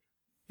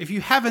If you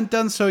haven't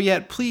done so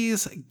yet,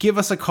 please give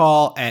us a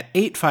call at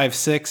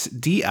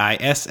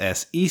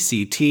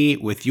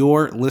 856-DISSECT with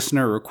your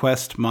listener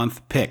request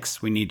month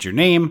picks. We need your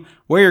name,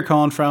 where you're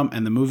calling from,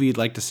 and the movie you'd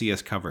like to see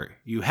us cover.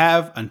 You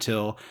have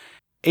until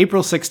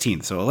April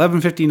 16th, so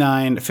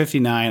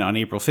 11:59 on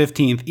April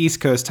 15th, East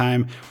Coast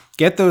time.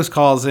 Get those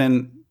calls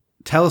in.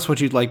 Tell us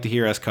what you'd like to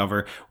hear us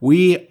cover.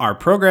 We are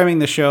programming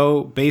the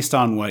show based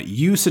on what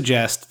you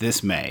suggest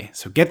this May.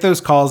 So get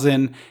those calls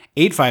in,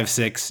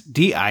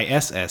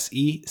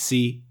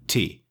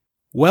 856-DISSECT.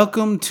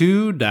 Welcome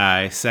to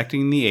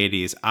Dissecting the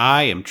 80s.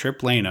 I am Trip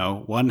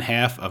Lano, one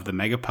half of the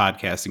Mega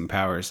Podcasting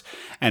Powers.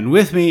 And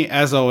with me,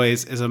 as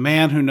always, is a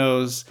man who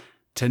knows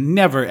to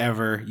never,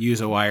 ever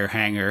use a wire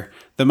hanger,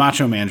 the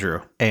Macho Man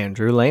Drew.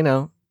 Andrew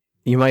Lano.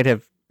 You might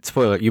have,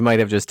 spoiler, you might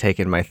have just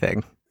taken my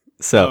thing.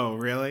 So oh,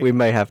 really? We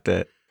might have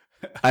to,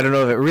 I don't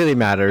know if it really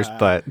matters,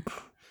 but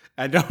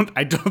I don't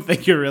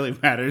think it really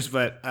matters,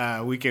 but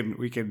we'll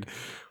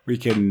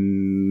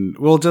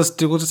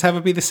just have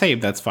it be the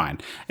same. That's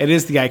fine. It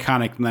is the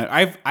iconic.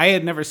 I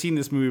had never seen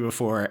this movie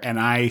before, and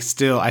I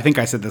think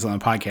I said this on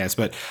the podcast,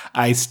 but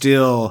I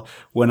still,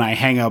 when I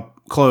hang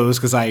up clothes,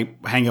 because I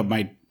hang up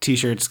my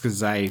t-shirts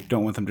because I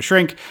don't want them to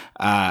shrink,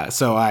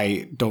 so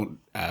I don't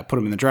put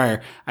them in the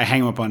dryer. I hang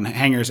them up on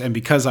hangers, and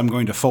because I'm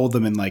going to fold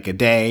them in like a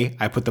day,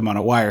 I put them on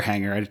a wire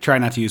hanger. I try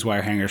not to use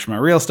wire hangers for my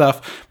real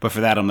stuff, but for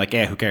that I'm like,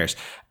 who cares?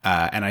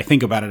 And I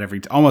think about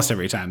it almost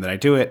every time that I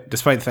do it,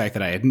 despite the fact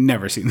that I had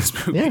never seen this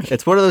movie. Yeah,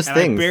 it's one of those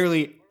things.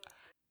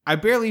 I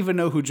barely even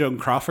know who Joan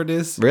Crawford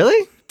is.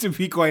 Really? To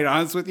be quite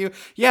honest with you.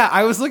 Yeah,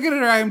 I was looking at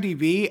her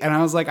IMDb, and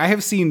I was like, I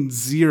have seen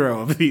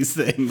zero of these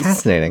things.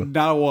 Fascinating.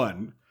 Not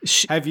one.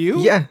 Have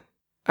you? Yeah.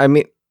 I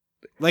mean,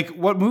 like,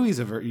 what movies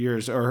of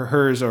yours or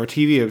hers or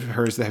TV of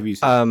hers that have you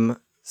seen?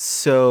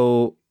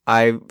 So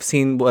I've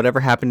seen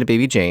Whatever Happened to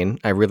Baby Jane.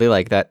 I really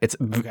like that.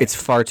 It's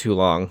far too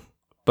long,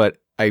 but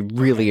I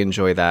really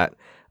enjoy that.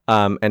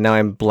 And now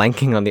I'm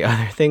blanking on the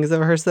other things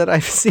of hers that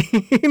I've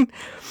seen.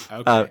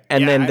 Okay.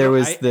 And then there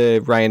was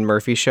the Ryan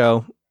Murphy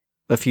show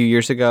a few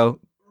years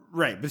ago.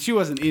 Right, but she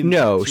wasn't in.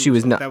 No, she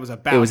was not. That was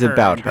about. It was her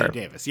about and her.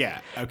 Bette Davis.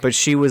 Yeah. Okay. But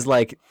she was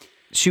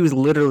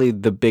literally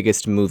the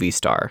biggest movie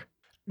star.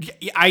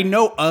 I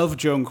know of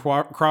Joan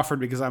Crawford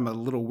because I'm a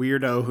little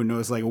weirdo who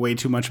knows like way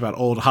too much about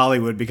old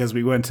Hollywood because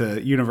we went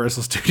to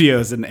Universal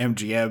Studios and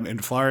MGM in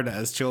Florida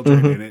as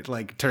children, and it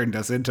like turned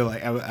us into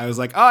like I was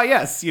like, oh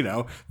yes,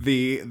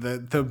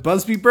 the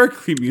Busby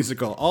Berkeley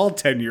musical. All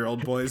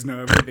 10-year-old boys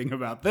know everything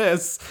about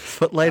this.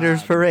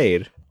 Footlighters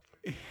Parade.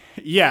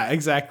 Yeah,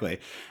 exactly.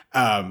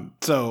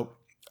 So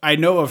I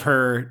know of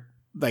her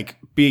like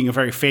being a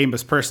very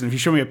famous person. If you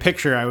show me a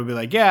picture, I would be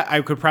like, yeah,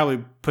 I could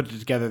probably put it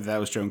together that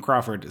was Joan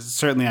Crawford.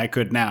 Certainly I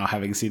could now,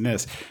 having seen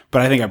this,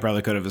 but I think I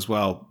probably could have as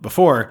well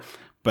before.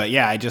 But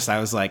yeah, I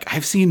was like,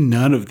 I've seen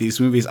none of these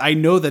movies. I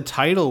know the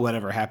title,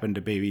 Whatever Happened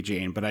to Baby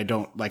Jane, but I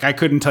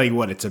couldn't tell you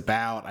what it's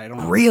about. I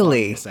don't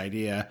really this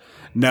idea.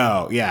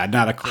 No, yeah,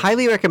 not a clue.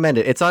 Highly recommend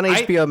it. It's on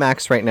HBO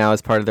Max right now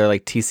as part of their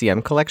like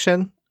TCM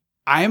collection.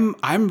 I'm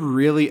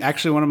really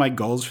actually one of my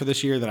goals for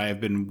this year that I have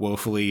been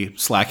woefully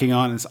slacking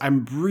on is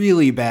I'm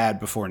really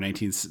bad before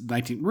 19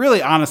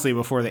 really honestly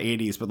before the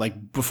 80s, but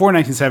like before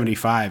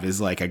 1975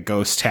 is like a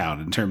ghost town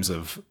in terms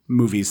of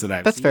movies that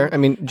I've That's seen. fair. I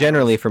mean,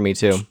 generally for me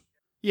too.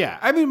 Yeah,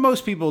 I mean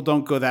most people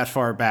don't go that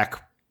far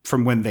back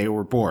from when they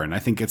were born. I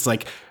think it's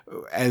like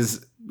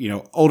as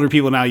older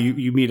people now,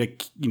 you meet a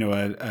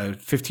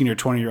 15 or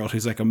 20-year-old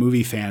who's like a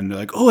movie fan. They're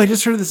like, oh, I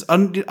just heard of this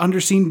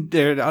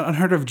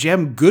unheard of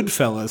gem,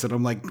 Goodfellas. And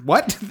I'm like,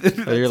 what?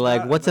 Or you're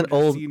like, what's an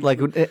old,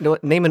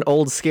 name an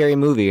old scary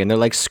movie. And they're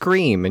like,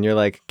 Scream. And you're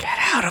like, get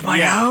out of my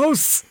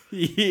house.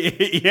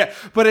 Yeah.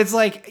 But it's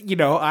like,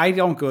 I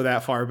don't go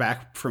that far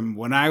back from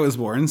when I was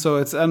born. So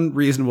it's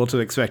unreasonable to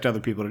expect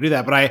other people to do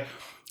that. But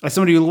as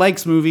somebody who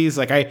likes movies,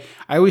 like I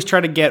always try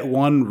to get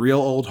one real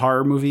old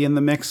horror movie in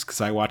the mix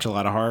because I watch a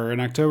lot of horror in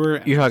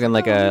October. You're talking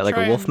like a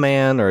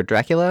Wolfman or a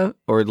Dracula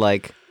or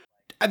like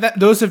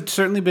those have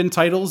certainly been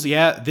titles.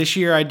 Yeah, this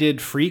year I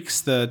did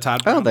Freaks, the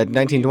Todd. Oh, that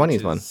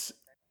 1920s one.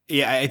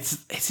 Yeah,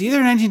 it's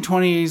either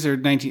 1920s or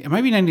it might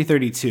be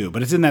 1932,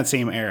 but it's in that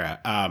same era.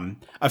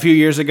 A few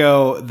years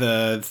ago,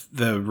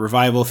 the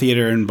Revival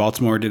Theater in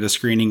Baltimore did a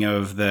screening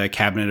of The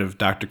Cabinet of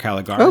Dr.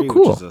 Caligari,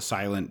 cool. which is a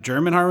silent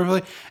German horror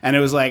movie, and it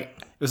was like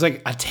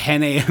a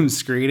 10 a.m.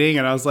 screening,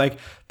 and I was like,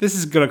 this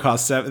is gonna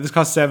cost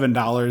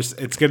 $7.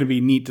 It's gonna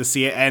be neat to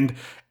see it, and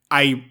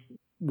I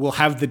will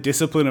have the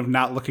discipline of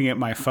not looking at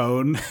my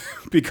phone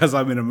because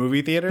I'm in a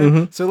movie theater.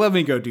 Mm-hmm. So let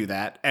me go do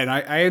that. And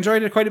I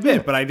enjoyed it quite a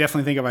bit, but I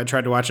definitely think if I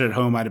tried to watch it at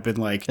home, I'd have been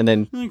like, and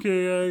then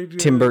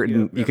Tim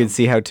Burton, you could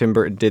see how Tim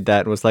Burton did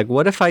that and was like,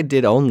 what if I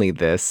did only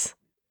this?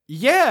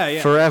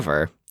 Yeah.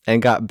 Forever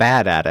and got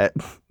bad at it.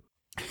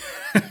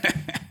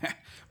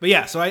 But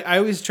yeah, so I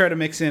always try to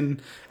mix in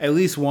at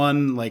least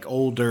one like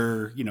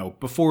older,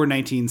 before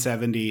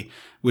 1970,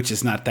 which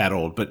is not that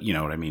old, but you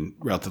know what I mean,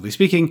 relatively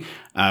speaking.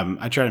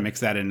 I try to mix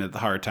that in at the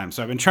hard time.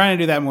 So I've been trying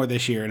to do that more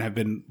this year, and have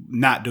been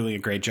not doing a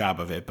great job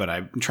of it. But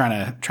I'm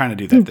trying to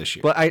do that this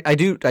year. Well, I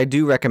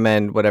do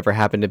recommend Whatever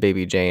Happened to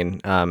Baby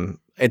Jane.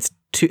 It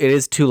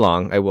is too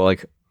long. I will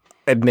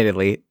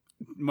admittedly.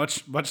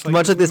 Much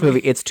like this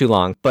movie, it's too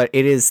long, but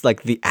it is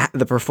like the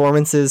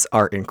performances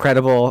are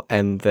incredible,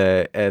 and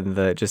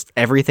the just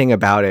everything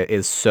about it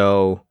is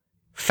so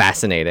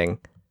fascinating.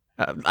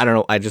 I don't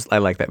know, I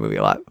like that movie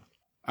a lot.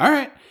 All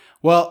right.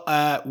 Well,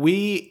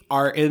 we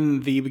are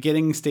in the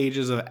beginning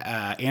stages of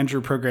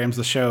Andrew Programs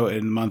the Show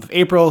in the month of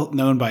April,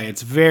 known by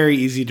its very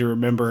easy to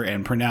remember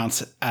and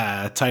pronounce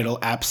title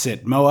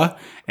Apsit Moa,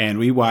 and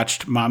we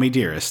watched Mommy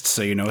Dearest,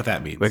 so you know what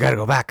that means. We gotta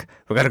go back.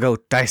 We gotta go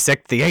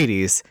dissect the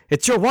 80s.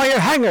 It's your wire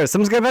hangers.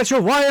 Someone's gonna bet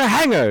your wire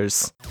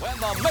hangers. When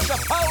the mega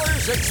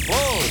powers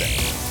explode.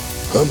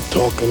 I'm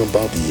talking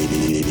about the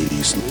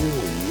 80s.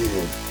 Oh,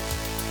 yeah.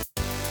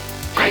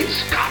 Great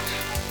Scott!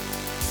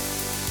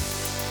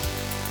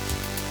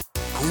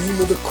 Cream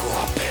of the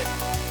crop.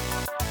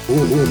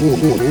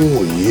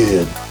 Oh,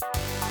 yeah.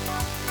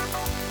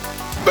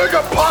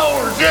 Mega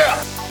powers, yeah!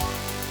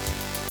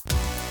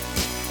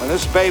 When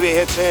this baby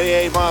hits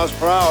 88 miles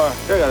per hour,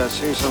 you're gonna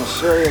see some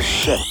serious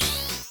shit.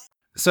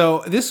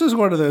 So this was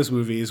one of those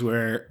movies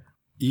where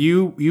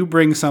you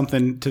bring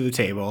something to the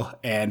table,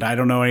 and I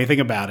don't know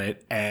anything about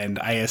it, and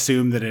I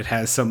assume that it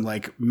has some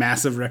like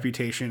massive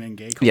reputation in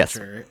gay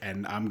culture,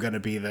 and I'm gonna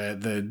be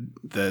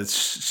the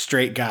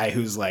straight guy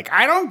who's like,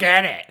 I don't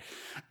get it.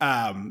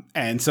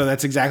 And so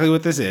that's exactly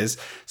what this is.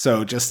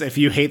 So just if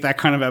you hate that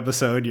kind of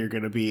episode, you're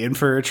going to be in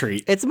for a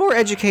treat. It's more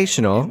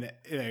educational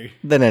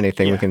than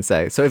anything we can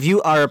say. So if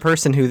you are a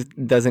person who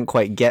doesn't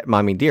quite get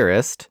Mommy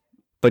Dearest,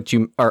 but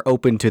you are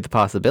open to the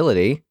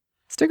possibility,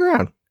 stick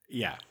around.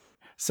 Yeah.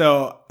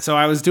 So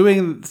I was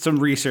doing some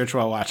research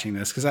while watching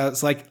this, because I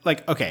was like,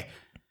 okay,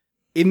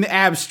 in the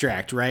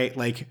abstract, right?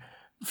 Like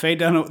Faye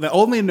Dunaway, the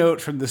only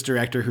note from this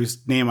director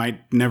whose name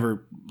I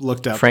never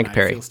looked up, Frank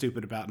Perry. I feel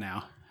stupid about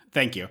now.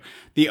 Thank you.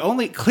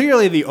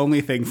 Clearly the only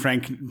thing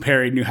Frank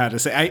Perry knew how to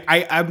say.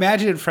 I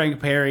imagine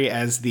Frank Perry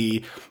as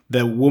the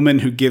woman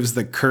who gives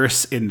the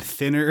curse in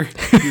Thinner.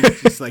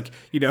 Just like,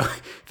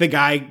 the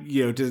guy,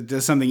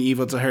 does something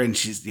evil to her, and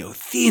she's,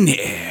 thin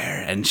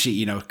air, and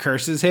she,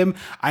 curses him.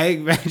 I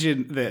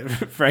imagine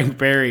that Frank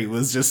Perry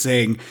was just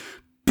saying,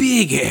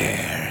 big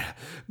air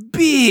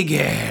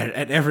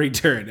at every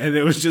turn. And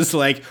it was just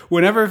like,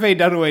 whenever Faye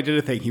Dunaway did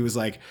a thing, he was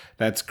like,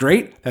 that's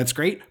great,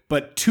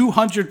 but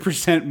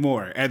 200%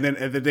 more. And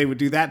then they would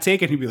do that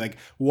take, and he'd be like,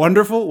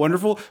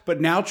 wonderful,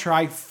 but now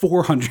try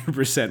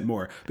 400%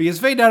 more. Because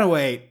Faye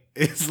Dunaway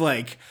is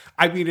like,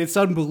 it's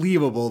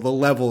unbelievable the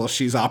level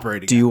she's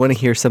operating. Do you want to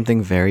hear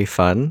something very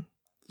fun?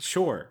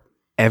 Sure.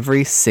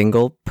 Every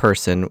single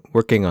person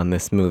working on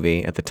this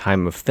movie at the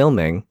time of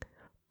filming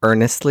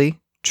earnestly,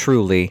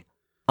 truly,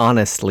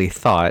 honestly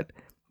thought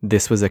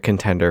this was a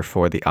contender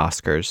for the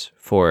Oscars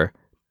for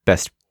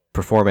Best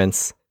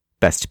Performance,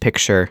 Best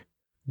Picture,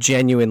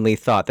 genuinely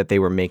thought that they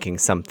were making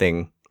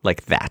something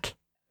like that.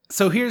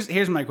 So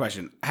here's my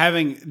question.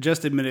 Having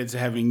just admitted to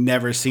having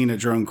never seen a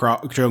Joan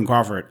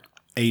Crawford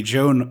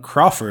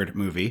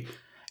movie,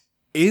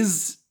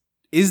 is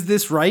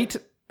this right?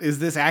 Is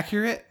this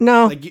accurate?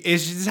 No. Like,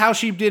 is this how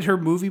she did her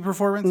movie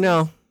performance?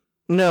 No,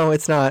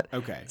 it's not.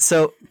 Okay.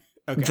 So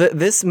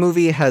this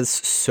movie has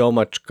so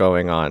much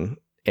going on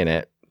in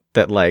it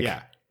that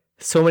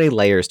so many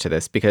layers to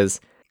this, because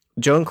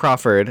Joan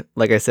Crawford,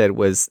 like I said,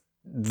 was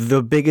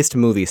the biggest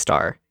movie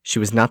star. She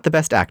was not the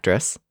best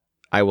actress.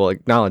 I will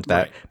acknowledge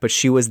that, right. But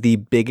she was the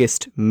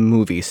biggest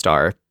movie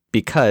star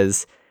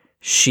because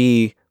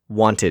she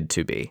wanted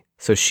to be.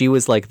 So she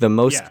was like the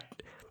most,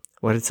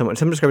 what did someone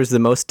describe her as the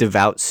most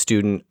devout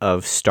student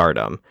of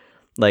stardom.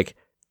 Like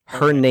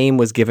her name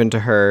was given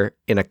to her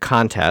in a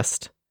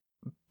contest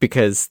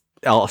because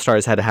All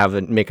Stars had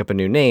to make up a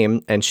new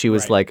name, and she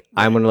was like,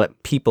 I'm going to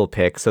let people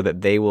pick so that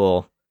they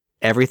will,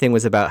 everything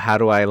was about how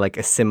do I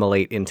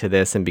assimilate into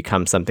this and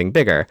become something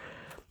bigger.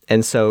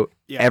 And so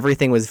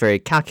everything was very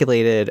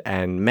calculated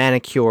and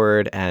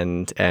manicured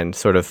and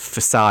sort of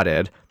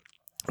facaded,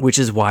 which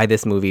is why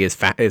this movie is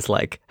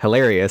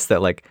hilarious,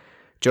 that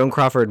Joan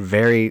Crawford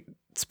very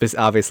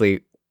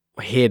obviously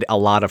hid a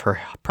lot of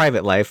her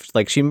private life.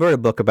 Like she wrote a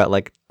book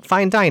about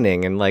fine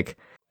dining and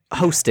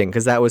hosting,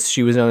 because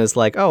she was known as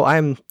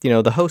I'm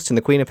the host and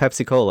the queen of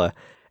Pepsi Cola,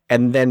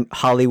 and then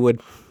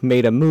Hollywood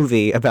made a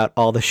movie about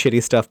all the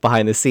shitty stuff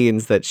behind the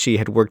scenes that she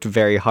had worked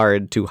very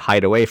hard to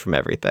hide away from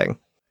everything.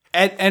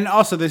 And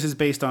also this is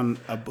based on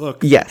a book.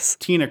 Yes,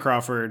 Tina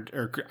Crawford,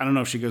 or I don't know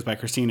if she goes by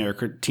Christina or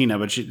Tina,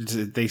 but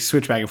they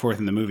switch back and forth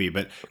in the movie.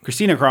 But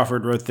Christina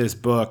Crawford wrote this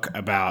book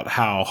about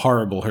how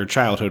horrible her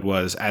childhood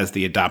was as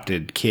the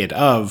adopted kid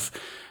of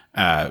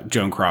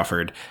Joan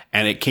Crawford,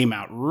 and it came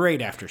out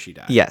right after she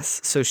died.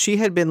 Yes, so she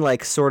had been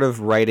sort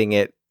of writing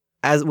it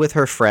as with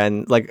her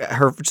friend,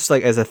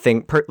 as a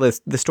thing.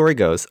 The story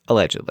goes,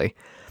 allegedly,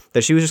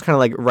 that she was just kind of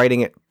like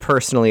writing it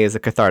personally as a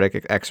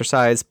cathartic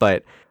exercise,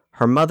 but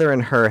her mother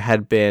and her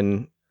had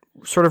been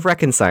sort of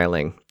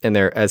reconciling in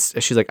there as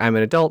she's like, I'm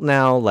an adult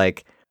now,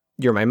 like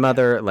you're my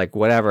mother, like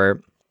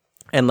whatever.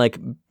 And like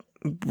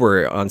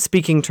we're on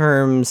speaking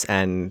terms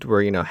and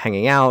we're, you know,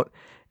 hanging out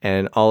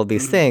and all of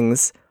these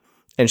things.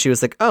 And she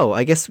was like, oh,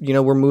 I guess, you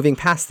know, we're moving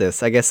past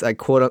this. I guess I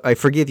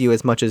forgive you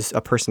as much as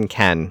a person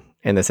can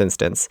in this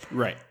instance.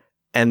 Right.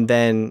 And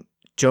then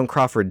Joan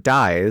Crawford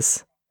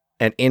dies.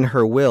 And in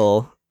her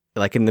will,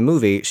 like in the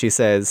movie, she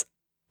says,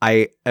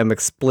 I am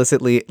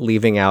explicitly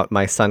leaving out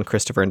my son,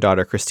 Christopher, and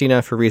daughter,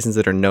 Christina, for reasons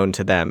that are known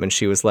to them. And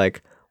she was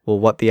like, well,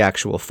 what the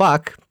actual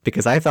fuck?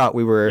 Because I thought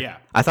we were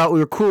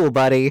cool,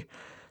 buddy.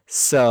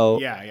 So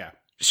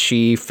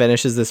she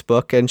finishes this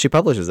book and she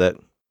publishes it.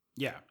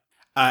 Yeah.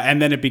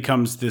 And then it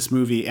becomes this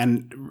movie,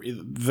 and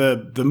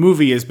the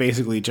movie is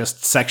basically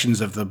just sections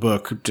of the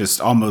book,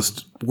 just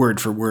almost word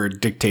for word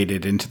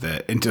dictated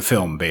into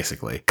film,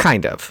 basically.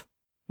 Kind of.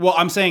 Well,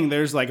 I'm saying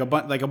there's like a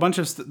bunch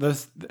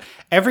of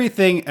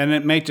everything, and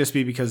it might just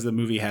be because the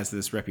movie has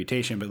this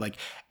reputation, but like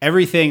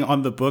everything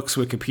on the book's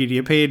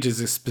Wikipedia page is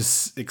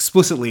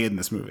explicitly in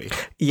this movie.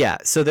 Yeah.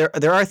 So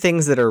there are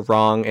things that are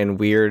wrong and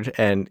weird,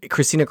 and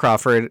Christina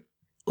Crawford,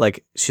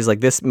 like she's like,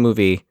 this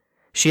movie,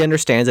 she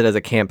understands it as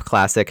a camp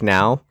classic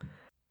now,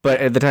 but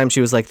at the time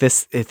she was like,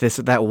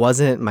 that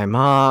wasn't my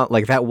mom,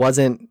 like that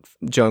wasn't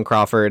Joan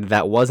Crawford,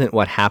 that wasn't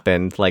what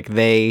happened. Like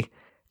they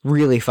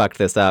really fucked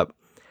this up.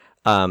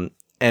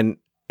 And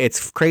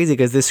it's crazy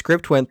because this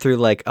script went through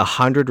like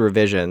 100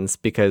 revisions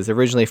because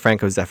originally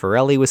Franco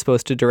Zeffirelli was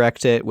supposed to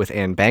direct it with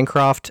Anne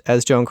Bancroft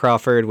as Joan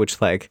Crawford,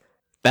 which like,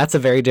 that's a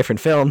very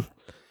different film.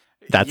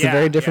 That's a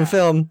very different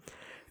film.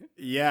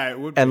 Yeah, it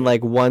would be. And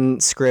like one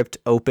script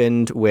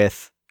opened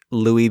with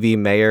Louis B.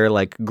 Mayer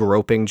like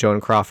groping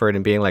Joan Crawford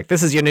and being like,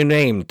 this is your new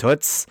name,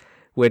 Toots,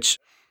 which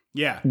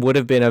would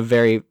have been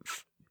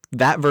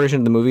that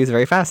version of the movie is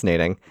very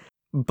fascinating.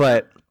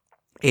 But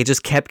it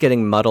just kept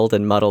getting muddled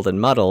and muddled and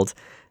muddled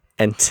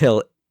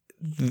until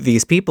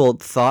these people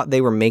thought they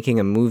were making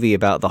a movie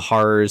about the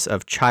horrors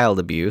of child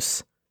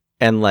abuse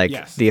and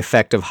like the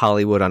effect of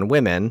Hollywood on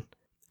women.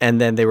 And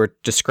then they were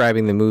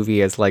describing the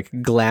movie as like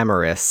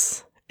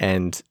glamorous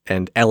and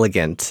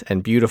elegant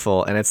and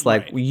beautiful. And it's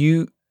like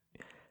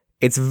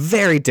it's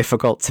very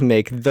difficult to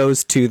make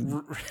those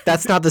two.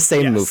 That's not the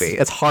same movie.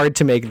 It's hard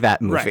to make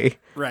that movie.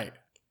 Right.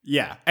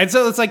 Yeah. And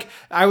so it's like,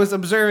 I was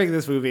observing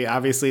this movie,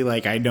 obviously,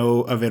 like I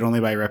know of it only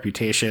by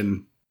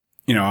reputation,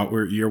 you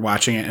know, you're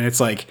watching it and it's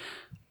like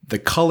the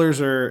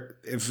colors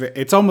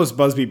it's almost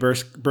Busby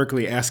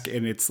Berkeley-esque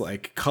in its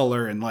like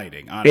color and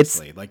lighting,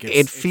 honestly.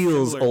 It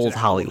feels old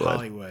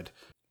Hollywood.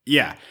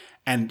 Yeah.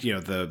 And you know,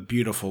 the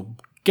beautiful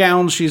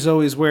gowns she's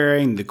always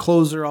wearing, the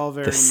clothes are all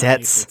very nice.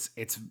 Sets.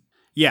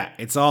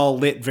 It's all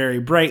lit very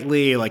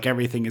brightly, like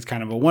everything is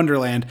kind of a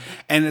wonderland.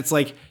 And it's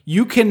like,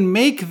 you can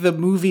make the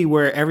movie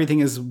where everything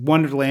is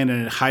wonderland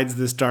and it hides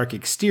this dark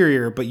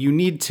exterior, but you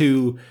need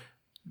to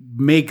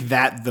make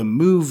that the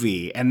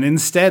movie. And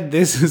instead,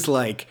 this is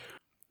like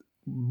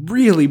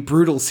really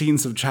brutal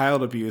scenes of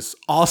child abuse,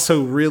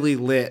 also really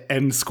lit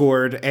and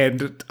scored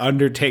and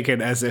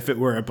undertaken as if it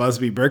were a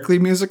Busby Berkeley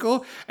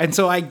musical. And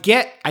so I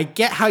get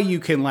how you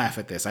can laugh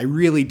at this. I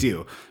really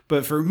do.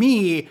 But for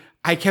me,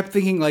 I kept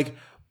thinking like,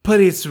 but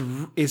it's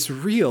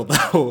real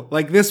though.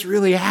 Like this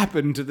really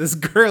happened to this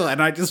girl, and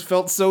I just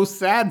felt so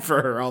sad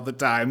for her all the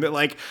time that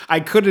like I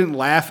couldn't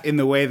laugh in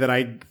the way that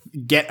I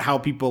get how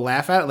people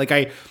laugh at it.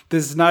 Like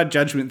this is not a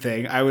judgment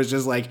thing. I was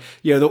just like,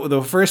 you know,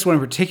 the first one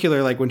in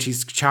particular, like when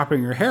she's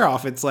chopping her hair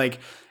off, it's like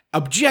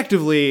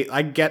objectively,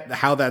 I get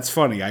how that's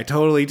funny. I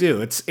totally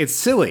do. It's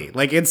silly.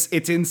 Like it's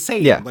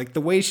insane. Yeah. Like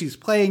the way she's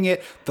playing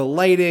it, the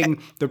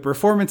lighting, the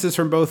performances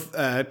from both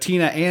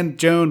Tina and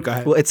Joan. Go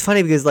ahead. Well, it's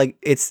funny because like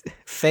it's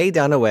Faye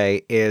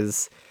Dunaway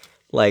is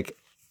like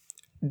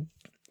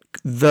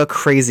the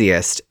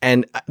craziest,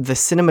 and the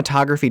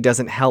cinematography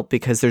doesn't help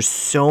because there's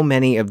so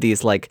many of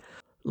these like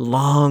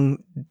long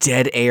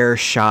dead air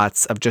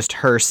shots of just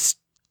her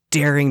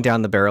staring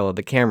down the barrel of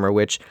the camera,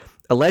 which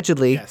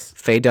allegedly,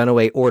 Faye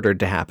Dunaway ordered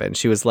to happen.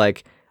 She was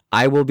like,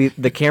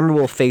 the camera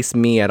will face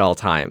me at all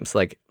times.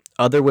 Like,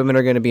 other women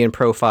are going to be in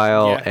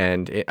profile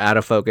and out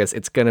of focus.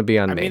 It's going to be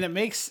on me. I mean,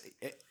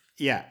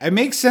 it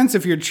makes sense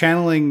if you're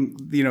channeling,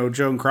 you know,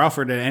 Joan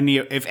Crawford, and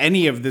if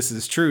any of this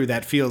is true,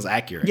 that feels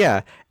accurate.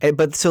 Yeah.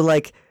 But so,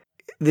 like,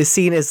 the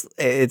scene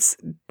it's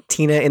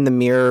Tina in the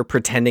mirror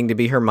pretending to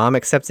be her mom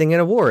accepting an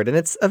award. And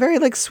it's a very,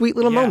 like, sweet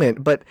little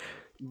moment. But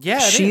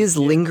she is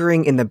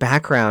lingering in the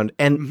background,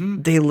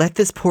 and they let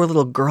this poor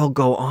little girl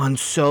go on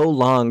so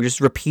long, just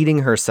repeating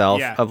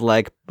herself of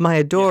like, my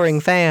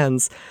adoring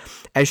fans,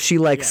 as she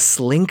like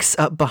slinks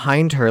up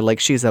behind her like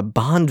she's a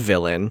Bond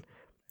villain.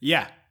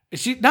 Yeah.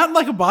 She not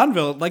like a Bond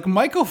villain, like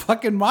Michael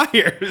fucking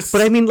Myers.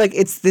 But I mean, like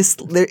it's this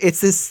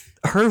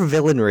her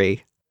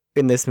villainry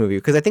in this movie,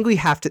 because I think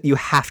you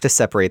have to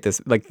separate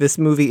this. Like this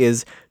movie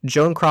is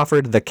Joan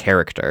Crawford the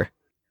character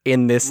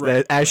in this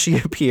as she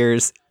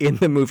appears in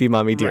the movie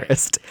Mommy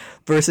Dearest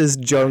versus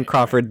Joan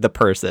Crawford the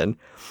person.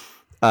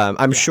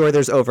 I'm sure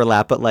there's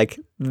overlap, but like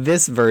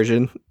this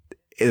version,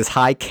 is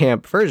high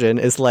camp version,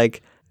 is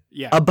like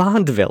a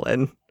Bond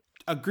villain.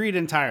 Agreed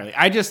entirely.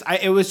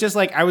 It was just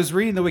like, I was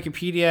reading the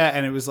Wikipedia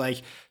and it was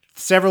like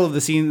several of the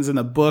scenes in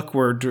the book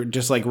were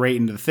just like right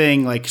into the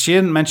thing. Like she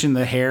didn't mention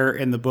the hair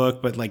in the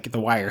book, but like the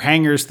wire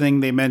hangers thing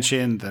they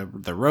mentioned,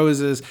 the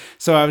roses.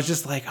 So I was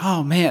just like,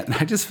 oh man,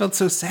 I just felt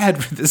so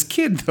sad for this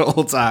kid the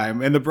whole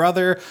time. And the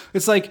brother,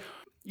 it's like,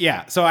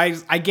 yeah. So I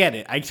get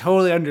it. I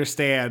totally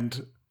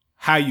understand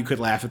how you could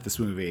laugh at this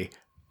movie.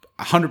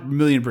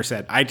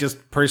 100,000,000%. I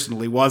just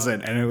personally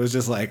wasn't, and it was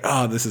just like,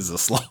 oh, this is a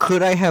slog.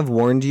 Could I have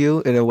warned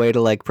you in a way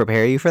to like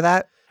prepare you for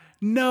that?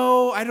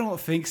 No, I don't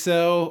think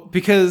so,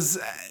 because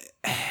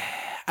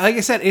like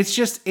I said,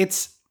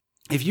 it's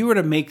if you were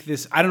to make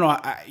this, I don't know.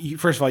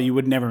 First of all, you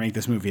would never make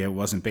this movie. It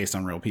wasn't based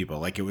on real people.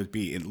 Like it would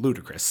be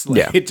ludicrous.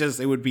 Like,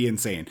 it would be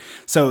insane.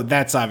 So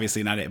that's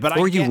obviously not it. But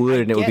you would,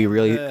 and it would be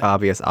really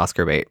obvious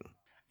Oscar bait.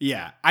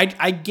 Yeah,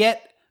 I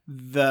get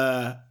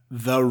the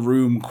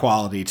Room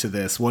quality to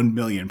this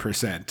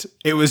 1,000,000%.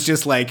 It was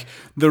just like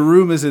The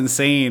Room is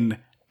insane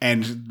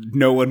and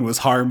no one was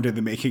harmed in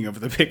the making of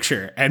the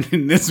picture. And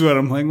in this one,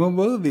 I'm like, well,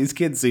 both of these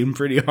kids seem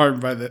pretty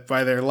harmed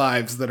by their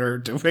lives that are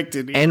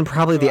depicted. And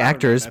probably the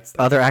actors,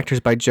 other actors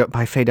by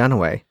Faye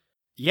Dunaway.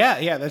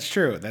 Yeah, that's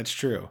true. That's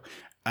true.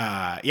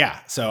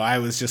 So I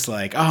was just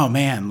like, oh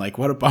man, like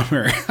what a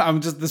bummer.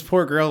 I'm just this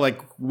poor girl like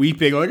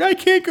weeping, like I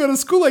can't go to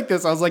school like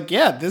this. I was like,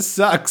 yeah, this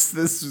sucks.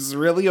 This is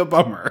really a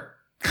bummer.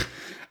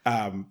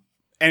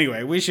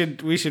 Anyway, we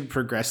should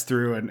progress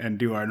through and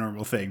do our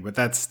normal thing, but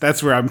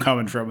that's where I'm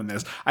coming from in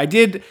this. I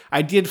did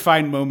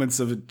find moments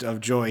of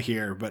joy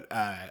here, but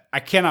I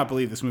cannot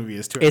believe this movie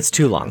is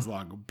too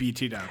long.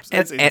 BT dubs.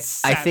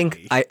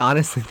 I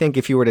honestly think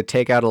if you were to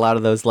take out a lot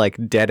of those like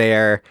dead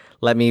air,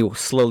 let me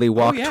slowly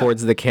walk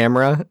towards the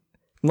camera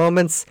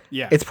moments,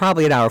 it's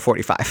probably an hour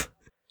 45.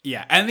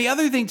 Yeah, and the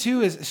other thing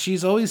too is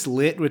she's always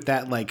lit with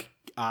that like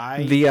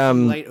eye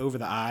light over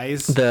the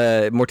eyes,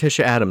 the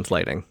Morticia Addams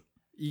lighting.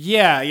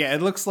 Yeah,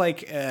 it looks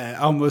like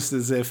almost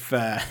as if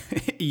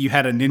you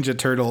had a Ninja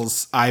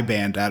Turtles eye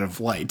band out of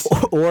light.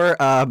 Or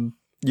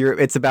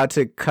it's about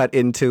to cut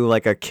into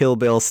like a Kill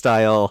Bill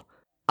style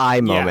eye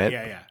moment.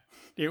 Yeah.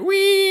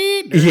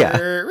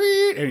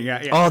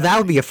 Oh, that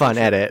would be a fun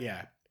edit.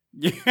 Yeah.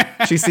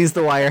 She sees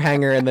the wire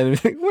hanger and then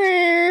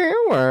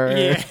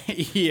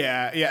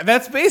yeah.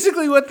 That's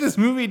basically what this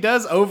movie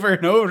does over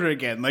and over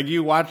again. Like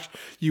you watch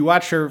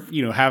her,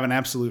 have an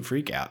absolute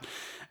freak out.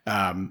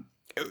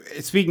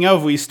 Speaking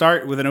of, we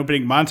start with an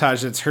opening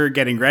montage that's her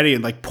getting ready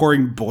and like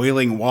pouring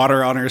boiling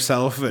water on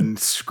herself and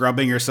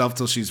scrubbing herself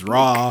till she's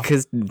raw.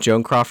 Because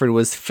Joan Crawford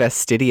was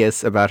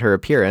fastidious about her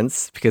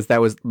appearance because that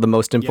was the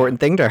most important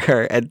thing to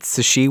her. And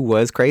so she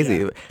was crazy.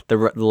 Yeah. The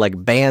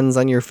like bands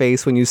on your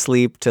face when you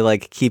sleep to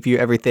like keep you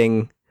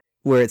everything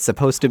where it's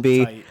supposed to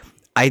be. Tight.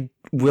 I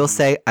will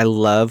say I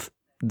love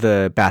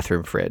the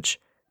bathroom fridge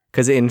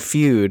because in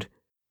Feud,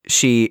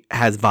 she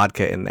has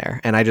vodka in there.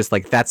 And I just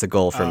like, that's a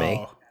goal for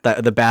me.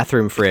 The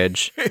bathroom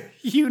fridge.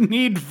 You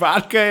need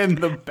vodka in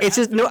the bathroom. It's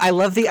just I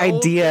love the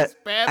idea.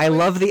 I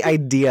love the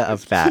idea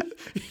of that.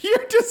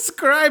 You're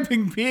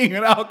describing being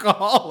an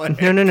alcoholic.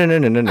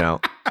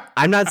 No.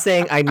 I'm not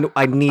saying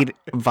I need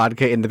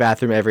vodka in the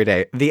bathroom every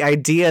day. The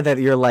idea that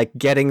you're like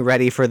getting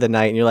ready for the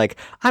night and you're like,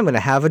 I'm gonna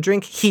have a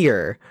drink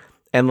here,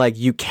 and like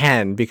you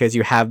can because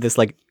you have this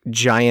like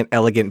giant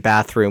elegant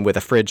bathroom with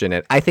a fridge in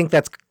it. I think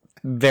that's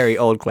very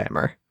old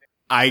glamour.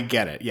 I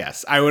get it.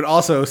 Yes. I would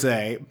also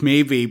say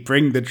maybe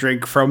bring the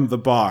drink from the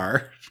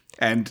bar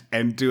and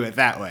do it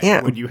that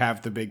way when you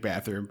have the big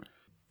bathroom.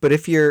 But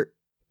if you're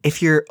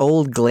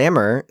old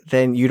glamour,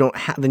 then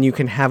then you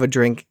can have a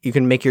drink. You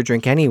can make your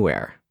drink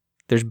anywhere.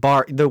 There's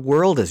the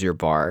world is your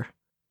bar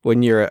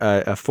when you're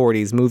a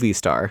 40s movie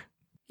star.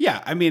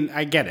 Yeah. I mean,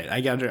 I get it.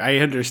 I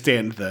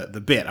understand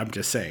the bit. I'm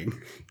just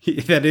saying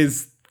that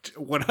is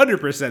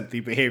 100% the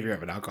behavior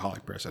of an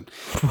alcoholic person.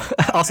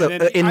 Also,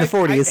 in the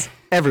 40s,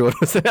 everyone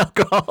was an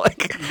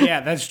alcoholic.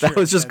 Yeah, that's true. That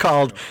was just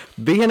called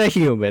being a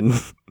human.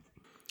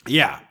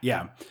 Yeah.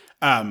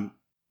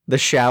 The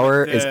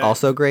shower is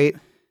also great.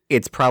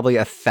 It's probably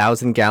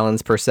 1,000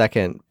 gallons per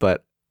second,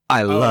 but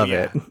I love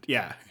it.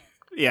 Yeah.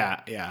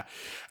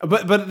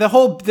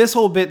 But this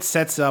whole bit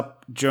sets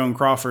up Joan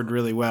Crawford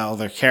really well.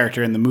 The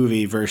character in the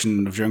movie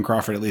version of Joan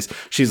Crawford, at least,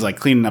 she's like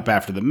cleaning up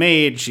after the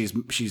maid.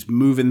 She's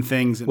moving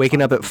things,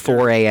 waking up at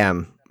 4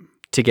 a.m.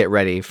 to get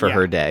ready for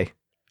her day.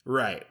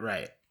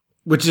 Right.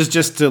 Which is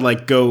just to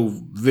like go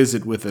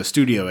visit with a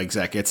studio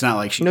exec. It's not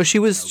like she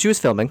was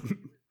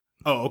filming.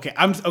 Oh, okay.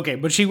 Okay,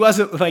 but she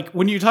wasn't like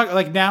when you talk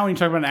about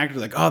an actor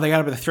like, oh, they got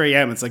up at 3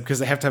 a.m. It's like because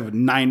they have to have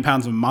 9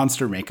 pounds of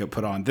monster makeup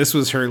put on. This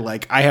was her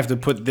like, I have to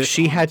put this.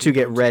 She had to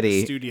get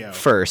ready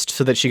first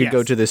so that she could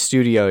go to the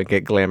studio and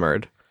get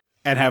glamoured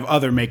and have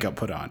other makeup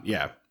put on.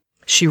 Yeah,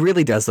 she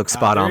really does look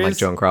spot on like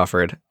Joan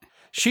Crawford.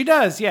 She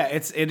does. Yeah,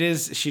 it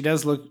is. She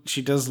does look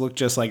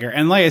just like her.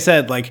 And like I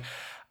said, like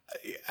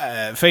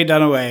Faye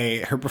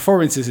Dunaway, her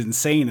performance is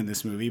insane in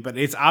this movie, but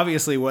it's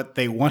obviously what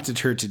they wanted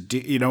her to do.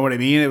 You know what I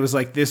mean? It was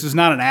like, this was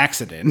not an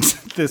accident.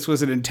 This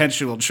was an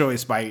intentional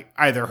choice by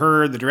either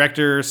her, the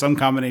director, some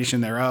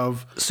combination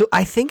thereof. So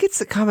I think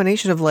it's a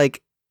combination of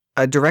like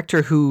a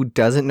director who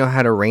doesn't know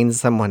how to rein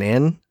someone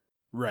in.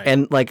 Right.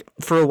 And like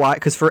for a while,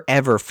 because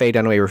forever Faye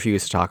Dunaway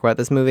refused to talk about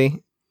this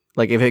movie.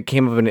 Like if it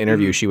came up in an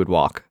interview, she would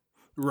walk.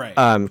 Right.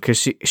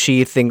 Because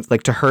she thinks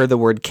like to her the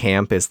word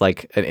camp is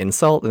like an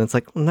insult, and it's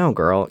like, no,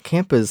 girl,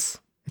 camp is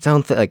its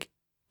own thing. Like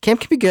camp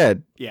can be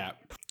good. Yeah.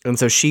 And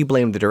so she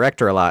blamed the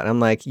director a lot. And I'm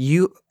like,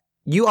 you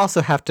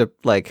also have to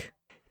like,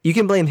 you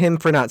can blame him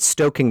for not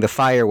stoking the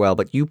fire well,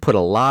 but you put a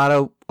lot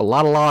of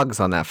logs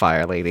on that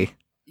fire, lady.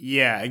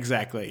 Yeah,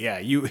 exactly. Yeah,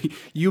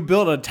 you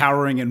built a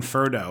towering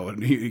inferno,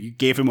 and you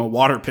gave him a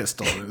water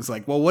pistol. And it was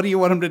like, well, what do you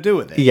want him to do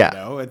with it? Yeah. You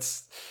know,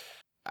 it's.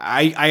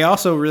 I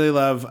also really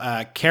love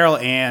Carol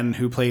Ann,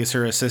 who plays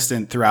her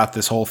assistant throughout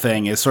this whole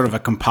thing, is sort of a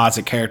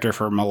composite character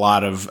from a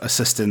lot of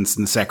assistants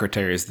and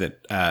secretaries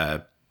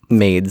that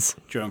Maids.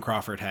 Joan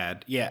Crawford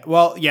had. Yeah.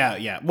 Well,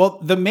 yeah. Well,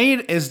 the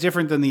maid is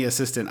different than the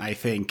assistant, I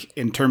think,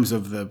 in terms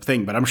of the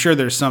thing, but I'm sure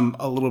there's a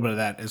little bit of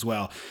that as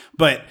well.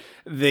 But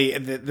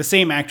the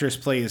same actress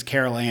plays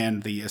Carol Ann,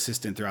 the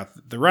assistant,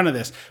 throughout the run of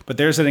this. But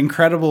there's an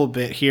incredible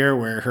bit here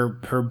where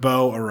her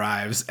beau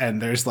arrives,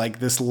 and there's like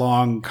this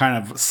long kind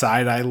of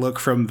side eye look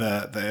from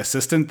the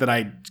assistant that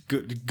I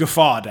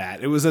guffawed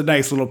at. It was a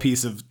nice little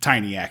piece of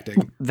tiny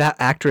acting. That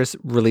actress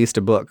released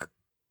a book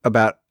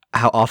about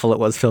how awful it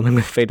was filming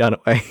with Faye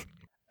Dunaway.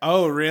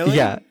 Oh, really?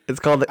 Yeah, it's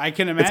called. I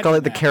can imagine. It's called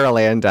like that. the Carol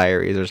Ann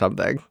Diaries or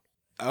something.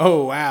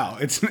 Oh wow!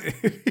 It's.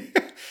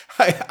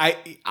 I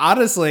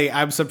honestly,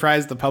 I'm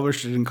surprised the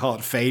publisher didn't call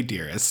it Faye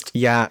Dearest.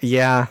 Yeah,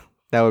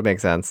 that would make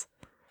sense.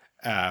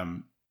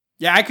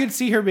 Yeah, I could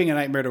see her being a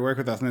nightmare to work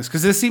with on this,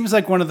 because this seems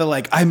like one of the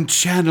like, I'm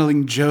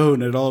channeling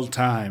Joan at all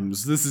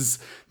times. This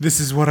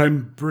is what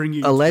I'm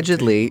bringing.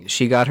 Allegedly,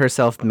 she got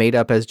herself made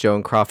up as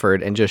Joan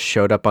Crawford and just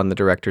showed up on the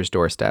director's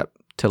doorstep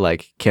to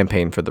like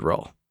campaign for the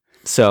role.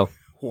 So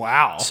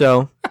wow.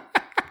 So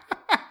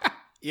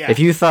Yeah. If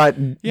you thought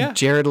Yeah.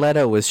 Jared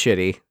Leto was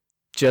shitty,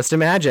 just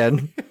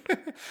imagine.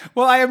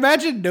 Well, I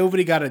imagine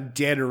nobody got a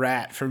dead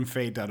rat from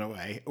Faye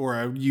Dunaway or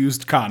a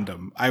used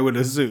condom, I would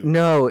assume.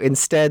 No,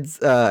 instead,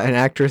 an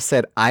actress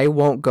said, I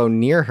won't go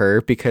near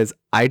her because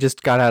I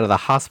just got out of the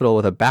hospital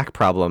with a back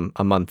problem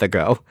a month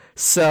ago.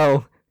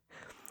 So,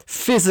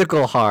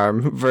 physical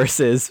harm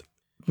versus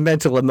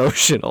mental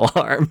emotional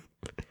harm.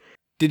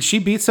 Did she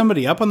beat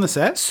somebody up on the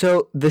set?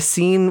 So, the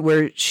scene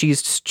where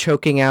she's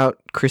choking out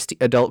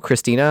adult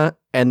Christina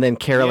and then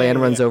Carol Ann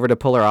runs over to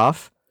pull her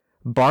off,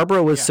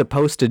 Barbara was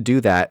supposed to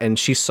do that, and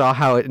she saw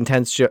how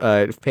intense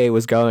Faye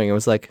was going and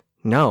was like,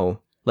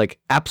 no, like,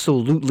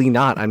 absolutely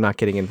not. I'm not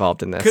getting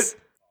involved in this.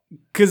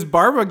 Because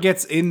Barbara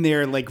gets in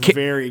there, like,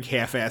 very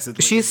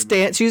half-assedly. She's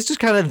just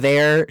kind of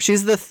there.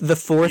 She's the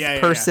fourth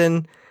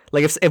person.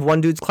 Like, if one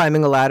dude's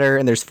climbing a ladder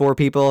and there's four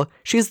people,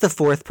 she's the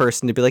fourth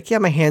person to be like, yeah,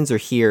 my hands are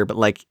here, but,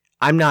 like,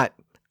 I don't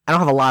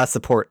have a lot of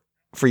support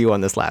for you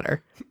on this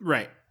ladder.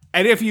 Right.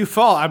 And if you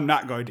fall, I'm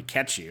not going to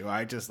catch you.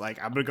 I'm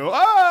going to go,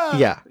 ah!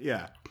 Yeah.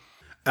 Yeah.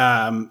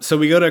 So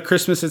we go to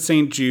Christmas at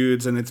St.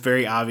 Jude's, and it's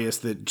very obvious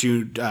that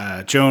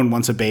Joan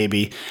wants a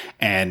baby,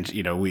 and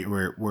you know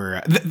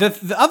we're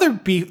the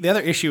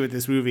other issue with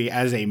this movie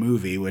as a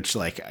movie, which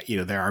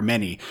there are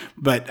many,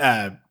 but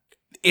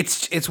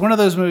it's one of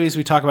those movies,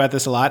 we talk about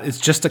this a lot. It's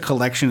just a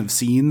collection of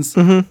scenes.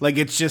 Mm-hmm. Like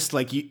it's just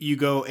like you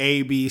go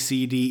A, B,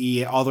 C, D,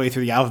 E all the way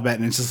through the alphabet,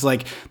 and it's just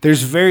like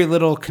there's very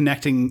little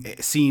connecting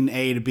scene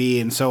A to B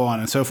and so on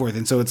and so forth.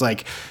 And so it's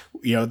like,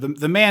 you know,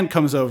 the man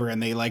comes over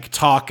and they like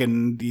talk,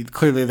 and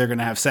clearly they're going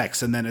to have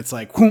sex. And then it's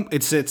like, whoom,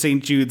 it's at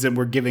St. Jude's and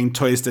we're giving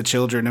toys to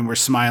children and we're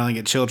smiling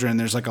at children.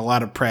 There's like a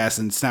lot of press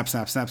and snap,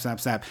 snap, snap, snap,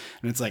 snap.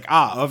 And it's like,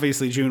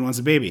 obviously June wants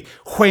a baby.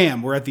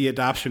 Wham, we're at the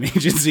adoption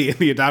agency, and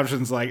the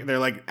adoption's like, they're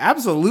like,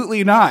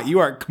 absolutely not. You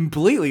are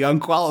completely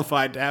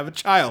unqualified to have a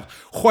child.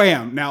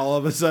 Wham. Now all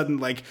of a sudden,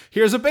 like,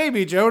 here's a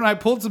baby, Joan. I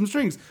pulled some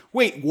strings.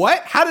 Wait,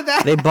 what? How did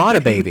that They bought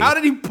a baby. How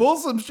did he pull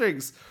some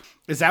strings?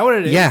 Is that what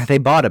it is? Yeah, they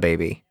bought a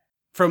baby.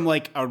 From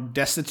like a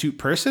destitute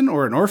person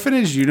or an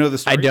orphanage? You know the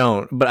story? I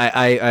don't, but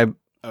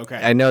Okay.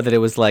 I know that it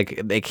was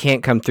like they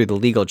can't come through the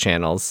legal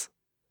channels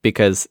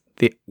because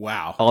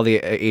all the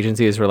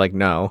agencies were like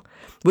no,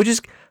 which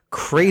is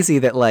crazy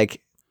that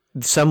like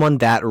someone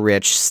that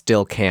rich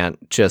still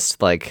can't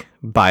just like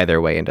buy their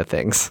way into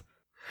things.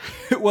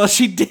 Well,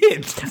 she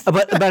did.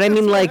 But I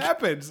mean, like,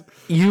 happens.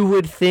 You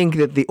would think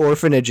that the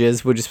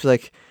orphanages would just be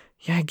like,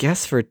 yeah, I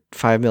guess for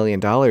 $5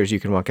 million you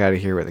can walk out of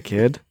here with a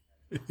kid.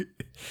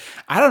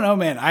 I don't know,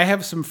 man. I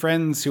have some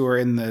friends who are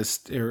in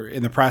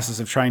the process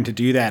of trying to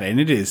do that, and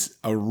it is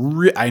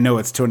I know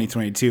it's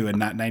 2022 and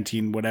not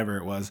 19 whatever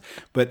it was,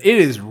 but it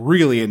is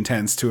really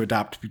intense to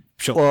adopt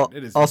children. Well,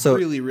 it is also,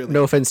 really, really.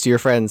 No offense to your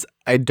friends,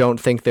 I don't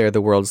think they're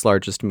the world's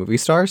largest movie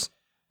stars.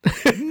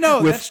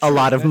 No, with that's true. a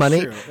lot of That's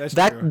money.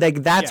 True.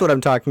 That's what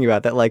I'm talking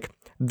about. That like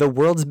the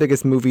world's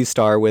biggest movie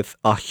star with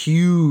a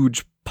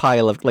huge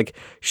pile of like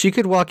she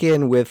could walk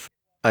in with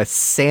a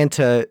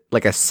Santa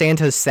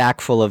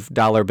sack full of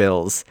dollar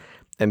bills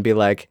and be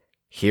like,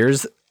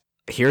 here's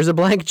a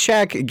blank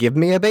check, give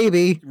me a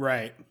baby.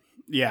 Right.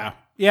 Yeah.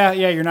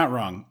 You're not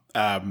wrong.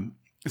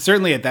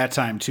 Certainly at that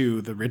time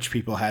too, the rich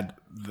people had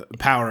the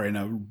power in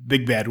a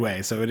big bad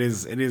way. So it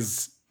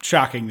is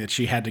shocking that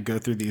she had to go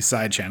through these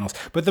side channels.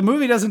 But the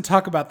movie doesn't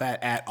talk about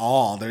that at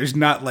all. There's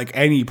not like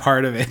any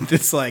part of it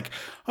that's like,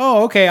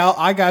 oh, okay,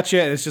 I got you.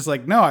 It's just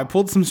like, no, I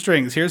pulled some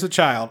strings. Here's a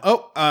child.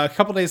 Oh, a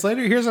couple days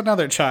later, here's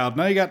another child.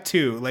 Now you got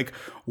two. Like,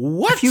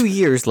 what? A few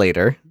years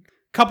later.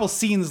 Couple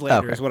scenes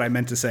later is what I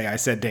meant to say. I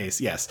said days.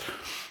 Yes.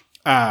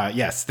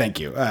 Yes, thank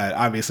you.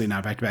 Obviously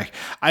not back to back.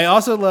 I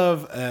also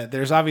love,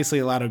 there's obviously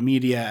a lot of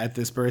media at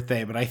this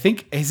birthday, but I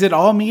think, is it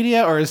all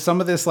media or is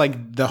some of this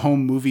like the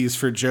home movies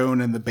for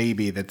Joan and the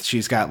baby that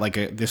she's got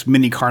like this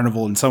mini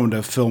carnival and someone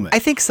to film it? I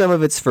think some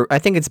of it's I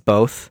think it's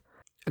both.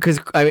 Because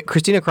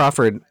Christina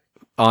Crawford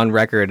on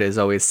record has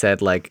always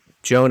said like,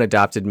 Joan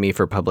adopted me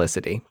for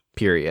publicity,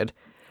 period.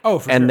 Oh,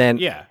 for and sure. then,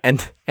 yeah.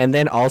 And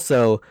then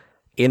also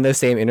in the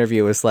same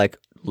interview was like,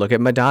 look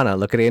at Madonna,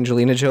 look at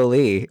Angelina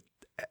Jolie.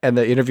 And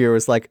the interviewer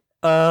was like,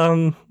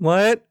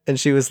 what? And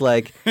she was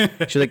like,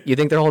 you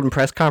think they're holding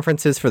press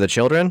conferences for the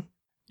children?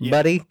 Yeah.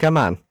 Buddy, come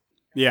on.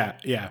 Yeah.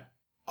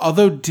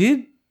 Although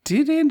did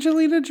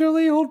Angelina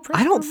Jolie hold press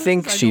I don't conferences?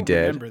 think she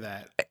did. Remember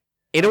that.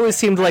 It always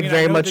seemed like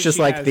very much just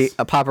like the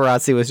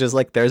paparazzi was just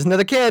like, there's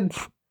another kid.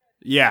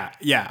 Yeah.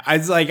 I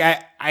was like,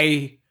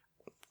 I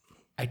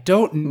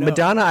don't know.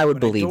 Madonna, I would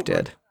believe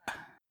did.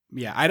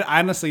 Yeah, I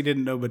honestly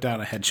didn't know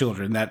Madonna had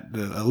children. That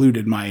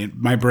eluded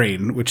my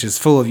brain, which is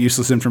full of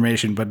useless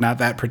information, but not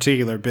that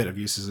particular bit of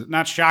useless.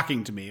 Not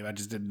shocking to me. I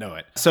just didn't know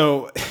it.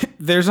 So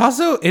there's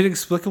also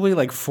inexplicably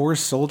like 4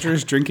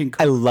 soldiers drinking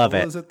Coca-Cola. I love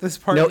it. At this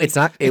party. No, it's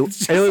not. I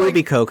know it would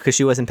be Coke because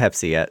she wasn't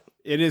Pepsi yet.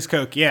 It is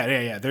Coke.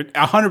 Yeah. They're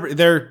 100.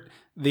 They're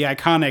the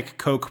iconic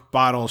Coke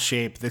bottle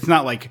shape. It's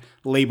not like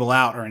label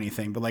out or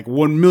anything, but like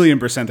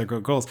 1,000,000% they're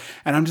Coca-Colas.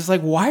 And I'm just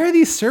like, why are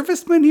these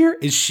servicemen here?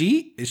 Is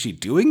she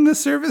doing the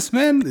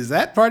servicemen? Is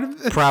that part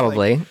of it?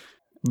 Probably. Like,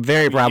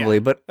 very probably,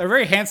 yeah. But they're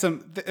very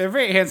handsome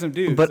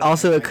dudes. But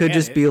also it could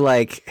just be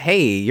like,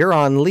 hey, you're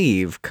on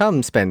leave.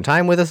 Come spend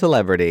time with a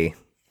celebrity.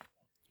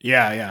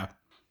 Yeah.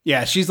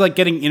 She's like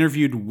getting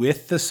interviewed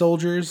with the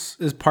soldiers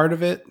as part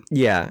of it.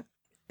 Yeah.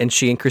 And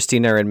she and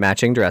Christina are in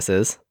matching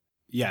dresses.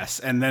 Yes,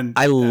 and then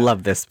I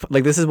love this.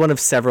 Like, this is one of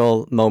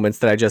several moments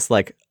that I just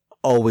like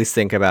always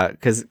think about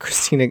because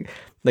Christina,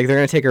 like, they're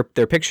gonna take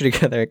their picture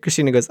together.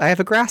 Christina goes, "I have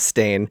a grass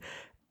stain,"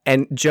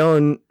 and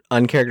Joan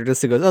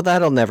uncharacteristically goes, "Oh,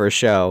 that'll never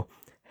show."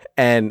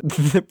 And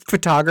the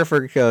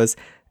photographer goes,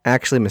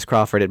 "Actually, Miss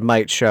Crawford, it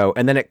might show."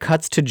 And then it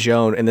cuts to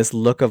Joan in this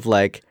look of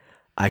like,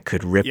 "I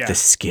could rip the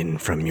skin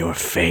from your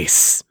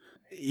face."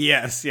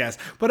 Yes,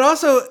 but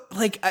also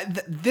like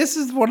this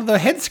is one of the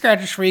head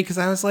scratchers for me because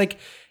I was like,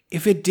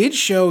 if it did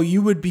show,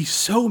 you would be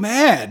so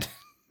mad.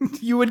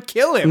 You would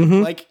kill him.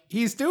 Mm-hmm. Like,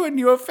 he's doing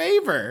you a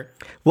favor.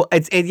 Well,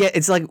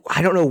 it's like,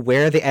 I don't know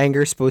where the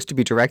anger is supposed to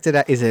be directed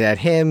at. Is it at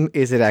him?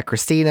 Is it at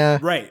Christina?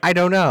 Right. I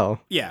don't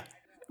know. Yeah.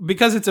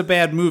 Because it's a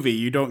bad movie,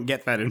 you don't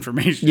get that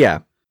information. Yeah.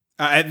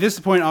 At this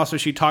point, also,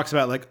 she talks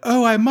about, like,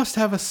 oh, I must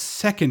have a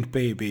second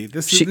baby.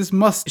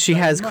 She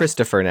has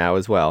Christopher now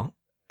as well.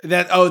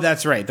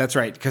 That's right.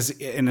 Because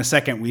in a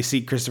second, we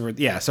see Christopher.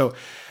 Yeah, so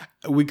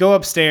we go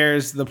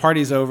upstairs. The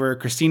party's over.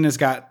 Christina's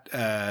got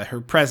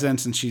her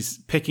presents, and she's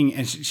picking,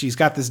 and she's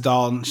got this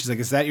doll, and she's like,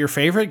 "Is that your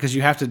favorite? Because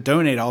you have to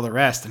donate all the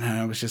rest." And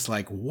I was just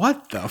like,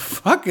 "What the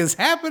fuck is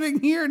happening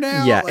here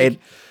now?" Yeah, like,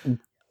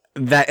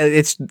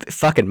 it's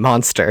fucking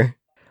monster.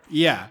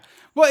 Yeah,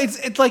 well,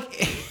 it's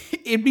like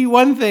it'd be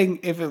one thing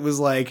if it was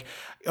like,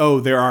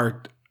 oh, there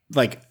are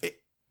like.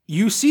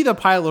 You see the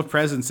pile of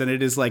presents, and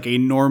it is like a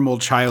normal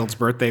child's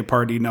birthday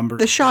party number.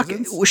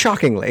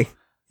 Shockingly,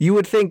 you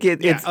would think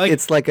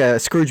it's like a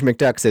Scrooge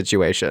McDuck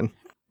situation,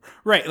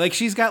 right? Like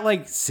she's got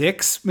like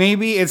 6,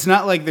 maybe. It's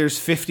not like there's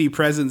 50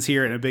 presents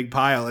here in a big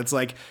pile. It's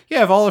like,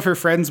 yeah, if all of her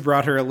friends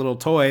brought her a little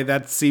toy,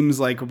 that seems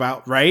like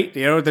about right.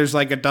 You know, there's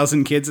like a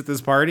dozen kids at this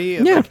party.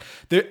 And yeah.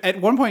 Like,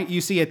 at one point, you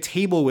see a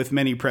table with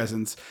many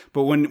presents,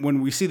 but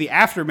when we see the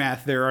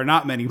aftermath, there are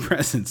not many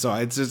presents. So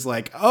it's just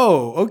like,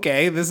 oh,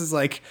 okay, this is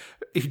like.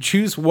 You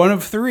choose one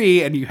of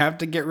 3 and you have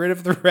to get rid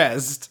of the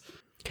rest.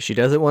 She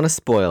doesn't want to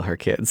spoil her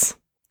kids.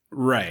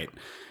 Right.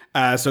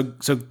 So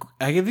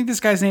I think this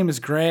guy's name is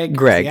Greg.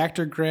 Greg. The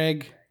actor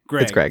Greg.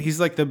 It's Greg. He's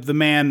like the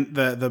man,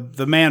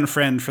 the man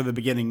friend for the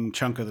beginning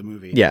chunk of the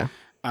movie. Yeah.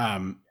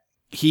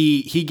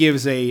 He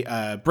gives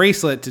a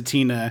bracelet to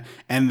Tina,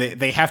 and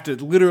they have to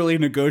literally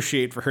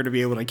negotiate for her to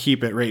be able to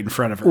keep it right in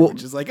front of her,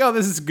 which is like, oh,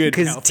 this is good.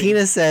 Because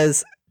Tina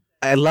says,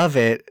 I love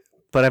it,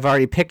 but I've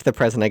already picked the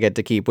present I get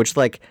to keep, which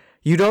like,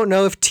 you don't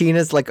know if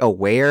Tina's like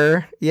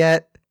aware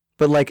yet,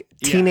 but like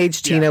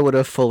teenage Tina would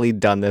have fully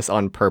done this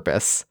on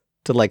purpose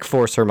to like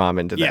force her mom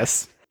into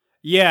this.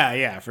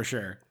 Yeah, for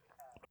sure.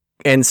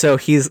 And so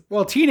he's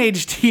Well,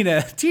 teenage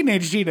Tina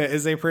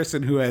is a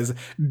person who has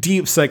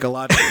deep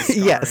psychological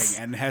scarring Yes.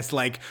 and has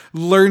like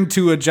learned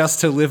to adjust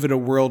to live in a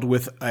world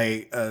with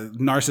a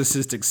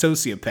narcissistic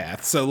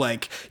sociopath. So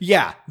like,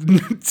 yeah,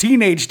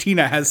 teenage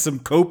Tina has some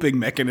coping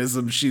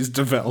mechanisms she's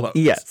developed.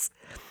 yes.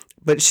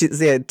 But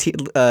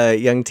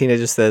young Tina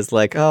just says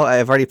like, "Oh,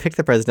 I've already picked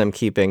the present I'm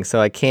keeping, so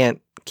I can't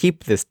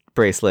keep this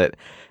bracelet."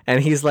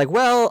 And he's like,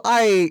 "Well,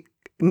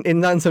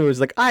 in some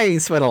words, like, I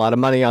spent a lot of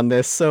money on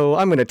this, so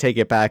I'm going to take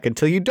it back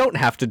until you don't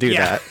have to do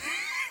that."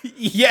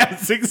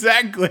 Yes,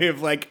 exactly.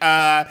 Of like,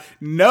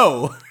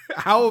 no.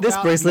 How about This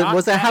bracelet not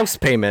was a that? house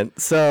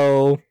payment,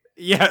 so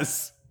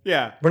Yes.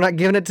 Yeah. we're not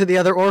giving it to the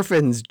other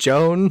orphans,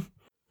 Joan.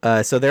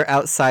 So they're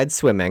outside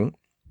swimming,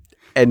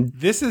 and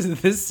This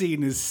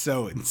scene is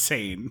so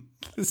insane.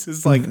 This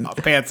is like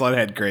pants on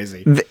head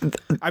crazy.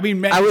 I mean,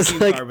 many I was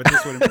scenes like, are, but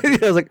this one. I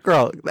was like,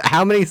 girl,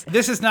 how many?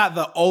 This is not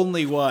the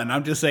only one.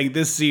 I'm just saying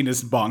this scene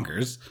is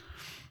bonkers.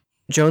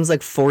 Joan's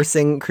like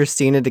forcing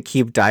Christina to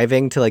keep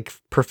diving to like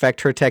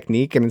perfect her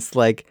technique, and it's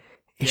like,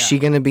 is she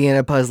gonna be in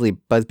a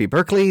Busby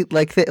Berkeley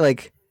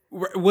like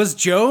Was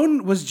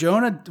Joan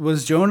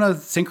a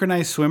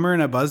synchronized swimmer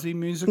in a Busby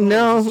musical?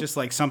 No. Or was it just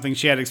like something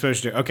she had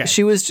exposure to. Okay,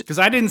 she was? because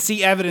I didn't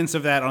see evidence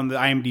of that on the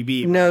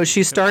IMDb. No,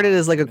 she started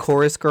as like a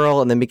chorus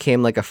girl, and then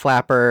became like a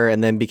flapper,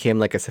 and then became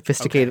like a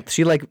sophisticated.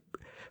 She like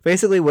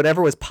basically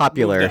whatever was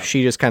popular,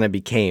 she just kind of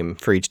became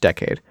for each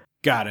decade.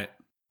 Got it.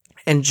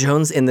 And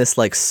Joan's in this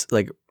like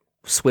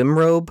swim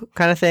robe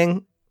kind of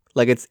thing.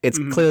 Like it's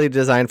clearly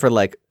designed for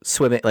like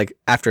swimming, like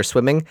after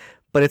swimming,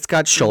 but it's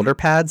got shoulder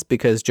pads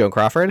because Joan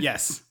Crawford.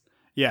 Yes.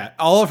 Yeah,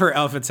 all of her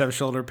outfits have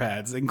shoulder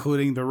pads,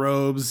 including the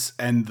robes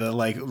and the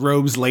like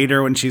robes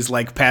later when she's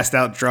like passed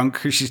out drunk.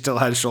 She still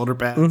has shoulder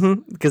pads.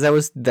 Because that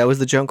was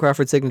the Joan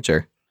Crawford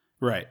signature.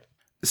 Right.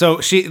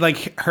 So she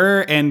like her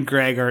and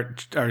Greg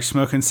are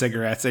smoking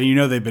cigarettes, and you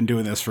know they've been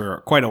doing this for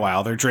quite a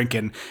while. They're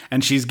drinking,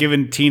 and she's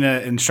giving Tina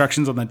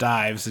instructions on the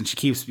dives, and she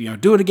keeps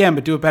do it again,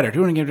 but do it better,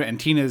 do it again. And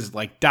Tina's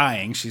like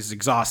dying. She's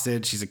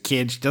exhausted. She's a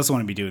kid. She doesn't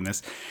want to be doing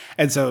this,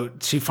 and so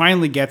she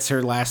finally gets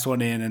her last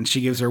one in, and she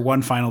gives her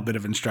one final bit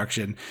of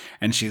instruction,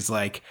 and she's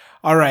like,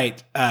 "All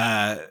right,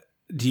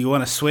 do you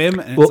want to swim?"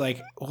 And it's like,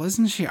 well,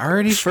 isn't she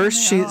already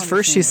First swimming? I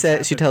don't she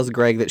understand she what's tells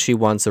Greg that she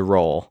wants a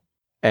role,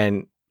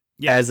 and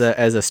Yes.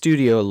 as a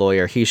studio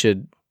lawyer, he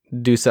should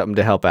do something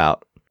to help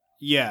out.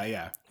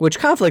 Yeah. Which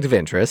conflict of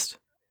interest?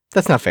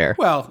 That's not fair.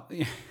 Well,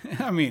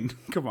 I mean,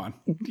 come on.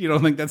 You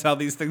don't think that's how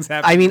these things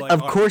happen? I mean, like,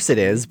 of on course it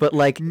is, but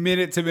like, a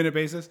minute-to-minute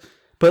basis?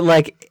 but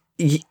like,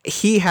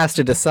 he has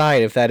to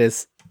decide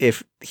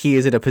if he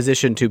is in a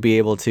position to be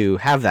able to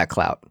have that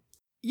clout.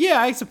 Yeah,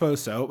 I suppose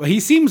so. But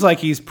he seems like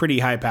he's pretty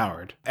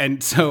high-powered.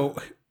 And so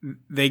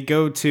they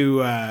go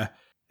to...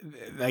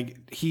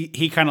 like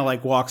he kind of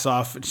like walks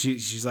off, and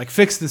she's like,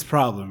 fix this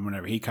problem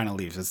whenever he kind of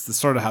leaves. It's the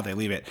sort of how they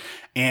leave it.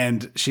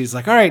 And she's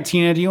like, all right,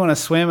 Tina, do you want to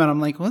swim? And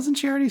I'm like, wasn't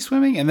she already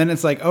swimming? And then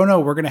it's like, oh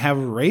no, we're gonna have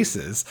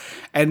races.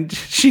 And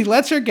she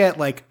lets her get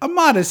like a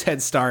modest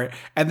head start,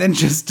 and then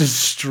just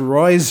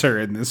destroys her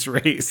in this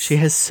race. She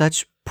has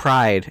such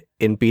pride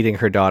in beating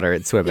her daughter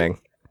at swimming.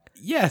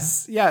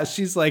 Yes, yeah.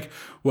 She's like,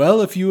 well,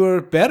 if you were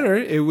better,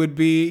 it would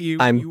be you.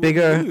 I'm you would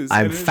bigger, lose.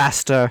 I'm And it's-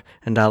 faster,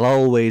 and I'll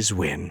always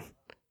win.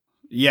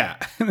 Yeah.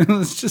 And it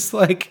was just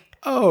like,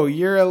 oh,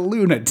 you're a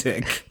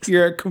lunatic.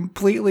 You're a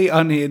completely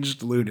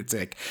unhinged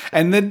lunatic.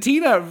 And then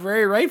Tina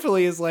very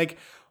rightfully is like,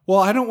 well,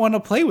 I don't want to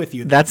play with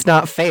you. That's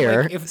not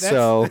fair. Like, if that's,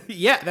 So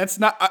yeah, that's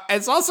not,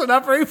 it's also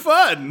not very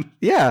fun.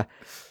 yeah.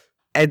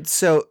 And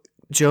so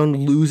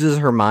Joan loses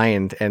her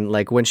mind, and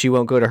like when she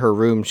won't go to her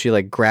room, she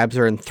like grabs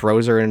her and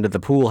throws her into the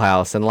pool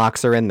house and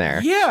locks her in there.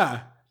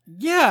 Yeah.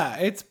 Yeah.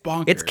 It's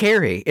bonkers. It's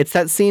Carrie. It's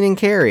that scene in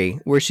Carrie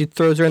where she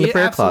throws her in the It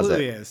prayer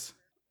absolutely closet. is.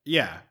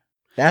 Yeah.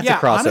 That's Yeah,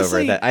 a crossover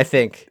honestly, that I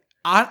think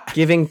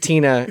giving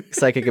Tina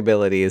psychic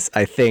abilities,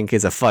 I think,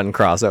 is a fun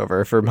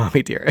crossover for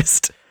Mommy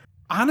Dearest.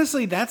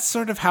 Honestly, that's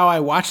sort of how I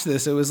watched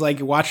this. It was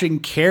like watching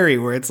Carrie,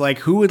 where it's like,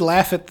 who would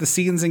laugh at the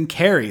scenes in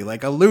Carrie?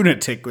 Like a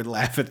lunatic would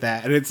laugh at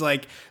that. And it's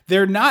like,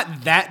 they're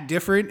not that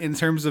different in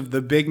terms of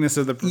the bigness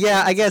of the performance.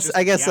 Yeah, I It's guess,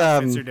 just the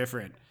outfits are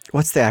different.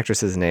 What's the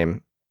actress's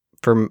name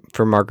for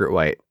Margaret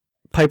White?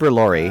 Piper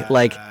Laurie.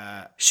 Like,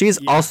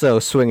 she's also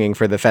swinging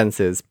for the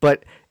fences,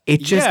 but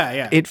it just,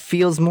 it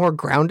feels more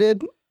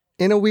grounded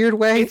in a weird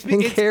way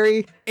in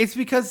Carrie. It's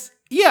because,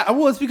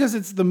 it's because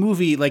it's the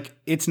movie, like,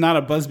 it's not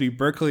a Busby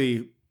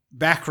Berkeley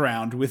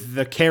background with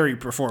the Carrie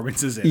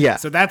performances in it. Yeah.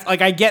 So that's,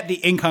 like, I get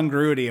the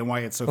incongruity and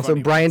why it's so Also,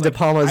 funny. Brian De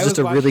Palma is I just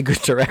a was really good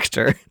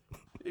director.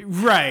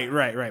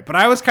 Right. But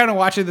I was kind of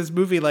watching this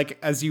movie like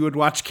as you would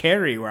watch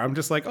Carrie, where I'm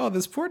just like, oh,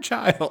 this poor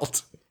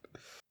child.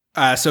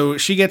 So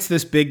she gets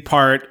this big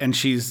part, and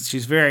she's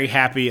very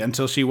happy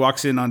until she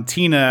walks in on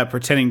Tina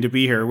pretending to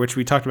be her, which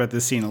we talked about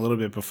this scene a little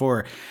bit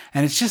before.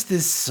 And it's just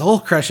this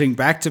soul-crushing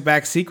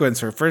back-to-back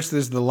sequence where first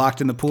there's the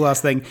locked in the pool house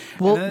thing.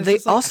 Well, and then it's they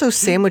just like, also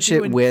sandwich it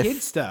doing with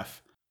kid stuff.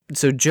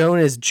 So Joan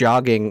is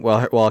jogging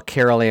while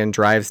Carol Ann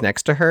drives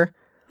next to her,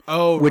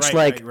 Oh, which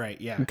right,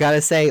 yeah.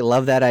 Gotta say,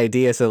 love that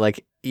idea. So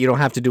like, you don't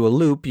have to do a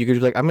loop. You could be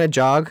like, I'm gonna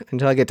jog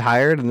until I get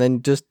tired, and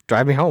then just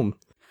drive me home.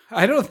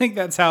 I don't think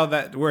that's how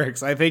that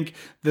works. I think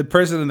the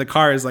person in the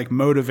car is like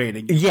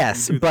motivating you.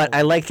 Yes, but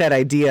I like that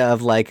idea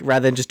of like,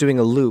 rather than just doing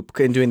a loop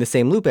and doing the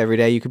same loop every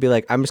day, you could be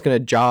like, I'm just gonna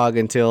jog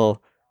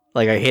until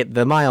like I hit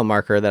the mile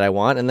marker that I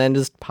want, and then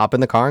just hop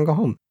in the car and go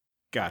home.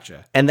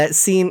 Gotcha. And that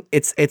scene,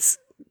 it's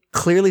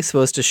clearly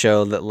supposed to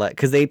show that, like,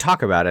 because they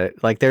talk about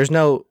it, like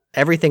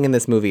everything in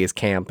this movie is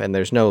camp and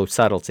there's no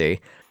subtlety.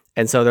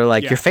 And so they're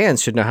like, your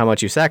fans should know how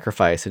much you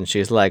sacrifice. And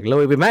she's like,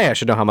 Louis B. Mayer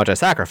should know how much I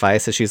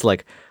sacrifice. So she's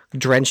like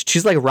drenched.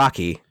 She's like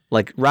Rocky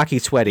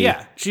sweaty.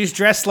 Yeah, she's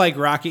dressed like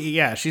Rocky.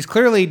 Yeah, she's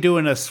clearly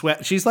doing a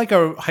sweat. She's like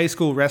a high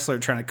school wrestler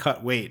trying to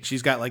cut weight.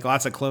 She's got like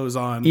lots of clothes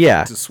on.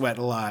 Yeah. To sweat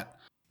a lot.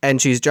 And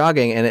she's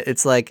jogging, and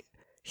it's like,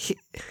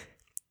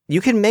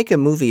 you can make a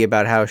movie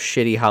about how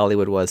shitty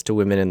Hollywood was to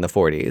women in the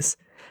 40s.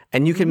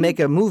 And you can make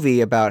a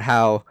movie about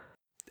how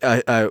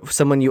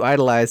someone you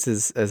idolized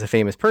as a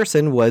famous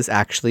person was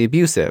actually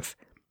abusive.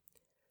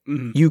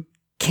 Mm-hmm. You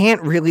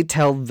can't really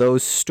tell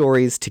those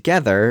stories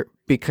together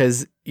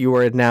because you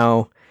are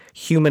now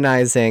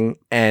humanizing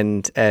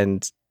and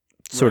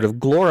sort of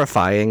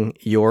glorifying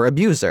your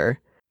abuser.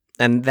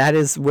 And that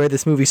is where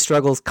this movie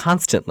struggles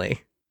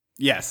constantly.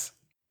 Yes.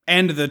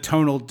 And the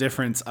tonal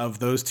difference of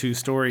those two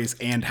stories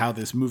and how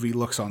this movie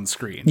looks on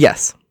screen.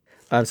 Yes.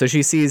 So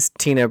she sees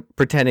Tina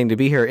pretending to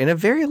be her in a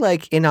very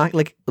like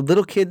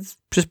little kids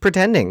just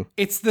pretending.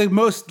 It's the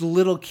most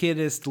little kid.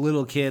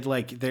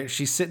 Like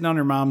she's sitting on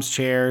her mom's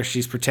chair.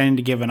 She's pretending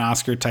to give an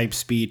Oscar type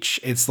speech.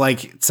 It's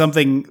like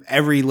something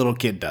every little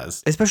kid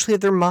does. Especially if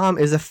their mom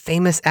is a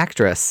famous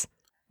actress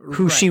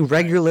who she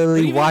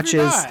regularly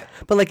watches.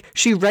 But like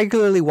she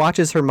regularly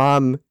watches her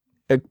mom,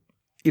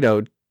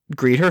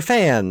 greet her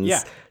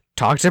fans,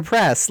 talk to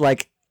press.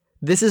 Like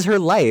this is her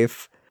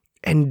life.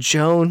 And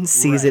Joan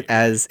sees it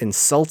as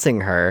insulting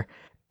her,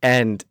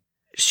 and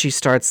she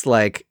starts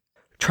like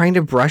trying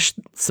to brush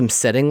some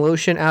setting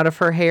lotion out of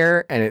her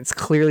hair, and it's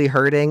clearly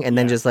hurting, and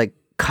then just like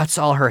cuts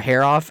all her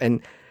hair off,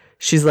 and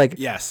she's like,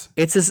 yes,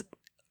 it's this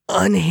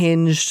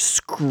unhinged,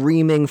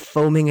 screaming,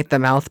 foaming at the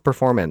mouth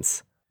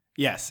performance.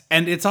 Yes,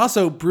 and it's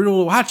also brutal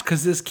to watch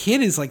because this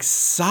kid is like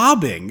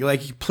sobbing.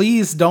 Like,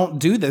 please don't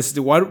do this.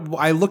 What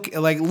look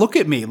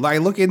at me. I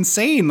look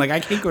insane. Like I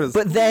can't go to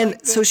school. But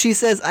then, so she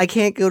says, I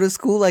can't go to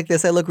school like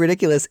this. I look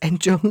ridiculous. And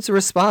Joan's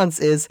response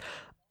is,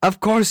 of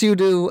course you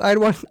do. I'd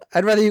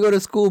rather you go to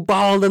school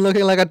bald and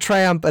looking like a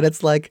tramp. And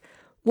it's like,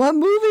 what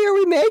movie are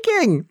we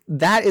making?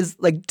 That is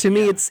like, to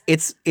me,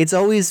 it's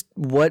always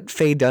what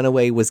Faye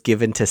Dunaway was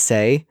given to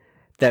say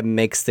that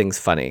makes things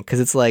funny. Because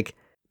it's like,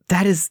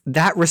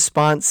 that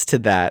response to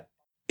that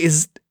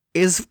is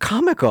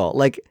comical.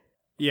 Like,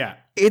 yeah,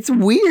 it's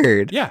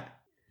weird. Yeah.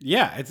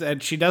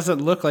 And she doesn't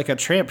look like a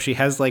tramp. She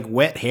has like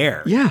wet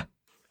hair. Yeah.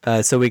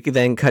 So we could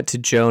then cut to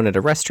Joan at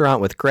a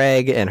restaurant with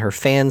Greg, and her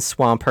fans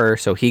swamp her.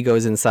 So he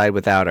goes inside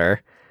without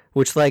her,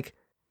 which like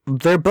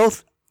they're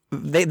both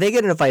they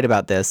get in a fight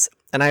about this.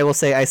 And I will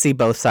say I see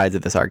both sides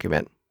of this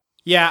argument.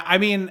 Yeah, I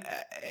mean,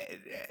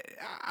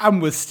 I'm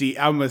with Steve.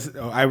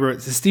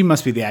 Steve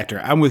must be the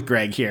actor. I'm with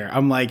Greg here.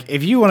 I'm like,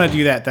 if you want to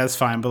do that, that's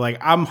fine. But like,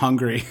 I'm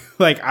hungry.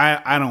 Like,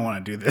 I don't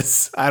want to do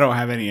this. I don't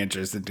have any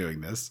interest in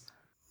doing this.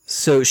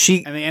 So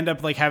and they end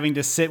up like having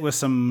to sit with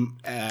some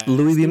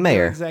Louis B.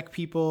 Mayer exec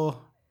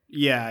people.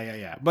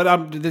 Yeah.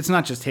 But it's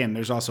not just him.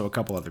 There's also a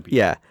couple other people.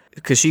 Yeah,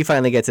 because she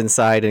finally gets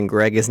inside, and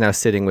Greg is now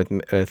sitting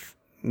with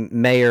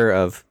Mayer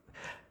of.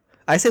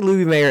 I said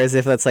Louis B. Mayer as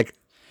if that's like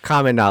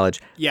common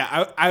knowledge.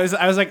 Yeah, I was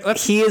like,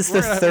 he is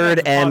the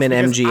third M in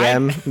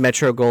MGM,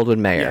 Metro Goldwyn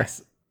Mayer.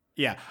 Yes.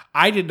 Yeah,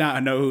 I did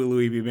not know who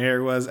Louis B.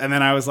 Mayer was, and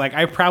then I was like,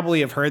 I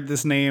probably have heard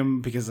this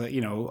name because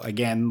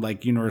again,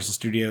 like Universal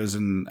Studios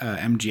and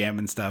MGM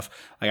and stuff.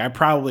 Like I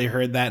probably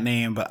heard that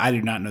name, but I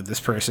do not know this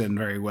person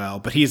very well.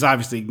 But he's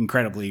obviously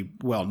incredibly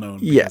well known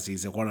because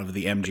he's one of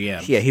the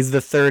MGM. Yeah, he's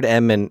the third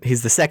M, and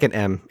he's the second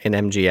M in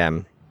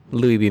MGM.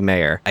 Louis B.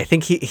 Mayer. I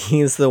think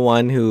he's the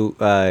one who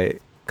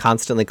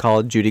constantly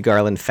called Judy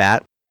Garland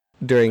fat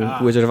during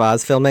Wizard of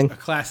Oz filming. A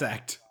class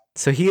act.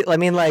 So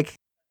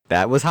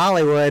that was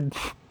Hollywood.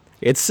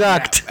 It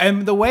sucked. Yeah.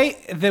 And the way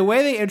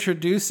they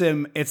introduce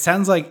him, it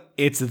sounds like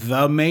it's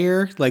the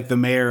mayor, like the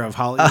mayor of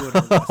Hollywood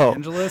or Los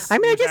Angeles. I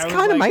mean, I guess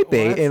kind of might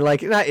be, and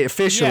like not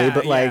officially,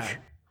 but like,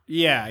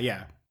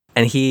 yeah.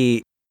 And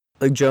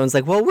Joan's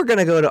like, well, we're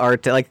gonna go to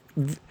art, like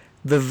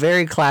the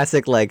very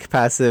classic, like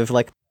passive,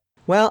 like,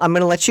 well, I'm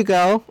gonna let you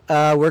go.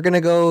 We're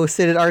gonna go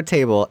sit at our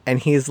table, and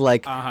he's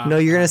like, no,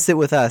 you're gonna sit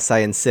with us. I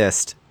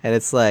insist. And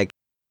it's like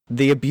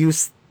the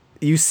abuse.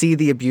 You see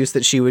the abuse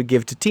that she would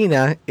give to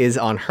Tina is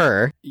on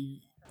her.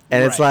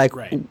 And it's like,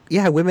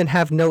 yeah, women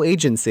have no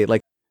agency. Like,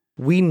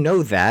 we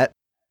know that,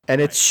 and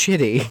it's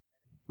shitty.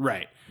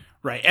 Right.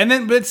 And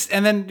then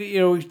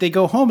they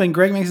go home, and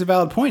Greg makes a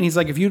valid point. He's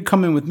like, if you'd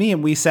come in with me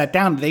and we sat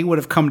down, they would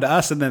have come to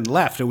us and then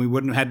left, and we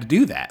wouldn't have had to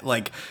do that.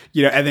 Like,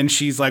 and then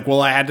she's like,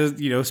 well, I had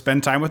to,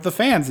 spend time with the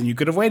fans, and you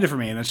could have waited for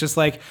me. And it's just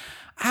like,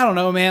 I don't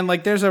know, man.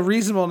 Like, there's a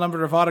reasonable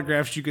number of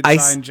autographs you could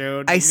sign,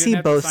 Joan. I You see didn't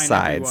have to both sign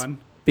sides everyone.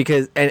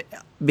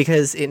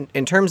 because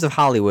in terms of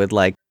Hollywood,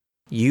 like,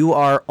 you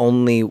are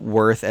only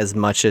worth as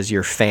much as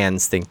your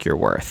fans think you're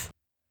worth,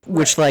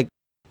 which like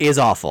is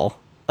awful.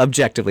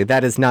 Objectively,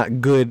 that is not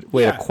good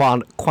way to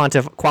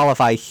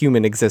qualify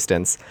human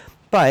existence.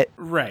 But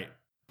Right.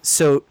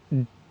 so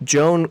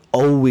Joan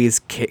always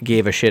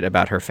gave a shit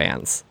about her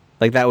fans.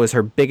 Like, that was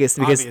her biggest,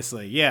 because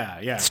Obviously,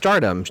 yeah.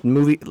 stardom,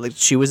 movie, like,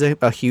 she was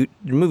a huge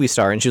movie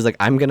star, and she was like,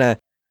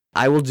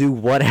 I will do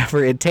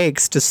whatever it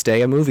takes to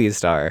stay a movie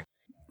star.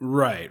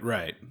 Right.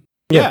 Yeah.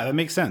 Yeah, that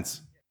makes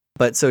sense.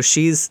 But so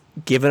she's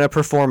given a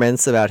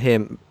performance about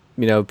him,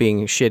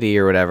 being shitty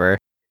or whatever,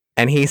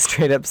 and he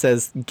straight up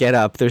says, "Get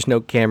up, there's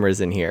no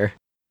cameras in here."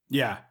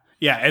 Yeah,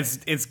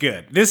 it's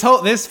good.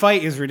 This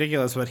fight is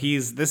ridiculous, but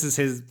this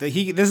is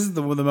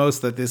the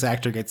most that this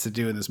actor gets to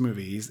do in this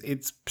movie.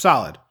 It's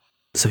solid.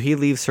 So he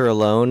leaves her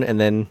alone, and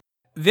then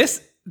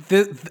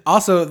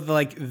Also,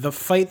 like, the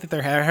fight that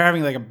they're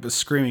having, like a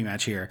screaming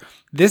match here.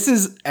 This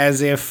is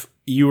as if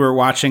you were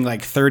watching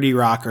like 30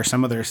 Rock or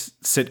some other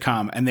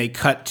sitcom, and they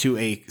cut to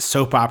a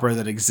soap opera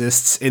that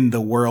exists in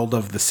the world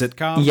of the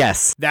sitcom.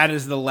 Yes, that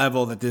is the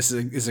level that this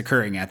is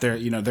occurring at. They're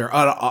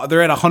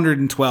at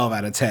 112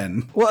 out of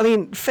 10. Well, I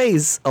mean,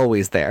 Faye's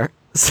always there,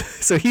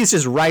 so he's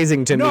just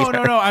rising to meet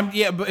her.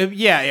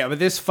 No. But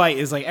this fight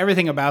is like,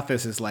 everything about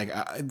this is like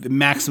the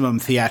maximum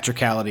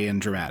theatricality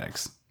and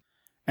dramatics.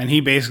 And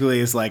he basically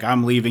is like,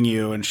 "I'm leaving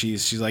you," and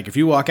she's like, "If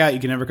you walk out, you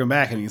can never come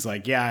back." And he's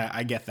like, "Yeah,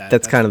 I get that.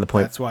 That's kind of the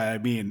point. That's what I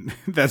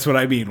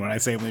mean when I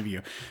say I'm leaving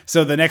you."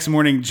 So the next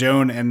morning,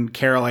 Joan and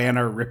Carol Ann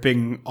are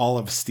ripping all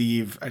of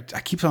Steve. I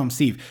keep calling him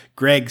Steve.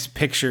 Greg's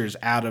pictures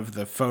out of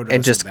the photos,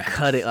 and just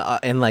cutting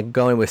and like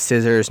going with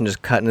scissors and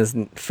just cutting his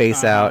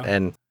face out.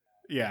 And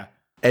yeah.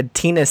 And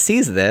Tina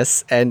sees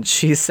this, and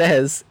she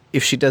says,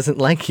 "If she doesn't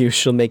like you,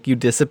 she'll make you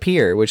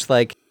disappear," which,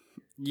 like,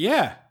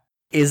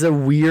 is a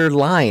weird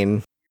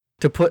line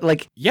to put,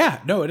 like... Yeah,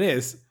 no, it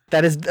is.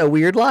 That is a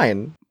weird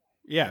line.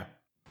 Yeah.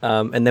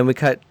 And then we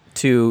cut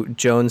to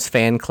Joan's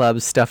fan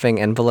club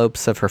stuffing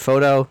envelopes of her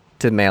photo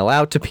to mail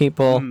out to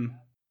people,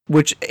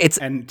 which it's...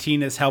 And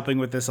Tina's helping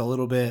with this a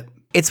little bit.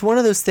 It's one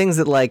of those things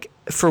that, like,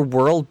 for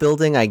world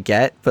building, I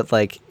get, but,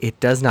 like,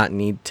 it does not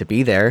need to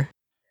be there.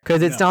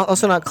 Because it's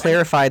not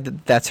clarified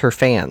that that's her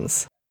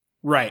fans.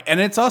 Right. And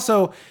it's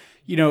also...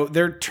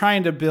 they're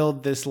trying to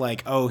build this,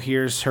 like, oh,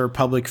 here's her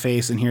public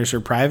face and here's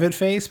her private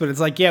face, but it's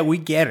like, yeah, we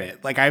get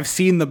it. Like, I've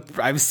seen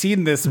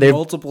this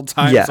multiple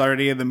times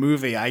already in the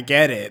movie. I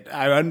get it.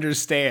 I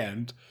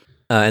understand.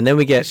 And then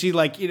we get she,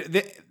 like,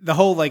 the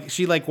whole, like,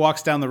 she, like,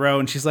 walks down the row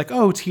and she's like,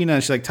 "Oh, Tina,"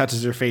 and she, like,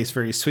 touches her face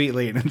very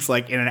sweetly, and it's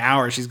like, in an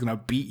hour she's gonna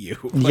beat you.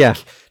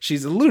 Like,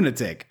 she's a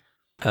lunatic.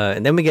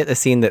 And then we get a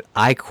scene that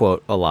I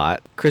quote a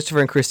lot. Christopher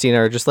and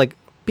Christina are just, like,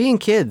 being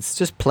kids,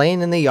 just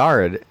playing in the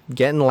yard,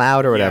 getting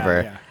loud or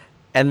whatever. Yeah.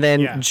 And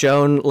then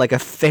Joan, like a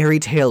fairy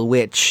tale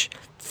witch,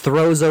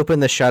 throws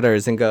open the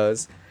shutters and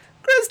goes,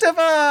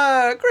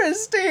 "Christopher!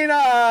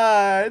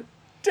 Christina!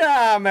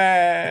 Damn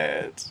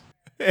it!"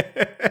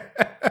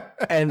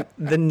 And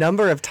the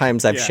number of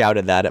times I've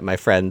shouted that at my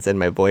friends and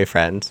my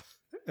boyfriend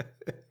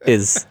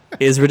is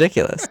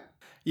ridiculous.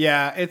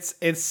 Yeah,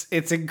 it's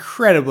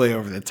incredibly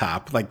over the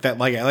top. Like that,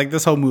 like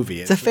this whole movie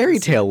is. It's a fairy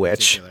tale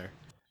witch.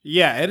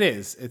 Yeah, it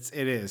is. It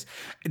is.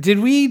 Did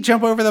we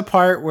jump over the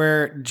part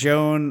where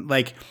Joan,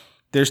 like,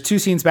 there's two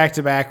scenes back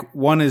to back.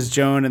 One is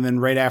Joan, and then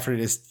right after it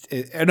is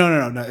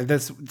no.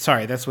 That's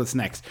what's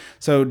next.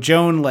 So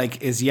Joan,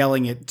 like, is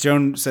yelling at.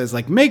 Joan says,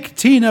 like, "Make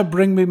Tina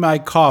bring me my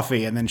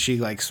coffee," and then she,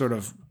 like, sort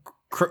of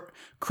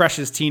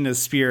crushes Tina's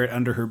spirit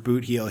under her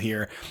boot heel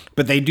here.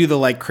 But they do the,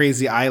 like,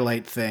 crazy eye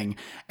light thing,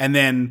 and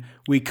then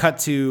we cut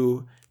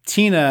to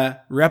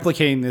Tina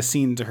replicating this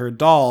scene to her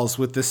dolls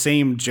with the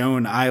same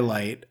Joan eye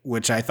light,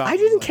 which I thought I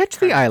didn't catch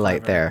the eye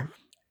light there.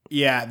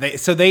 Yeah,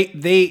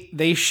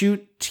 they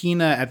shoot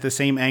Tina at the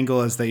same angle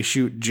as they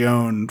shoot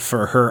Joan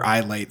for her eye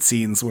light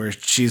scenes where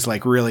she's,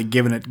 like, really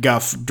giving it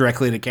guff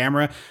directly to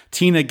camera.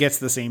 Tina gets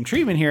the same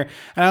treatment here.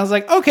 And I was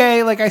like,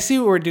 okay, like, I see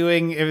what we're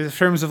doing in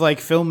terms of, like,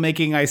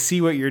 filmmaking. I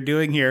see what you're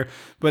doing here.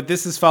 But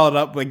this is followed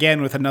up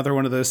again with another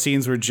one of those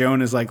scenes where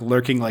Joan is, like,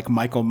 lurking like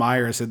Michael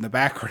Myers in the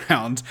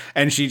background,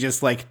 and she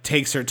just, like,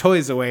 takes her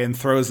toys away and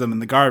throws them in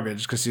the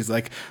garbage because she's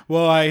like,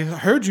 "Well, I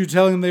heard you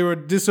telling them they were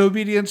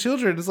disobedient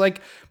children." It's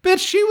like, bitch,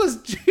 she was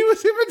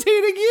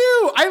imitating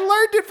you. I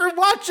learned it from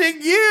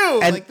watching you.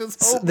 And like, this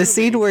whole the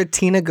scene where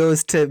Tina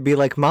goes to be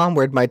like, "Mom,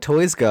 where'd my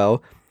toys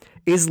go?"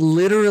 is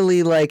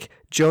literally like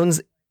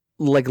Joan's,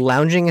 like,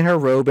 lounging in her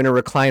robe in a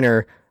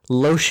recliner,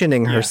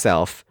 lotioning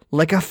herself.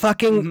 Like a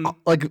fucking,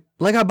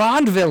 like a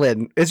Bond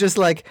villain. It's just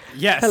like,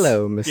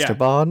 "Hello, Mr.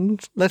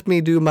 Bond. Let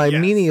me do my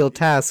menial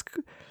task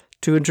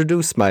to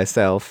introduce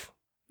myself.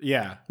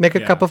 Yeah. Make a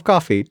cup of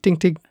coffee. Tink,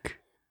 tink.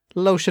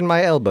 Lotion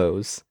my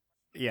elbows."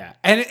 Yeah.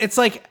 And it's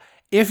like,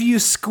 if you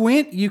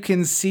squint, you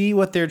can see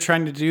what they're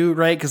trying to do,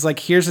 right? Because, like,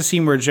 here's a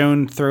scene where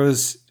Joan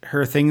throws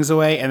her things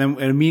away, and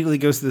then it immediately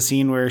goes to the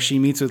scene where she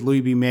meets with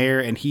Louis B. Mayer,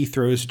 and he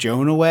throws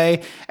Joan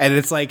away. And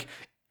it's like,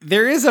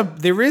 there is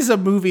a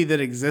movie that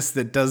exists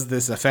that does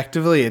this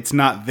effectively. It's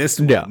not this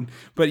one, Yeah.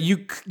 but you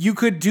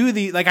could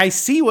do I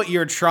see what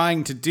you're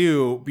trying to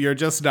do, you're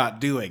just not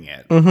doing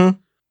it. Mm-hmm.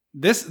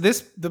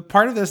 The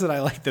part of this that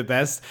I like the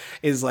best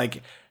is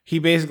like, he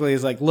basically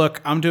is like,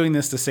 look, I'm doing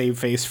this to save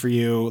face for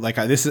you. Like,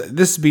 this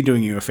is me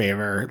doing you a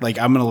favor. Like,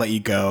 I'm going to let you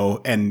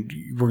go and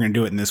we're going to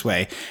do it in this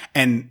way.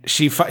 And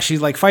she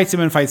like fights him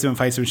and fights him and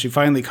fights him. She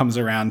finally comes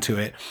around to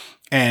it.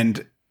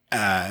 And,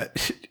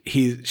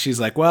 she's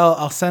like, well,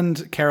 I'll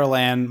send Carol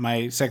Ann,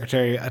 my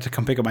secretary, to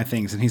come pick up my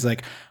things. And he's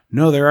like,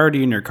 no, they're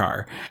already in your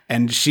car.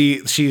 And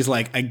she's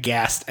like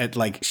aghast at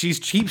like, she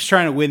keeps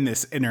trying to win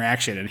this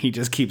interaction and he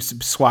just keeps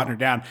swatting her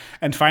down.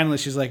 And finally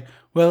she's like,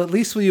 well, at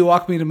least will you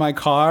walk me to my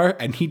car?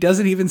 And he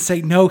doesn't even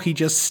say no. He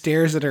just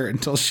stares at her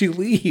until she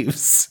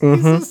leaves.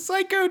 He's a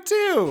psycho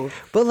too.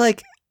 But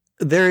like,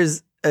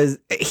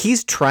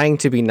 he's trying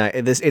to be nice.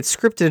 It's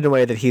scripted in a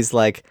way that he's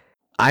like,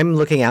 I'm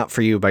looking out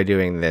for you by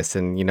doing this,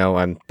 and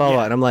I'm blah,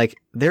 blah. And I'm like,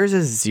 there's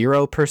a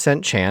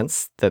 0%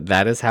 chance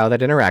that is how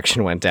that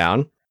interaction went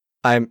down.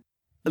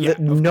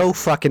 No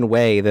fucking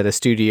way that a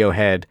studio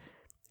head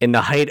in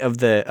the height of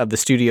the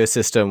studio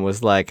system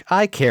was like,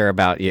 I care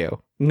about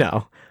you.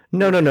 No.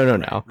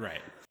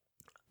 Right.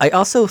 I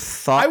also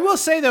thought, I will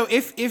say though,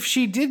 if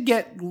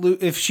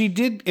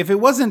it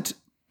wasn't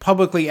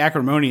publicly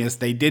acrimonious,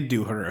 they did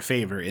do her a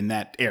favor in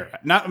that era.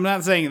 I'm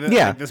not saying that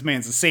like, this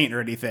man's a saint or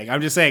anything.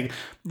 I'm just saying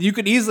you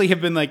could easily have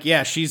been like,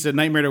 yeah, she's a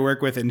nightmare to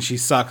work with and she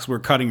sucks, we're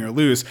cutting her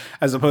loose,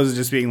 as opposed to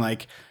just being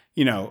like,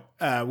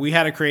 we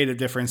had a creative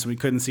difference and we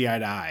couldn't see eye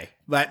to eye.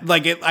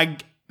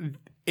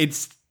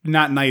 It's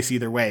not nice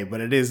either way,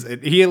 but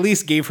he at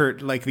least gave her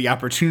like the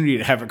opportunity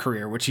to have a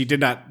career, which he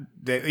did not.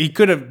 He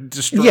could have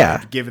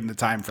destroyed given the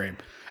time frame.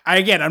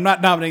 I'm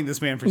not nominating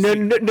this man for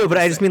no, but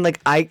I just mean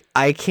like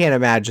I can't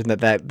imagine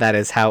that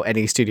is how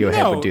any studio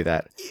head would do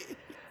that.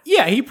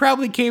 Yeah, he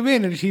probably came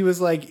in and he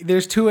was like,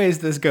 there's two ways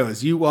this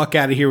goes. You walk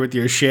out of here with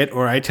your shit,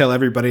 or I tell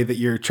everybody that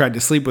you're trying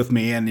to sleep with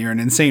me and you're an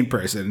insane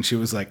person. And she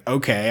was like,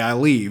 okay, I'll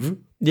leave.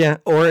 Yeah,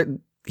 or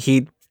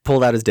he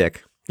pulled out his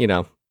dick,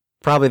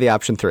 probably the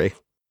option 3.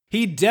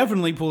 He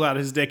definitely pulled out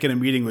his dick in a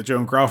meeting with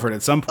Joan Crawford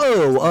at some point.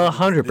 Oh,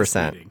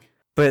 100%.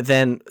 But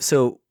then,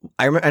 so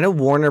I know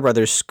Warner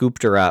Brothers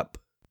scooped her up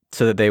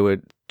so that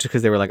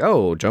because they were like,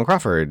 oh, Joan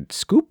Crawford,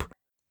 scoop?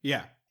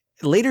 Yeah.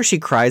 Later, she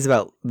cries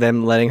about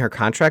them letting her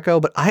contract go,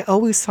 but I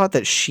always thought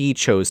that she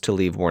chose to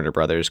leave Warner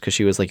Brothers because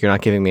she was like, you're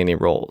not giving me any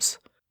roles.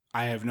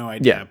 I have no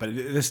idea. But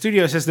the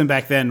studio system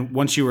back then,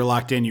 once you were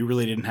locked in, you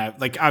really didn't have,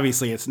 like,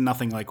 obviously it's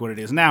nothing like what it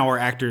is now where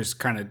actors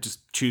kind of just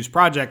choose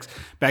projects.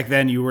 Back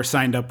then, you were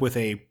signed up with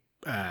a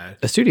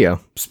studio,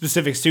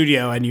 specific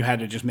studio, and you had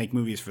to just make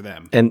movies for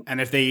them.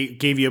 And if they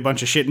gave you a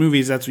bunch of shit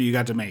movies, that's what you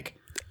got to make.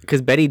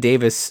 Because Betty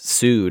Davis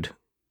sued.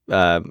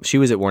 She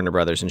was at Warner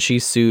Brothers, and she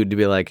sued to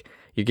be like,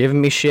 you're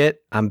giving me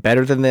shit. I'm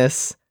better than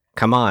this.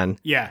 Come on.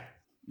 Yeah.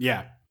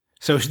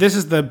 So this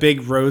is the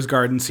big Rose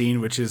Garden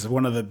scene, which is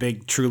one of the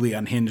big, truly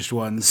unhinged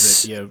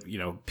ones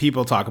that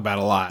people talk about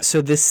a lot.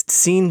 So this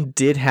scene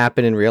did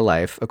happen in real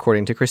life,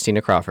 according to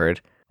Christina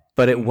Crawford,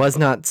 but it was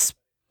not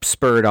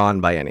spurred on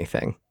by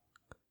anything.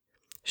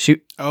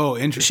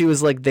 Interesting. She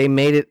was like, they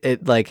made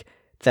it like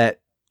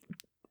that.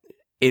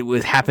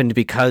 It happened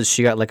because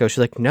she got let go. She's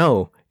like,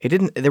 no, it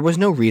didn't. There was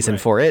no reason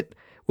for it.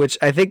 Which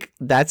I think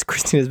that's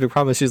Christina's big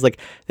problem. She's like,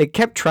 they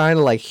kept trying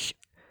to like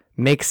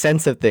make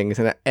sense of things,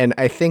 and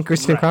I think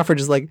Christina Crawford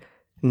is like,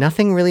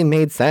 nothing really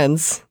made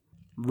sense.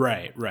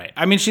 Right.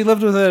 I mean, she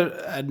lived with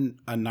a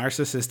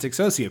narcissistic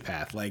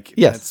sociopath. Like,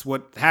 that's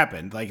what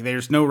happened. Like,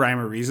 there's no rhyme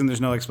or reason.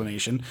 There's no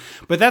explanation.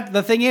 But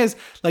the thing is,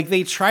 like,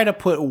 they try to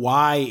put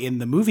why in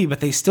the movie, but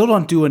they still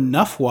don't do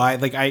enough why.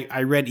 Like,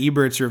 I read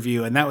Ebert's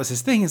review, and that was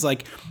his thing. Is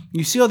like,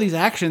 you see all these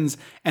actions,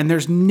 and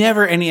there's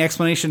never any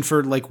explanation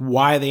for, like,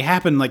 why they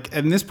happen. Like,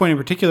 at this point in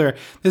particular,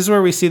 this is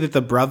where we see that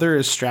the brother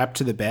is strapped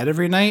to the bed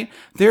every night.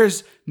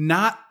 There's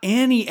not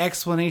any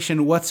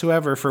explanation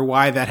whatsoever for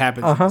why that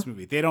happens in this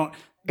movie. They don't...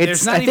 I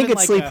think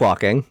it's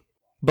sleepwalking,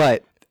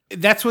 but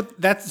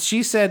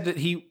she said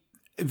that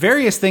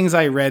various things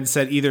I read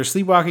said either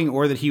sleepwalking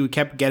or that he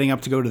kept getting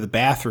up to go to the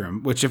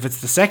bathroom, which if it's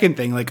the second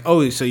thing, like,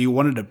 oh, so you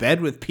wanted a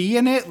bed with pee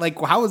in it?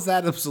 Like, how is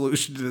that a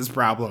solution to this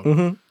problem?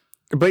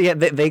 Mm-hmm. But yeah,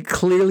 they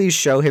clearly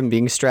show him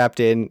being strapped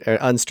in or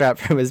unstrapped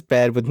from his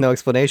bed with no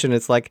explanation.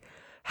 It's like,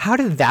 how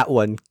did that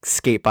one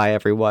skate by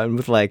everyone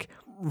with like,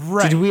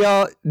 right.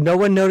 No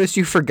one noticed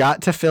you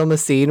forgot to film a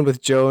scene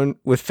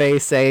with Faye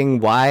saying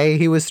why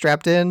he was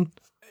strapped in?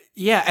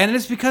 Yeah, and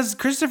it's because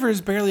Christopher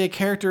is barely a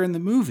character in the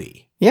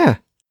movie. Yeah.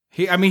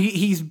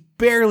 He's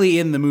barely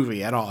in the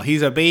movie at all.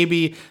 He's a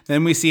baby,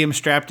 then we see him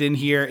strapped in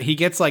here. He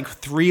gets like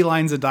 3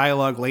 lines of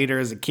dialogue later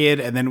as a kid,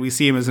 and then we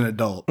see him as an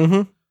adult.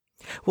 Mm-hmm.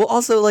 Well,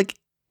 also, like,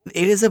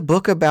 it is a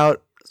book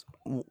about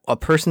a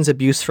person's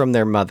abuse from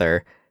their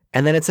mother,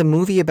 and then it's a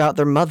movie about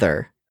their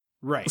mother.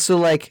 Right. So,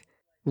 like,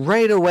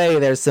 right away,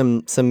 there's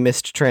some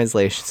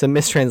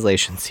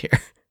mistranslations here.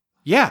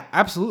 Yeah,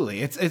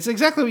 absolutely. It's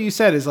exactly what you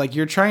said, is like,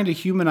 you're trying to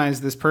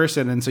humanize this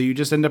person, and so you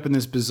just end up in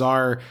this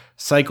bizarre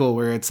cycle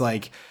where it's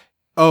like,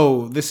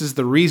 oh, this is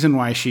the reason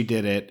why she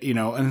did it,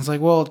 and it's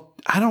like, well,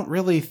 I don't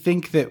really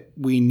think that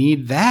we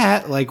need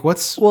that. Like,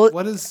 what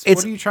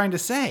are you trying to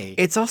say?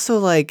 It's also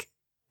like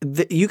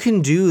you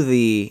can do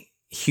the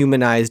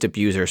humanized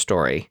abuser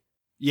story.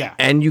 Yeah.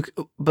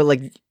 But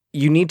like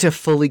you need to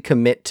fully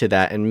commit to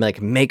that and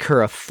like make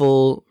her a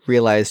full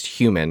realized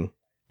human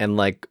and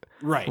like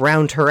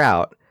round her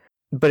out.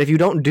 But if you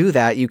don't do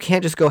that, you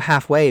can't just go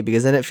halfway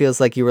because then it feels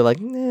like you were like,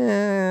 I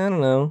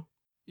don't know.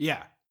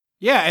 Yeah.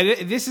 Yeah.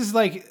 And this is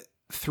like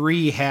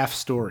 3 half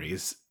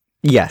stories.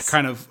 Yes.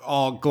 Kind of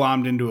all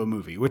glommed into a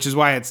movie, which is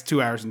why it's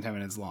 2 hours and 10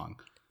 minutes long.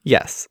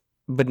 Yes.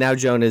 But now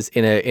Joan is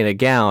in a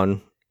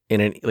gown,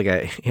 in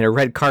a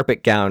red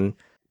carpet gown,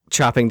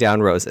 chopping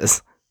down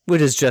roses,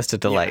 which is just a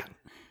delight. Yeah.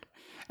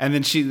 And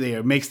then she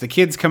makes the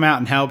kids come out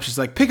and help. She's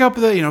like, pick up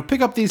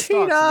these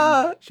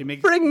stalks. She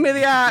makes bring me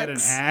the axe. Get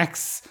an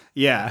axe.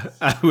 Yeah,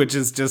 which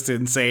is just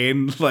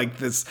insane. Like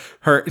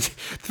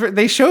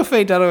they show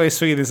Faye Dunaway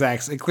swinging this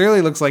axe. It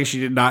clearly looks like she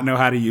did not know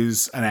how to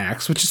use an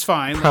axe, which is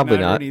fine. Probably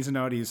not. Everyone needs to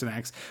know how to use an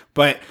axe.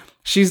 But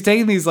she's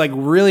taking these like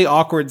really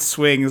awkward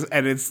swings,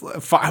 and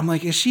I'm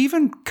like, is she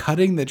even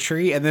cutting the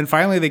tree? And then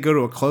finally they go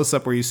to a close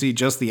up where you see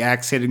just the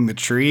axe hitting the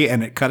tree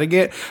and it cutting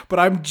it. But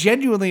I'm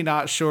genuinely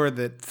not sure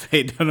that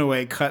Faye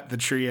Dunaway cut the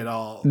tree at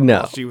all.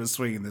 No, while she was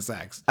swinging this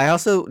axe. I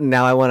also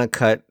I want to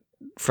cut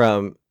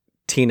from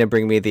Tina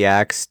Bring Me the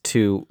Axe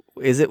to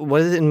what is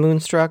it in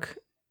Moonstruck?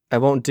 I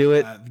Won't Do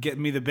It. Get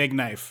me the big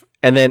knife.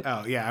 And then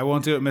I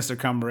Won't Do It, Mr.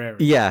 Cambrera.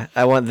 Yeah,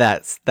 I want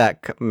that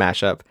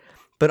mashup.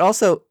 But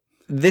also,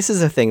 this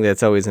is a thing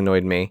that's always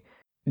annoyed me.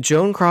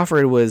 Joan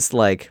Crawford was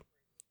like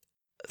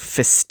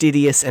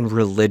fastidious and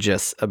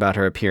religious about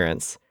her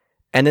appearance.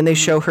 And then they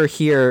show her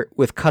here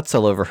with cuts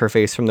all over her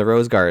face from the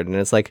rose garden.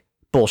 And it's like,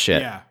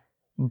 bullshit. Yeah.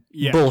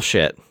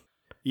 Bullshit.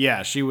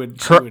 Yeah, she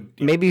would.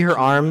 Maybe her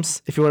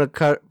arms, if you want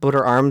to put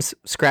her arms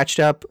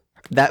scratched up,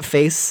 that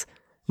face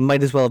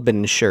might as well have been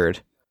insured.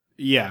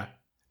 Yeah.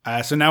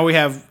 So now we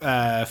have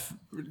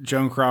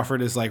Joan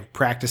Crawford is like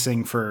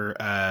practicing for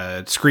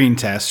screen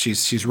tests.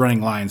 She's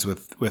running lines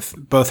with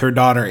both her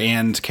daughter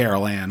and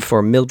Carol Ann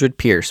for Mildred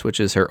Pierce, which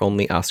is her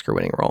only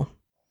Oscar-winning role.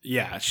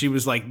 Yeah, she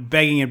was like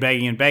begging and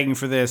begging and begging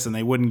for this, and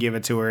they wouldn't give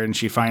it to her, and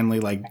she finally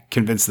like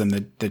convinced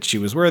them that she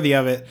was worthy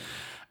of it.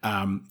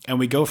 And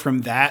we go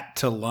from that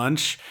to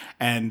lunch,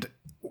 and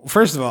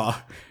first of all,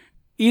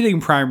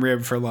 eating prime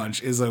rib for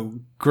lunch is a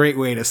great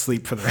way to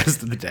sleep for the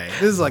rest of the day.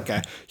 This is like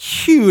a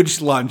huge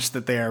lunch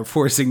that they are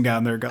forcing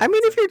down their guts. I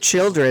mean, if you're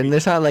children,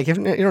 there's not like you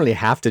don't really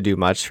have to do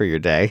much for your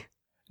day.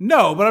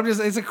 No, but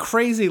it's a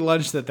crazy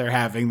lunch that they're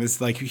having,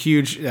 this like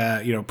huge,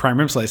 prime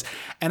rib slice.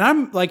 And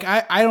I'm like,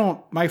 I don't,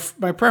 my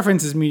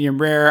preference is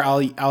medium rare.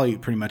 I'll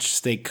eat pretty much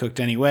steak cooked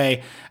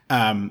anyway.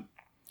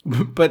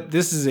 But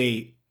this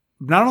is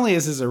not only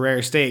is this a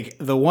rare steak,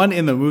 the one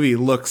in the movie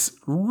looks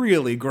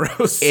really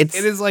gross. It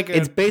is like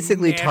it's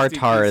basically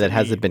tartare that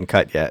hasn't been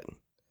cut yet.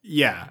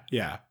 Yeah,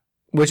 yeah.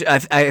 Which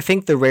I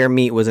think the rare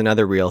meat was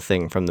another real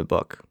thing from the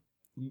book.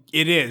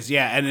 It is,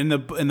 yeah. And in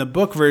the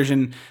book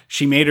version,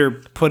 she made her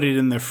put it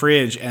in the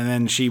fridge, and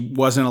then she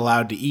wasn't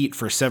allowed to eat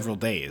for several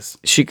days.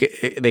 She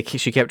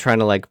kept trying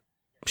to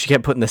she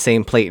kept putting the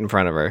same plate in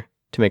front of her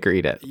to make her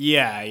eat it.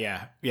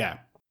 Yeah.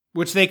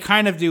 Which they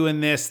kind of do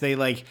in this. They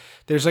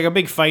there's like a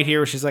big fight here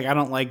where she's like, I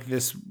don't like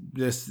this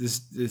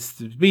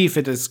beef.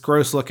 It is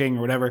gross looking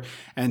or whatever.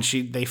 And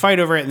they fight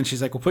over it. And then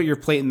she's like, well, put your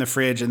plate in the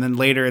fridge. And then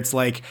later it's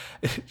like,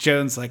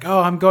 Joan's like,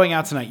 oh, I'm going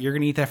out tonight. You're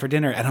going to eat that for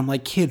dinner. And I'm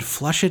like, kid,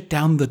 flush it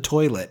down the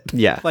toilet.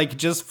 Yeah. Like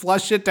just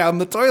flush it down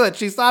the toilet.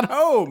 She's not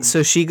home.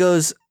 So she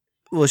goes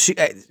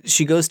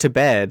to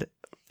bed,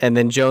 and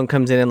then Joan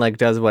comes in and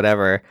does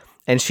whatever.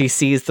 And she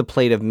sees the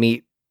plate of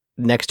meat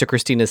next to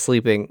Christina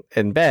sleeping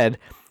in bed.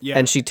 Yeah.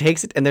 And she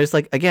takes it, and there's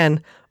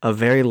again, a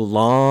very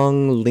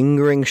long,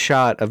 lingering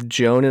shot of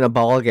Joan in a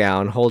ball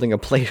gown holding a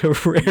plate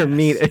of rare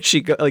meat as she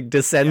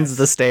descends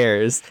the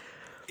stairs.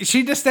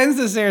 She descends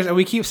the stairs, and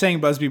we keep saying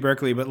Busby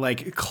Berkeley, but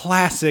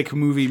classic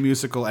movie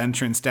musical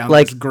entrance down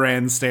this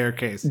grand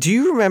staircase. Do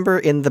you remember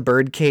in The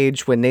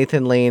Birdcage when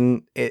Nathan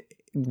Lane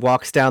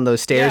walks down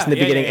those stairs in the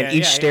beginning, and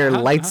each stair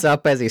lights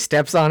up as he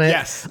steps on it?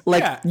 Yes.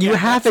 You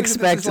half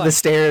expect the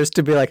stairs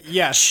to be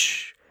yes.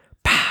 Shh,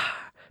 pa,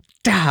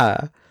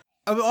 da.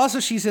 Also,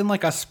 she's in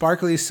a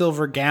sparkly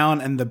silver gown,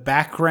 and the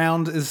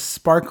background is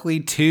sparkly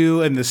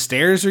too, and the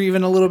stairs are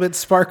even a little bit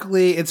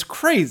sparkly. It's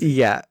crazy.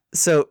 Yeah.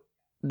 So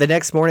the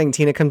next morning,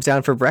 Tina comes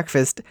down for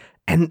breakfast,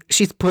 and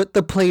she's put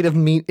the plate of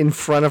meat in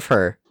front of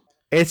her.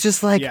 It's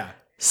just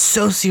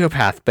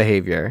sociopath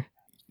behavior.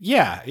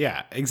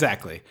 Yeah,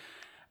 exactly.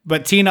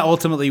 But Tina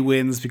ultimately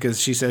wins because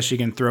she says she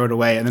can throw it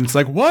away, and then it's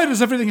why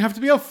does everything have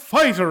to be a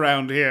fight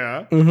around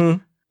here?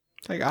 Mm-hmm.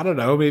 I don't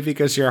know, maybe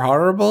because you're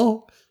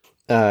horrible.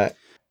 There's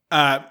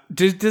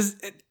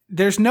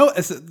no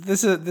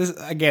this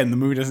again, the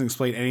movie doesn't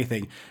explain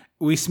anything.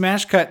 We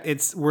smash cut.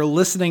 We're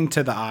listening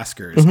to the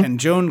Oscars, and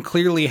Joan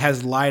clearly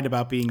has lied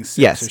about being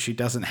sick, so she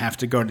doesn't have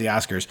to go to the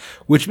Oscars,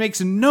 which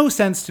makes no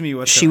sense to me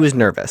whatsoever. She was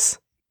nervous.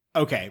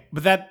 Okay,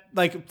 but that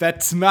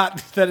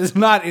is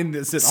not in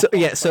this at So all.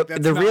 yeah, so Like,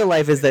 that's the not- real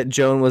life is that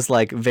Joan was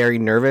like very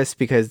nervous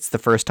because it's the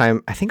first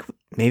time, I think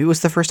maybe it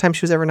was the first time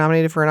she was ever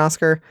nominated for an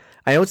Oscar.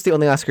 I know it's the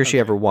only Oscar she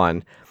ever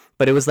won,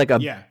 but it was like a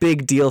Yeah.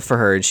 big deal for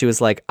her, and she was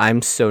like,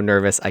 I'm so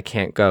nervous I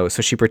can't go.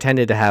 So she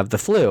pretended to have the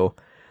flu,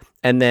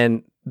 and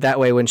then that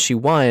way when she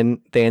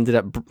won, they ended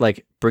up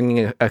like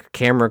bringing a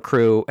camera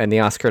crew and the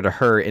Oscar to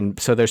her, and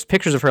so there's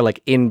pictures of her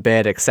like in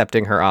bed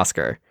accepting her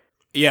Oscar.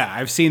 Yeah,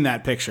 I've seen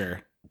that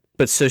picture.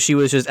 But so she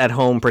was just at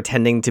home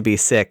pretending to be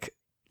sick,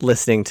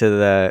 listening to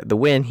the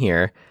win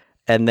here,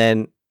 and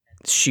then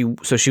she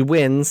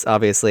wins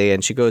obviously,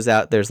 and she goes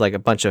out. There's like a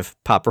bunch of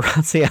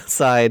paparazzi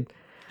outside.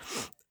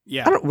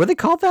 Yeah. Were they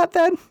called that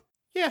then?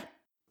 Yeah.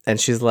 And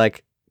she's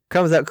like,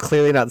 comes out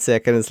clearly not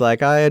sick, and it's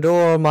like, I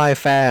adore my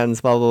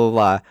fans, blah blah blah,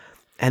 blah.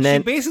 And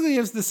then She basically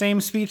gives the same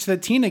speech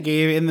that Tina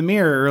gave in the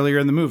mirror earlier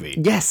in the movie.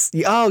 yes,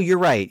 oh, you're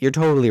right. You're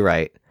totally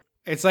right.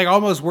 It's like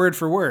almost word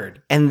for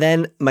word. And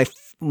then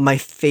my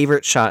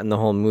favorite shot in the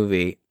whole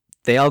movie,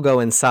 they all go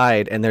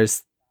inside, and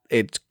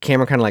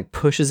camera kind of like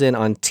pushes in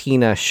on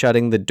Tina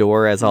shutting the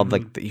door as all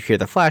like you hear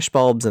the flash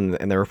bulbs and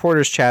the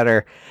reporters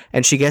chatter,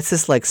 and she gets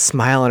this like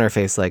smile on her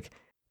face, like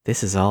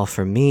this is all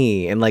for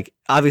me, and like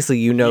obviously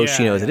she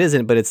knows it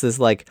isn't, but it's this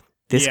like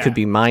this Yeah. could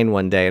be mine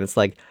one day, and it's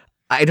like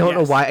I don't know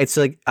Yes. why, it's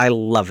like I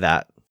love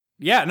that.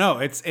 Yeah, no,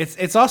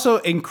 it's also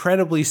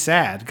incredibly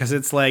sad because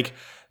it's like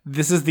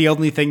this is the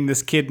only thing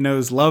this kid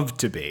knows love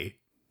to be.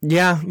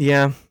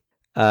 Yeah.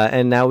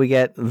 And now we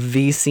get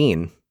the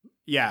scene.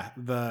 Yeah,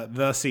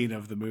 the scene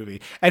of the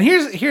movie. And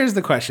here's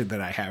the question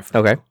that I have. For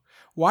Okay. you.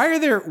 Why are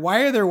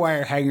there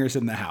wire hangers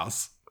in the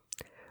house?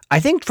 I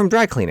think from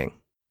dry cleaning.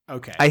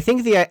 Okay. I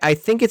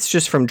think it's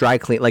just from dry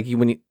clean, like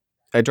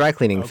a dry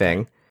cleaning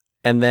thing,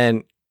 and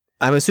then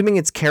I'm assuming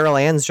it's Carol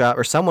Ann's job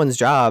or someone's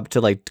job to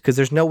like, because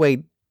there's no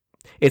way.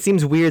 It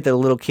seems weird that a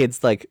little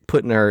kid's like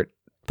putting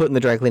the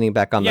dry cleaning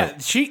back on. Yeah,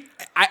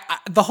 I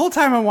the whole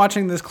time I'm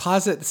watching this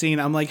closet scene,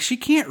 I'm like, she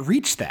can't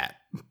reach that.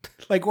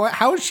 Like,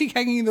 how is she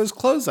hanging those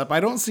clothes up? I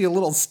don't see a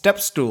little step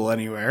stool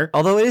anywhere.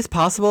 Although it is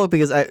possible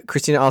because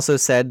Christina also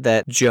said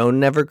that Joan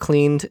never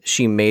cleaned.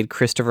 She made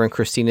Christopher and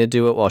Christina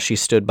do it while she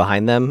stood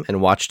behind them and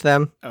watched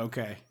them.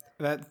 Okay,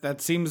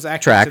 that seems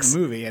accurate Tracks. to the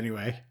movie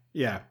anyway.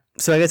 Yeah.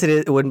 So I guess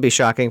it wouldn't be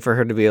shocking for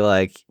her to be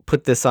like,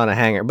 put this on a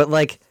hanger. But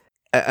like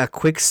a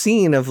quick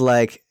scene of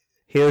like,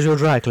 here's your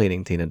dry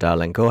cleaning, Tina,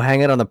 darling. Go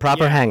hang it on the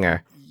proper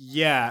hanger.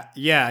 Yeah.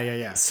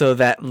 So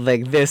that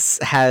like this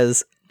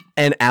has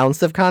an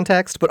ounce of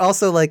context, but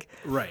also like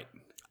Right.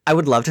 I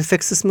would love to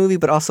fix this movie,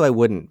 but also I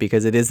wouldn't,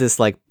 because it is this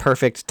like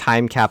perfect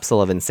time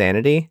capsule of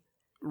insanity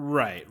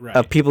Right.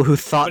 of people who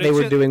thought But they it's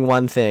were just- doing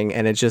one thing,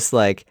 and it's just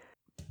like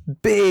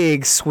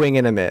big swing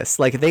and a miss.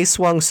 Like they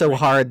swung so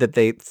hard that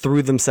they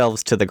threw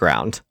themselves to the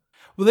ground.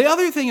 Well, the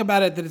other thing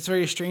about it that it's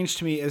very strange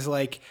to me is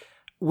like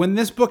when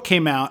this book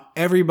came out,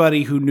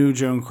 everybody who knew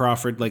Joan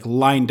Crawford like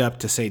lined up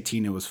to say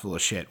Tina was full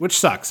of shit, which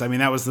sucks. I mean,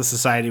 that was the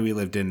society we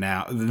lived in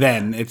now.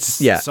 Then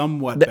it's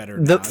somewhat better.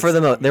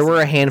 Now. There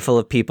were a handful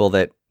of people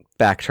that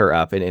backed her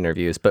up in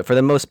interviews, but for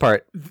the most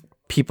part,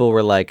 people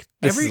were like,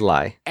 "This is a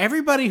lie."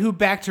 Everybody who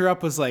backed her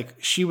up was like,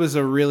 she was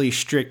a really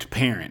strict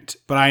parent,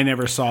 but I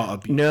never saw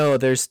abuse. No,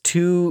 there's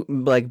two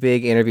like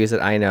big interviews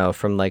that I know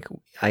from like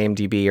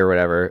IMDb or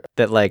whatever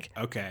that like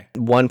Okay.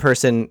 one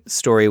person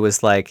story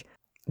was like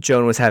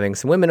Joan was having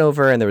some women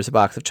over and there was a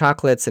box of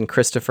chocolates and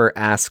Christopher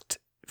asked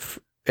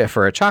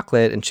for a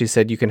chocolate and she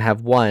said, you can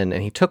have one,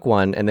 and he took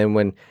one, and then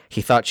when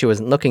he thought she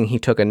wasn't looking, he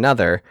took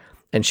another,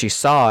 and she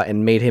saw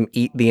and made him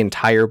eat the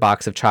entire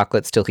box of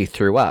chocolates till he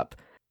threw up,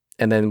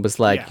 and then was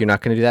like, you're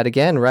not going to do that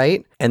again,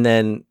 right? And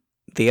then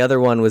the other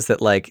one was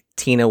that like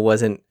Tina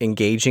wasn't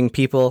engaging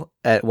people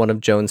at one of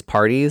Joan's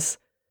parties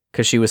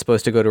because she was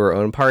supposed to go to her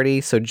own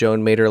party, so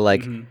Joan made her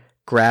like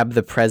grab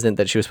the present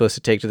that she was supposed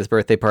to take to this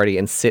birthday party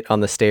and sit on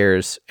the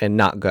stairs and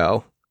not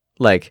go.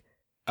 Like,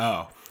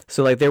 Oh.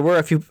 so like there were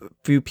a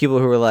few people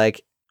who were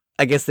like,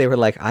 I guess they were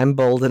like, I'm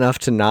bold enough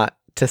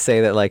to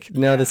say that like,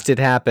 no, this did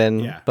happen,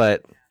 Yeah.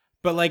 but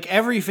But like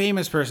every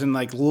famous person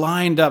like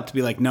lined up to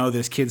be like, no,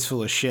 this kid's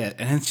full of shit.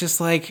 And it's just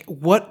like,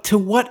 to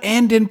what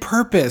end and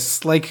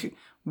purpose? Like,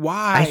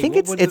 why? I think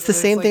it's the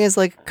same thing as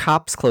like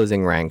cops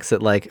closing ranks,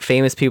 that like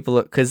famous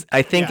people, because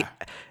I think Yeah.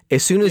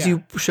 as soon as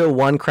you show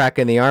one crack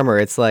in the armor,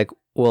 it's like,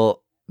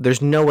 well,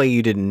 there's no way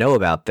you didn't know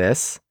about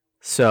this.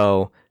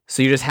 So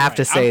you just have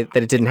to say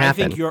that it didn't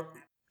happen. I think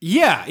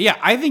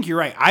I think you're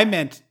right. I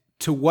meant,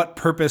 to what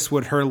purpose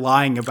would her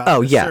lying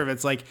about this serve?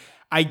 It's like,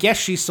 I guess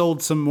she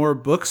sold some more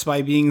books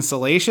by being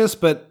salacious,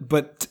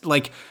 but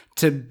like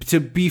to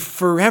be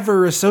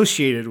forever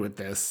associated with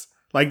this.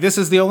 Like, this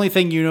is the only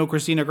thing you know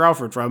Christina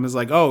Crawford from, is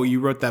like, oh, you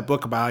wrote that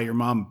book about how your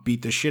mom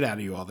beat the shit out of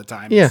you all the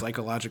time and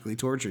psychologically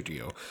tortured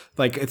you.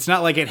 Like, it's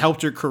not like it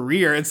helped your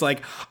career. It's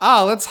like,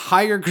 let's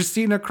hire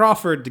Christina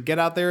Crawford to get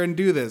out there and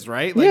do this,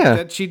 right? Like,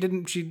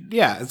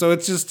 that so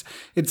it's just,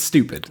 it's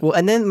stupid. Well,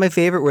 and then my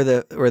favorite were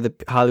the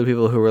Hollywood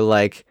people who were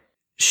like,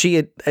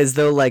 as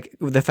though like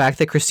the fact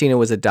that Christina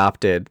was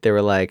adopted, they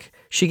were like,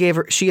 she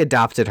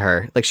adopted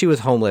her, like she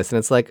was homeless, and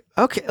it's like,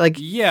 okay, like,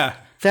 Yeah.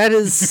 That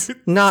is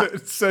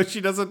not So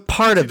she doesn't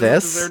part of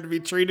this. deserve to be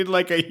treated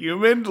like a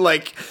human.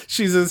 Like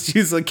she's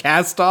a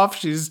cast off.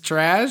 She's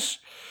trash.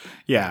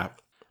 Yeah.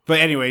 But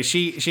anyway,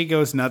 she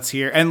goes nuts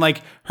here, and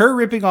like her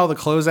ripping all the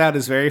clothes out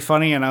is very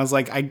funny. And I was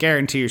like, I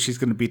guarantee you, she's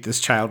going to beat this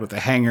child with a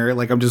hanger.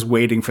 Like I'm just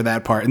waiting for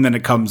that part, and then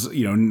it comes,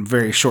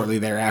 very shortly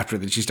thereafter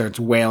that she starts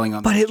wailing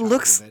on. But it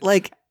looks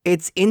like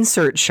it's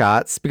insert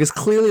shots because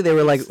clearly they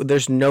were like,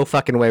 "There's no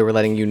fucking way we're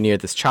letting you near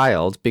this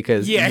child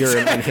because you're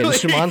an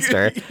unhinged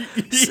monster."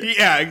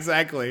 Yeah,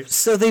 exactly.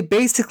 So they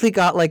basically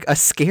got like a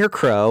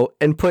scarecrow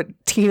and put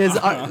Tina's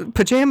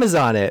pajamas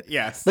on it.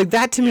 Yes. Like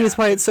that to me is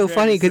why it's so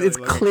funny because it's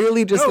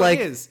clearly just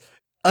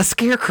a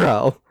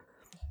scarecrow.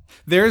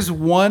 There's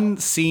one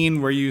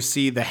scene where you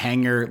see the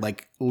hanger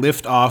like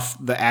lift off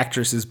the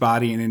actress's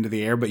body and into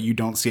the air, but you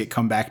don't see it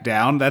come back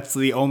down. That's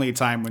the only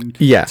time when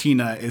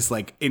Tina is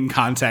like in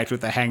contact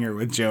with the hanger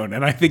with Joan.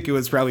 And I think it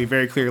was probably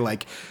very clear,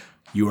 like,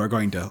 you are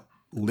going to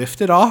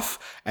lift it off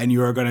and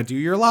you are going to do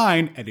your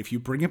line. And if you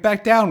bring it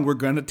back down, we're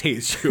going to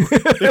tase you.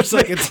 There's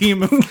like a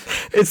team of...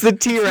 It's the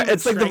T-Rex.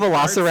 It's like the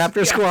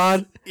Velociraptor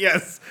squad.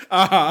 Yes.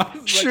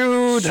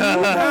 Shoot.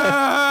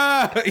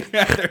 Yeah,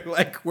 they're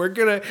like,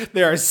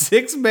 there are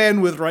 6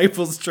 men with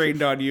rifles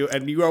trained on you,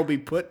 and you will be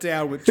put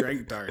down with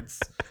tranq darts.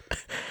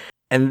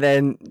 And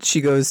then she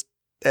goes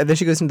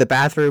into the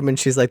bathroom, and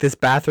she's like, "This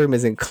bathroom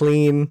isn't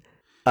clean."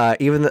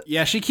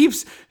 She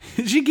keeps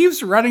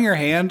running her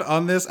hand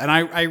on this, and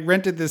I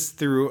rented this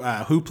through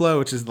Hoopla,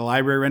 which is the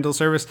library rental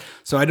service,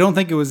 so I don't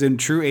think it was in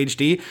true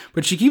HD,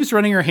 but she keeps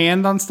running her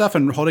hand on stuff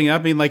and holding it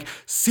up being like,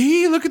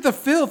 "See, look at the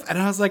filth," and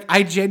I was like,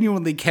 I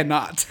genuinely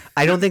cannot.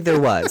 I don't think there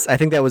was. I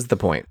think that was the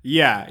point.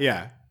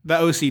 Yeah, the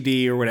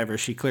OCD or whatever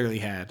she clearly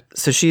had.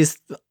 So she's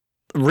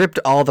ripped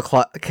all the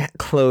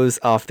clothes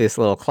off this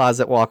little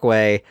closet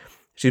walkway.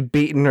 She's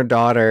beaten her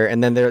daughter,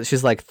 and then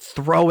she's like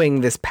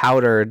throwing this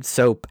powdered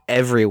soap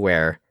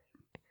everywhere.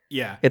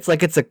 Yeah, it's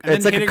like a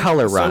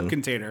color run soap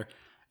container.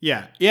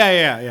 Yeah.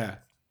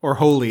 Or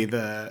Holi,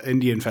 the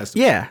Indian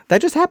festival. Yeah,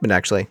 that just happened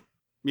actually.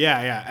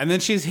 Yeah, and then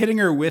she's hitting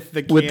her with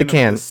the can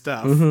of the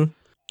stuff. Mm-hmm.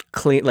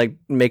 Clean, like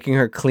making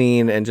her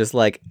clean, and just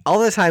like all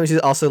the time she's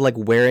also like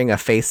wearing a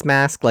face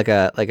mask, like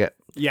a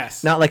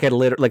yes, not like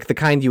like the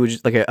kind you would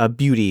just, like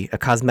a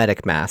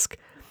cosmetic mask.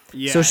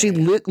 Yeah, so she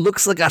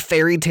looks like a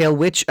fairy tale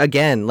witch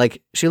again.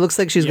 Like she looks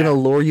like she's gonna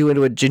lure you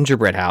into a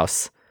gingerbread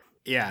house.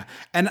 Yeah,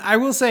 and I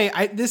will say,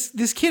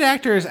 this kid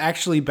actor is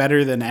actually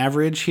better than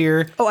average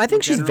here. Oh, I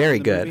think she's very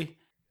good. Movie.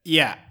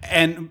 Yeah,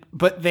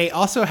 but they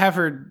also have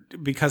her,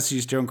 because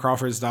she's Joan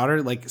Crawford's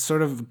daughter, like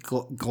sort of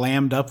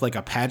glammed up like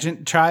a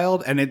pageant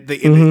child, and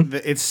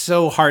it's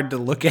so hard to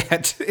look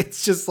at.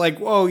 It's just like,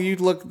 whoa, you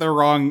look the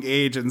wrong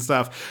age and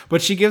stuff.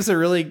 But she gives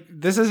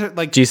this is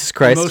like Jesus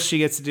Christ, the most she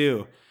gets to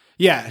do.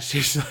 Yeah,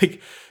 she's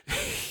like,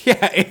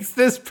 it's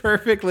this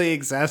perfectly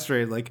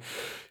exasperated, like,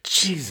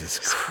 Jesus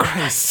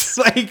Christ,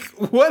 like,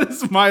 what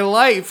is my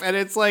life? And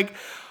it's like,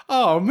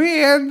 oh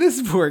man,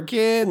 this poor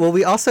kid. Well,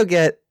 we also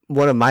get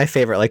one of my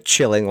favorite, like,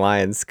 chilling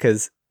lines,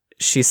 because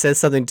she says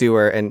something to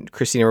her, and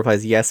Christina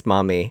replies, "Yes,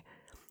 mommy,"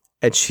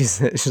 and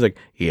she's like,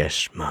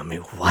 "Yes, mommy,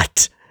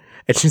 what?"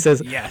 And she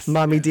says, "Yes,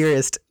 mommy,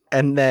 dearest,"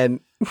 and then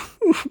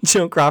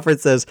Joan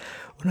Crawford says,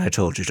 "When I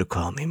told you to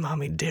call me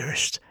mommy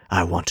dearest,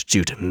 I wanted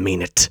you to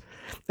mean it."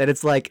 And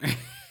it's like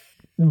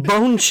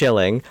bone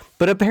chilling,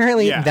 but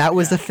apparently that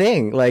was the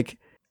thing. Like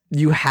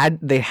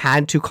they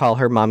had to call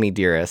her mommy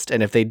dearest,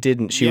 and if they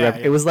didn't,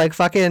 it was like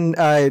fucking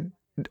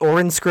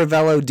Orin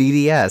Scrivello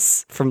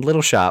DDS from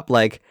Little Shop,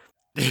 like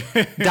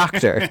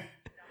doctor.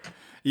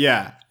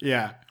 Yeah.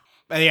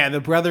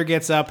 The brother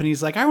gets up and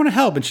he's like, "I want to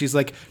help," and she's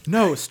like,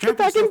 "No, strap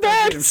back in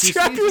bed.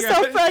 Strap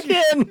yourself back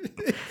in.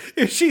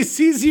 If she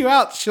sees you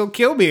out, she'll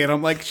kill me." And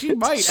I'm like, she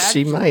might.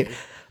 Actually. She might.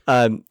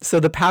 So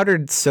the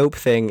powdered soap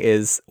thing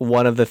is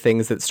one of the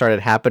things that started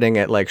happening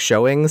at like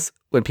showings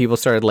when people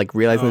started like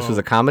realizing this was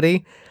a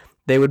comedy.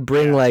 They would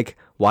bring like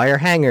wire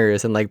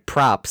hangers and like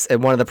props,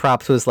 and one of the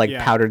props was like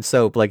powdered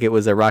soap, like it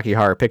was a Rocky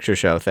Horror Picture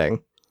Show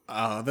thing.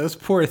 Oh, those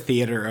poor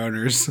theater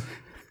owners.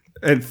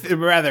 And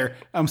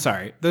I'm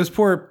sorry, those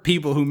poor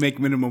people who make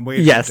minimum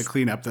wage to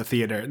clean up the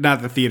theater,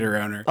 not the theater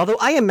owner. Although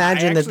I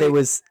imagine that there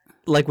was,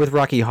 like with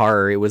Rocky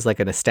Horror, it was like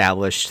an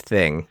established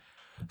thing.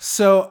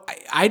 So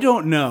I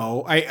don't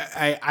know.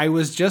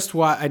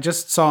 I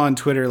just saw on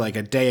Twitter like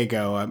a day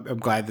ago. I'm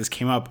glad this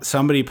came up.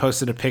 Somebody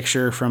posted a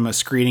picture from a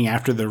screening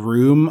after The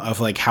Room of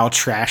like how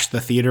trashed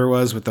the theater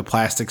was with the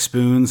plastic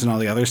spoons and all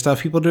the other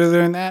stuff people do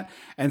during that.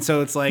 And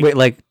so it's like, wait,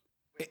 like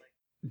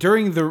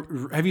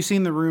have you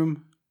seen The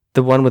Room?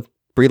 The one with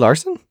Brie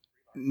Larson?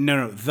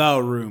 No,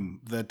 The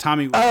Room, the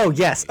Tommy. Oh,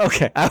 yes.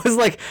 Okay. I was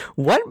like,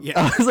 what? Yeah.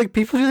 I was like,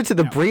 people do that to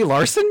the Brie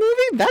Larson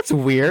movie? That's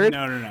weird.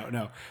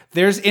 No.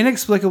 There's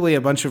inexplicably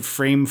a bunch of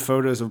framed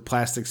photos of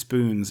plastic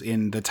spoons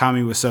in the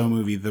Tommy Wiseau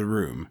movie, The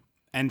Room.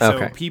 And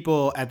so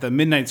people at the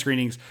midnight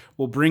screenings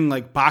will bring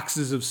like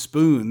boxes of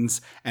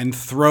spoons and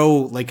throw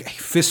like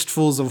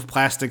fistfuls of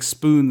plastic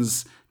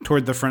spoons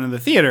toward the front of the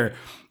theater.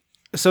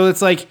 So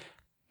it's like,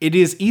 it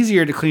is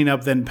easier to clean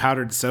up than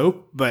powdered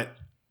soap, but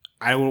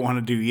I wouldn't want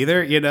to do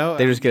either, you know?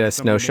 They just get a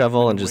snow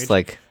shovel and just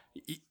like...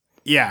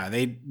 Yeah,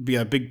 they'd be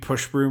a big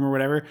push broom or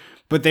whatever.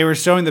 But they were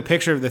showing the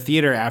picture of the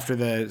theater after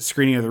the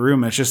screening of the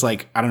room. And it's just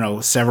like, I don't know,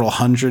 several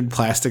hundred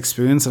plastic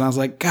spoons. And I was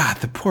like, God,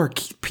 the poor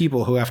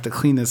people who have to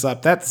clean this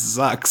up. That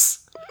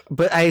sucks.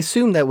 But I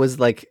assume that was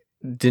like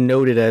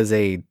denoted as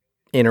a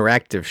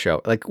interactive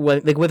show. Like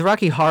with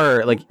Rocky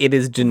Horror, like it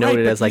is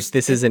denoted as like,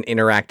 this is an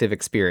interactive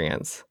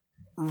experience.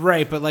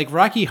 Right, but like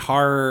Rocky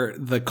Horror,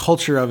 the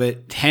culture of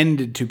it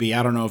tended to be,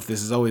 I don't know if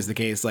this is always the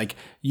case, like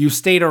you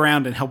stayed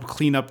around and helped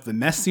clean up the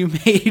mess you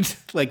made.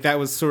 Like that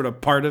was sort of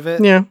part of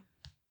it. Yeah.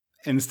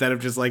 Instead of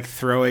just like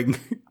throwing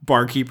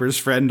barkeeper's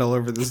friend all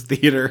over this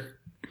theater.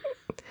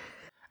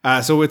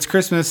 So it's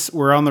Christmas.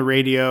 We're on the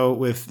radio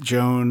with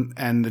Joan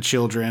and the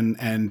children,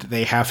 and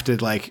they have to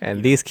like...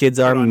 And these kids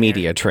are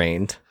media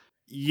trained.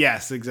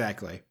 Yes,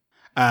 exactly.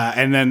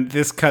 And then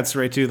this cuts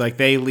right to like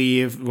they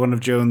leave. One of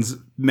Joan's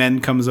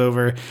men comes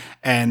over,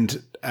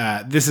 and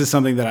this is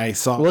something that I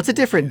saw. Well, it's a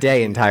different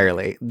day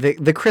entirely.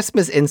 The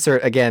Christmas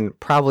insert again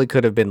probably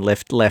could have been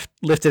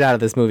lifted out of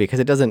this movie because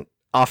it doesn't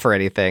offer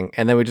anything.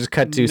 And then we just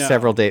cut to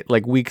several days,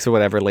 like weeks or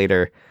whatever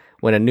later,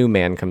 when a new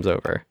man comes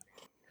over.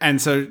 And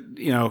so,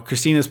 you know,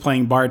 Christina's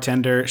playing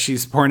bartender.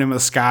 She's pouring him a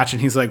scotch,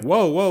 and he's like,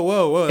 "Whoa, whoa,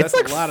 whoa, whoa! That's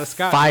like a lot of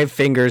scotch." 5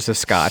 fingers of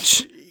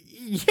scotch.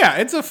 Yeah,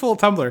 it's a full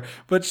tumbler,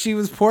 but she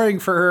was pouring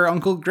for her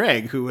Uncle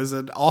Greg, who was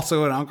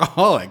also an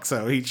alcoholic,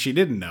 so she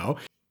didn't know.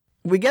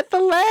 We get the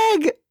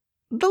leg!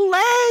 The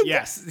leg!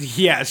 Yes,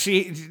 yeah,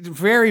 she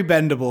very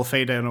bendable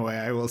Faye Dunaway,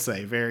 I will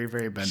say. Very,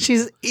 very bendable.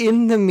 She's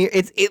in the mirror.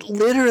 It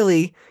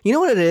literally, you know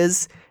what it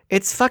is?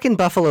 It's fucking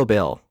Buffalo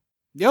Bill.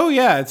 Oh,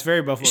 yeah, it's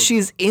very Buffalo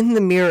She's in the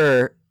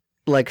mirror,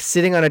 like,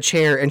 sitting on a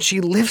chair, and she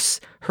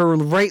lifts her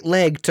right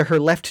leg to her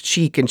left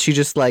cheek, and she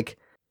just, like,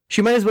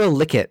 she might as well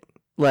lick it.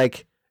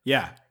 Like...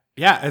 Yeah.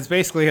 Yeah, it's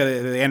basically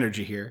the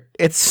energy here.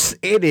 It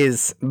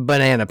is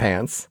banana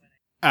pants.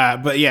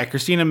 But yeah,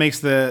 Christina makes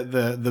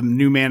the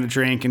new man a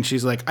drink, and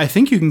she's like, I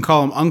think you can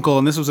call him uncle.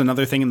 And this was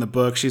another thing in the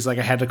book. She's like,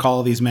 I had to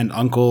call these men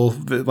uncle.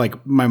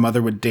 Like my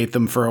mother would date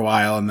them for a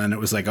while, and then it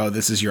was like, oh,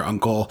 this is your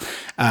uncle.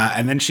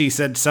 And then she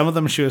said some of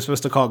them she was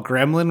supposed to call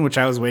gremlin, which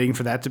I was waiting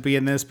for that to be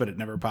in this, but it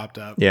never popped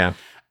up. Yeah.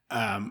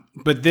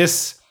 But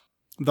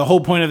the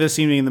whole point of this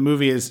evening in the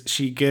movie is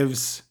she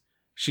gives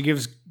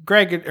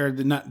Greg, or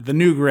the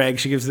new Greg,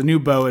 she gives the new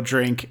Beau a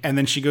drink, and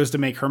then she goes to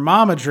make her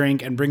mom a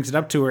drink and brings it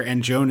up to her,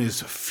 and Joan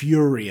is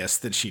furious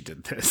that she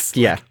did this.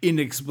 Yeah. Like,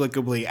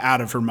 inexplicably out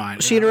of her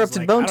mind. She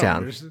interrupted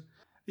Bonetown.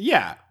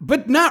 Yeah,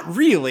 but not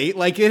really.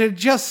 Like, it had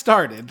just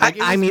started. Like,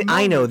 I mean,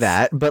 I know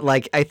that, but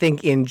like, I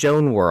think in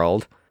Joan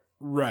world.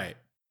 Right.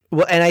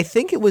 Well, and I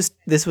think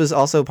this was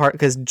also part,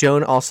 because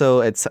Joan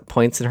also at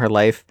points in her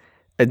life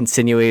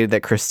insinuated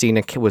that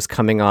Christina was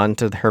coming on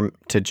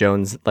to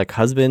Joan's like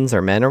husbands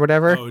or men or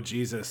whatever. Oh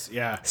Jesus,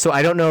 yeah. So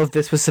I don't know if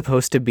this was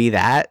supposed to be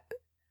that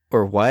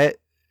or what,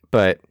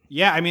 but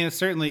yeah, I mean it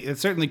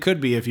certainly could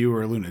be if you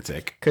were a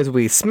lunatic. Because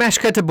we smash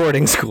cut to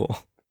boarding school.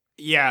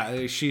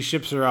 Yeah, she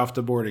ships her off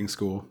to boarding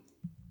school.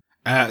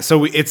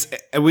 So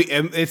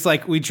it's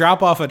like we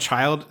drop off a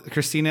child,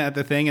 Christina, at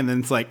the thing, and then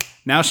it's like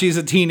now she's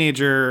a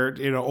teenager,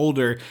 you know,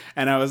 older,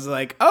 and I was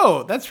like,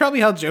 oh, that's probably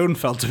how Joan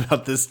felt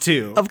about this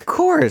too. Of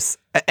course,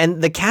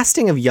 and the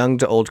casting of young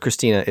to old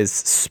Christina is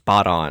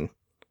spot on.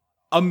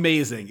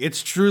 Amazing!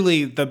 It's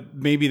truly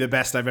maybe the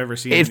best I've ever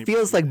seen. It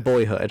feels like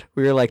Boyhood.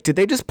 We were like, did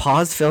they just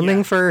pause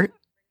filming for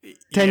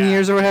 10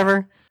 years or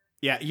whatever?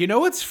 Yeah, you know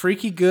what's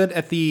freaky good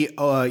at the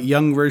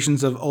young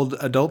versions of old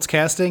adults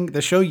casting?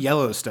 The show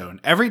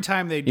Yellowstone. Every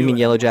time they do, you mean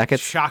Yellow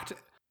Jackets? Shocked.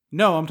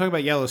 No, I'm talking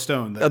about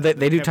Yellowstone.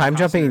 They do time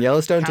jumping in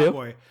Yellowstone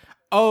too.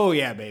 Oh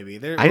yeah, baby.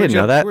 I didn't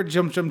know that. We're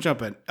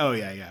jumping. Oh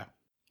yeah.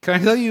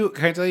 Can I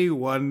tell you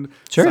one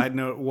side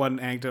note, one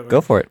anecdote? Go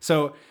for it.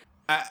 So,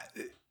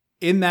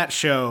 in that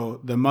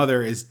show, the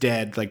mother is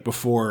dead. Like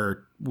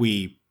before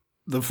the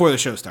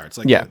show starts.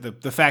 Like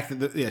the fact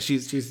that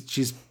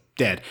she's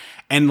dead,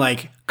 and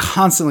like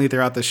constantly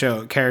throughout the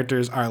show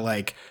characters are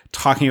like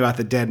talking about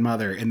the dead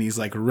mother in these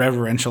like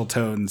reverential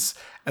tones,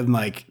 and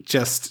like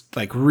just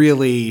like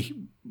really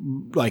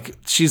like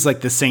she's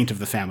like the saint of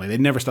the family. They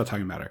never stop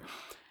talking about her.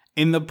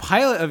 In the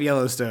pilot of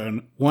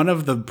Yellowstone, one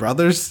of the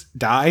brothers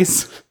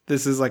dies.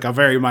 This is like a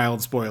very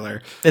mild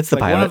spoiler. It's the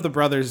like pilot. One of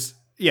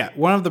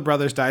the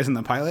brothers dies in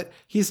the pilot.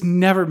 He's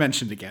never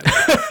mentioned again.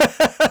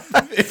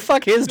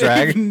 Fuck his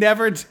drag.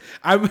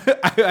 I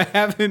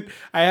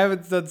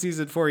haven't done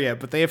season 4 yet,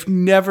 but they have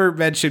never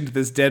mentioned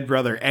this dead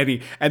brother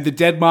and the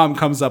dead mom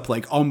comes up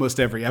like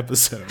almost every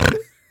episode.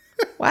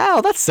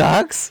 Wow, that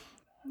sucks.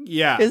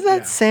 Yeah. Is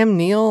that Sam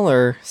Neill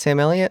or Sam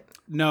Elliott?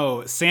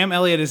 No, Sam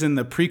Elliott is in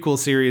the prequel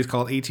series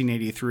called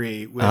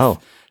 1883 with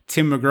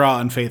Tim McGraw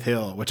and Faith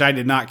Hill, which I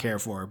did not care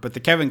for, but the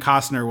Kevin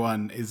Costner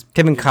one is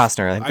Kevin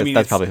Costner. I think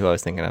that's probably who I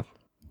was thinking of.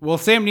 Well,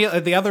 Sam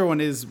Neill, the other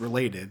one is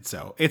related,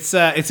 so it's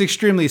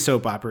extremely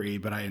soap opera-y,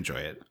 but I enjoy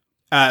it.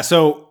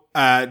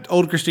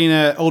 Older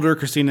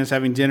Christina is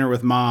having dinner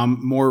with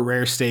mom. More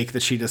rare steak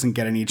that she doesn't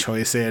get any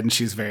choice in.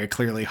 She's very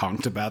clearly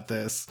honked about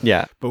this.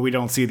 Yeah, but we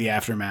don't see the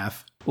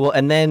aftermath. Well,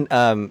 and then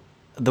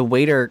the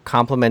waiter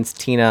compliments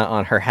Tina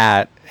on her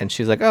hat, and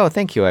she's like, "Oh,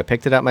 thank you. I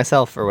picked it up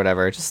myself," or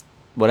whatever. Just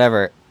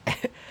whatever.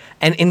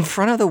 And in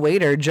front of the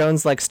waiter,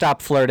 Joan's like,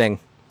 "Stop flirting,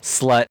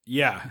 slut."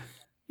 Yeah.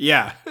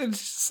 Yeah. It's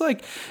just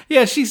like,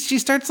 yeah, she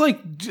starts like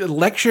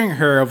lecturing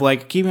her of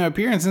like keeping up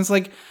appearance. And it's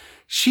like,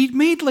 she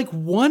made like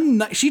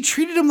she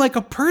treated him like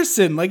a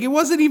person. Like it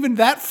wasn't even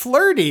that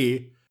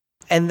flirty.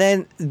 And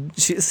then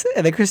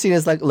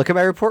Christina's like, "Look at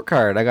my report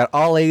card. I got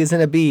all A's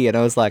and a B." And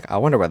I was like, I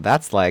wonder what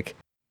that's like.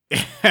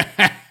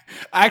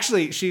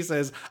 Actually, she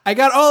says, "I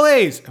got all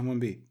A's and 1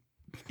 B."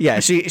 Yeah,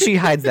 she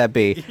hides that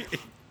B.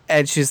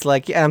 And she's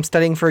like, "Yeah, I'm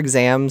studying for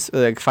exams.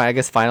 Like, I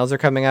guess finals are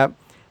coming up."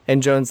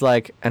 And Joan's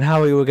like, "And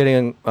how are you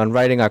getting on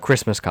writing our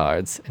Christmas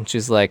cards?" And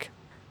she's like,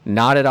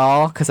 "Not at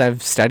all, because I'm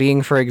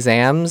studying for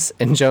exams."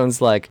 And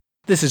Joan's like,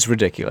 "This is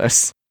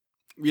ridiculous."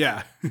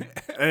 Yeah.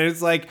 And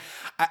it's like,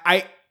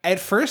 I at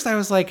first I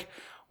was like,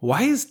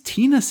 why is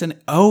Tina sending?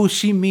 Oh,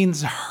 she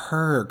means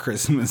her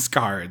Christmas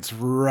cards.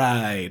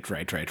 Right.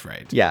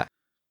 Yeah,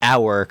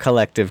 our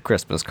collective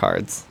Christmas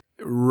cards.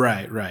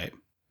 Right.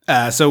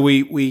 So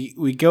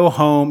we go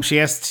home. She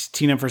asks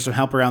Tina for some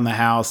help around the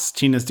house.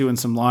 Tina's doing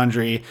some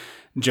laundry.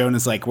 Joan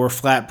is like, "We're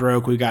flat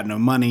broke. We got no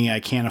money. I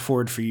can't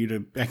afford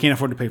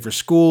to pay for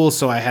school.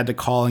 So I had to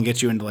call and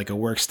get you into like a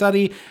work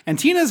study." And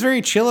Tina's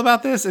very chill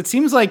about this. It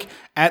seems like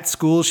at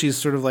school, she's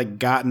sort of like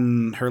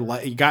gotten her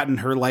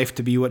life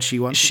to be what she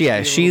wants.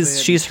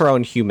 She's her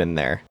own human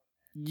there.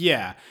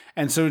 Yeah.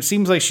 And so it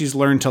seems like she's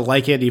learned to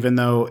like it, even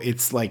though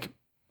it's like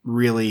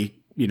really,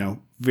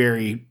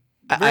 very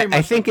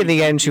I think in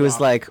the end she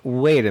was like,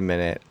 "Wait a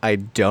minute, I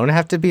don't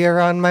have to be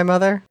around my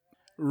mother?"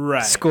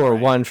 Right. Score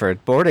 1 for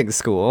boarding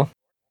school.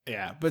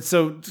 Yeah, but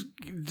so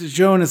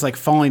Joan is like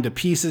falling to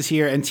pieces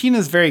here, and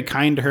Tina's very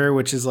kind to her,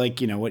 which is like,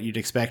 what you'd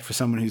expect for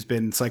someone who's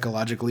been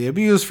psychologically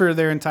abused for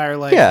their entire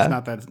life. Yeah.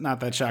 It's not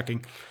that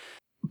shocking.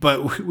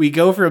 But we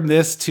go from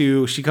this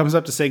to she comes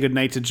up to say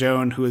goodnight to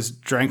Joan, who has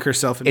drank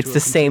herself into It's the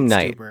same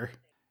night. Stupor.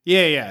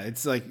 Yeah.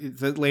 It's like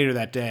later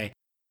that day.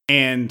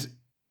 And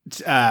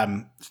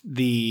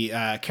the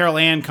Carol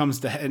Ann comes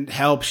to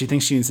help. She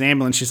thinks she needs an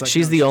ambulance. She's like,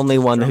 she's the only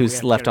one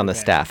who's left on the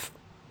staff.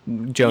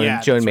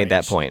 Joan made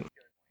that point.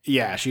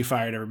 Yeah, she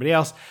fired everybody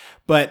else.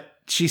 But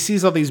she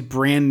sees all these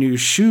brand new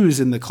shoes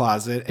in the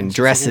closet. And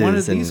dresses like, when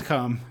did these and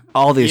come?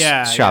 All these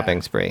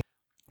shopping spree.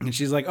 And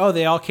she's like, "Oh,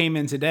 they all came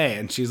in today."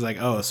 And she's like,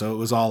 "Oh, so it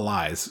was all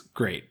lies.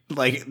 Great."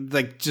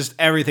 Like just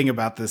everything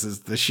about this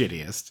is the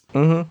shittiest.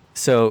 Mm-hmm.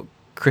 So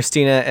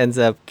Christina ends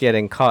up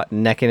getting caught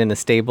necking in the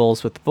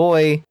stables with the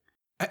boy.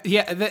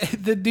 Yeah,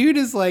 the dude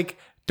is like,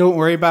 "Don't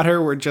worry about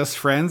her. We're just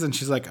friends." And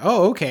she's like,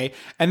 "Oh, okay."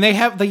 And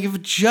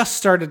they've just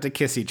started to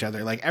kiss each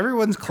other. Like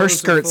everyone's her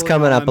skirt's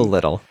coming up a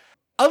little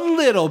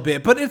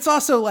bit, but it's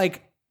also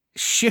like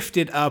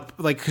shifted up,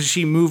 like because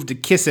she moved to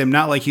kiss him,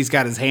 not like he's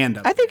got his hand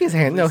up. I think his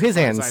hand. No, his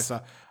hands.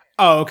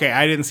 Oh, okay.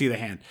 I didn't see the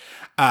hand.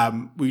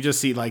 We just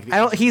see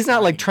like he's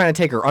not like trying to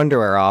take her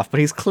underwear off, but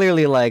he's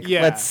clearly like,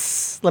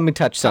 let me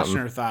touch something.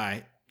 Touching her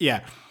thigh.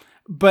 Yeah.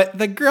 But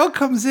the girl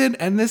comes in,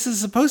 and this is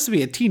supposed to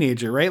be a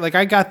teenager, right? Like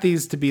I got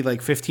these to be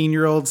like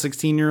 15-year-olds,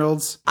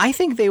 16-year-olds. I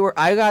think they were.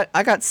 I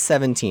got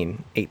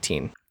 17,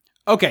 18.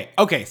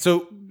 Okay.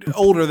 So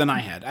older than I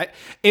had.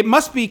 It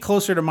must be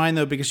closer to mine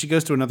though, because she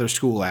goes to another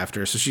school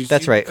after. So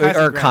that's right,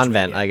 or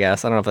convent, I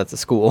guess. I don't know if that's a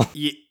school.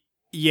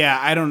 Yeah,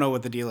 I don't know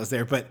what the deal is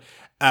there, but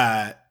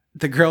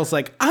the girl's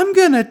like, "I'm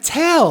gonna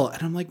tell,"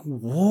 and I'm like,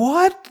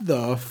 "What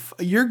the?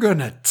 You're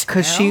gonna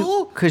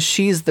tell?" Because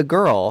she's the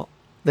girl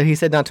that he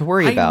said not to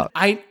worry about.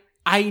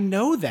 I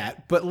know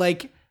that, but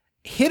like,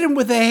 hit him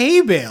with a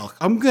hay bale.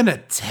 I'm gonna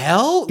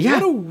tell. Yeah,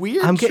 what a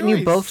weird. I'm getting choice.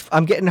 you both.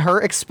 I'm getting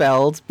her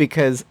expelled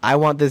because I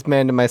want this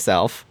man to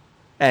myself,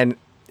 and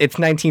it's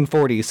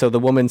 1940, so the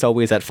woman's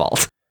always at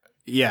fault.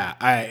 Yeah,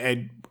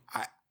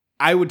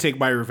 I would take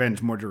my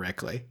revenge more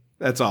directly.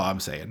 That's all I'm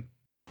saying.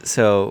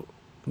 So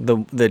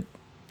the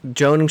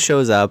Joan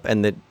shows up,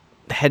 and the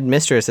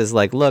headmistress is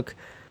like, "Look,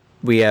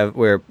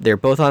 they're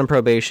both on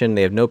probation.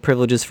 They have no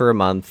privileges for a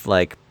month.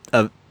 Like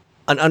an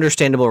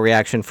understandable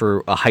reaction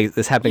for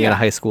this happening in a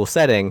high school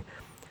setting."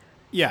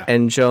 Yeah.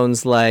 And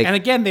Joan's like, and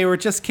again, they were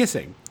just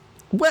kissing.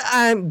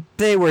 Well,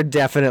 they were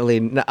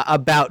definitely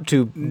about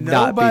to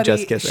not be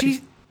just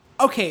kissing.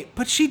 Okay,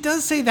 but she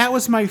does say that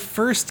was my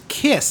first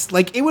kiss.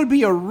 Like, it would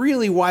be a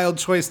really wild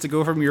choice to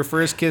go from your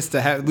first kiss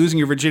to losing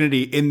your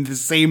virginity in the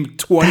same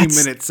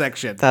 20-minute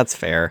section. That's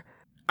fair.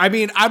 I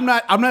mean, I'm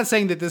not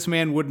saying that this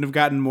man wouldn't have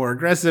gotten more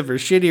aggressive or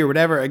shitty or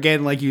whatever.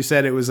 Again, like you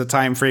said, it was a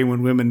time frame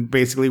when women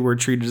basically were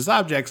treated as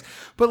objects.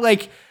 But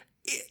like,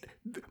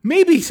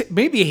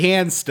 maybe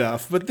hand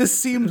stuff. But this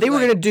seemed they were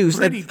going to do.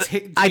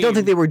 I don't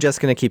think they were just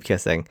going to keep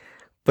kissing.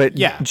 But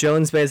yeah,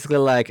 Joan's basically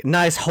like,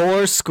 "Nice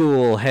whore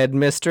school,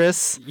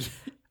 headmistress.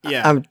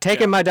 Yeah, I'm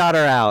taking my daughter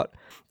out."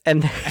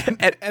 And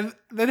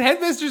the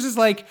headmistress is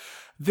like,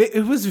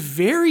 it was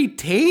very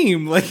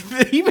tame. Like,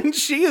 even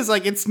she is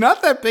like, it's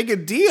not that big a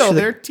deal.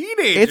 They're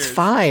teenagers. It's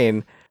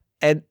fine.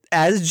 And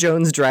as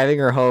Joan's driving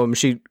her home,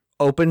 she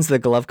opens the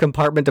glove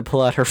compartment to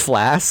pull out her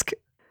flask.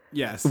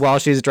 Yes. While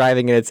she's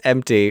driving and it's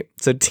empty.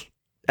 So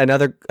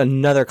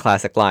another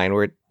classic line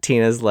where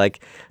Tina's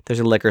like, there's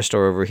a liquor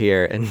store over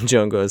here, and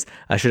Joan goes,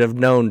 I should have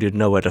known you'd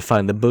know where to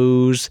find the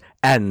booze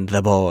and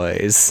the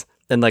boys,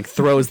 and like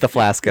throws the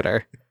flask at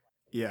her.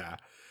 Yeah.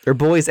 Or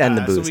boys and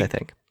the booze, I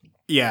think.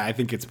 Yeah, I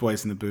think it's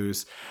boys and the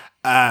booze.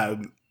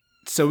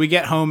 So we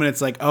get home and it's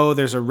like, oh,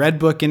 there's a Red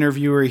Book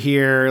interviewer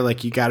here.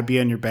 Like, you got to be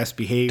on your best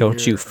behavior.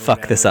 Don't you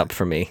fuck this up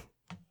for me.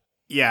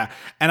 Yeah.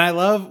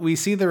 And we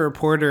see the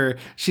reporter.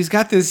 She's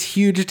got this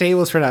huge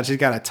table spread out. She's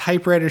got a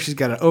typewriter. She's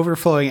got an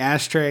overflowing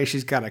ashtray.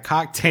 She's got a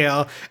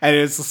cocktail. And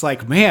it's just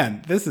like,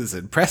 man, this is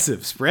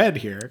impressive spread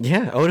here.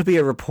 Yeah. Oh, to be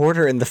a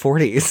reporter in the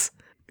 40s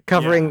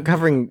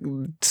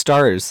covering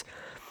stars.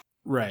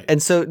 Right.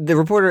 And so the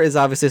reporter is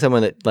obviously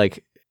someone that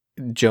like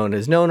Joan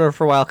has known her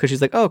for a while because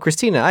she's like, oh,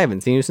 Christina, I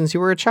haven't seen you since you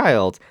were a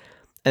child.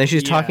 And then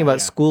she's talking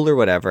about school or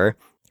whatever.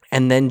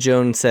 And then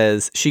Joan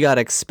says she got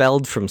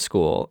expelled from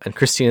school. And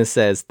Christina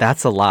says,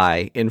 that's a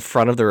lie, in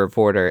front of the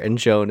reporter. And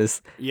Joan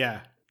is,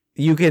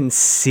 you can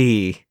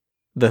see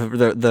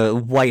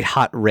the white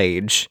hot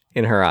rage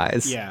in her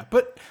eyes. Yeah.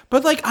 But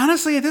like,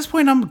 honestly, at this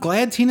point, I'm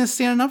glad Tina's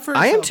standing up for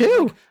herself. I am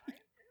too. Like,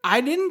 I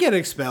didn't get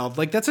expelled.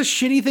 Like, that's a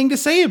shitty thing to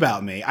say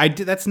about me.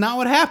 That's not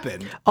what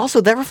happened.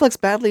 Also, that reflects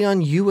badly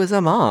on you as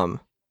a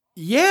mom.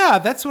 Yeah,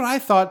 that's what I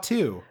thought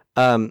too.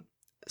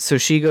 So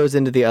she goes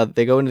into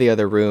they go into the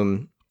other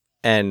room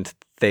and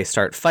they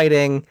start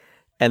fighting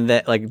and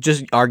then like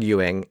just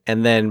arguing.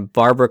 And then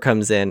Barbara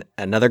comes in,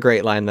 another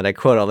great line that I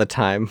quote all the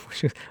time.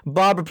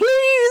 Barbara,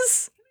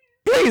 please,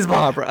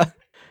 Barbara.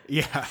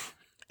 Yeah.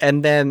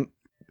 And then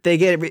they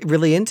get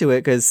really into it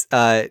because,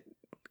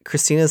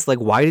 Christina's like,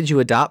 why did you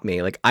adopt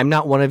me? Like, I'm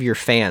not one of your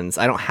fans.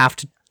 I don't have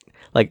to,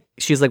 like,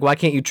 she's like, why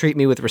can't you treat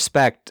me with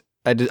respect?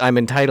 I'm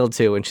entitled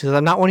to. And she says,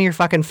 I'm not one of your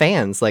fucking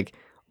fans. Like,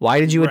 why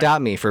did you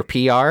adopt me? For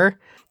PR?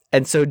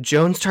 And so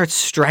Joan starts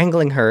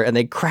strangling her and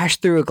they crash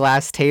through a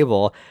glass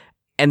table.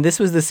 And this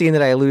was the scene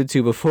that I alluded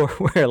to before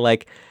where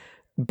like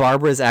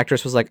Barbara's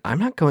actress was like, I'm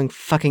not going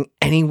fucking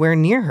anywhere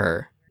near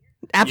her.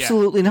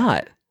 Absolutely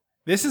not.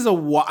 This is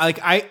like,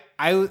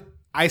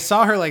 I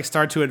saw her like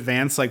start to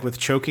advance like with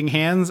choking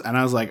hands, and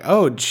I was like,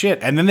 "Oh shit!"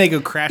 And then they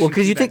go crashing. Well,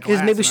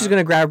 because maybe she's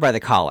gonna grab her by the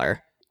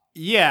collar.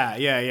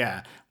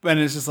 Yeah. But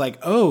it's just like,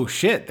 "Oh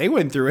shit!" They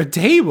went through a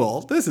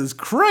table. This is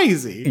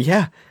crazy.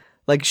 Yeah,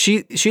 like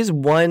she's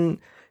one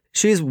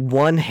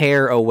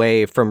hair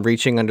away from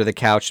reaching under the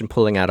couch and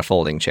pulling out a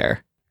folding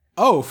chair.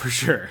 Oh, for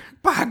sure.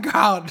 By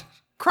God,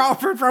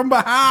 Crawford from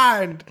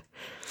behind.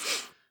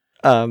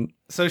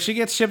 So she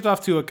gets shipped off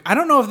to I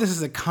don't know if this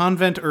is a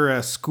convent or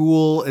a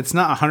school. It's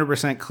not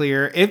 100%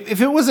 clear.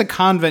 If it was a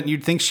convent,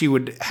 you'd think she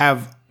would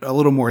have a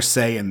little more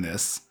say in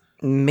this.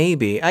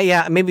 Maybe.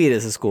 Yeah, maybe it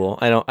is a school.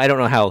 I don't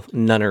know how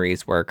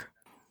nunneries work.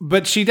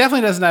 But she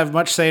definitely doesn't have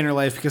much say in her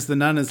life because the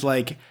nun is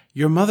like,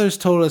 your mother's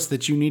told us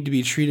that you need to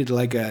be treated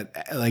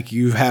like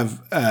you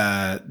have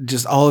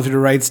just all of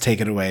your rights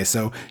taken away.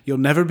 So you'll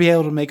never be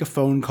able to make a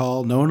phone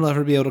call. No one will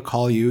ever be able to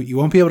call you. You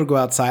won't be able to go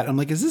outside. I'm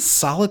like, is this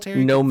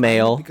solitary? No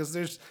mail. Because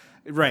there's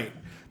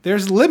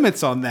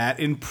limits on that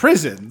in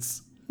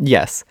prisons.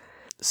 Yes.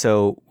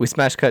 So we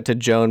smash cut to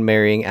Joan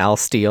marrying Al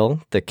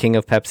Steele, the king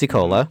of Pepsi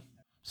Cola.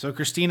 So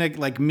Christina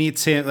like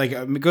meets him,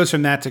 like goes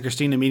from that to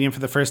Christina meeting him for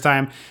the first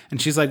time,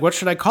 and she's like, "What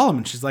should I call him?"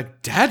 And she's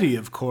like, "Daddy,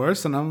 of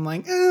course." And I'm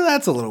like,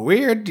 "That's a little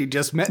weird. You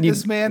just met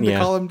this man to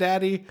call him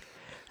Daddy."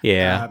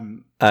 Yeah.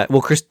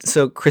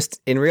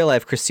 In real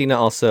life, Christina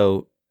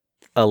also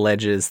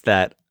alleges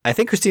that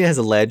Christina has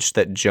alleged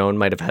that Joan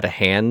might have had a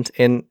hand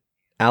in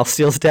Al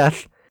Steele's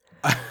death.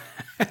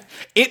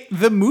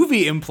 The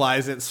movie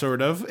implies it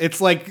sort of.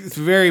 It's like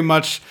very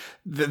much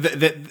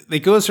that it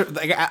goes for,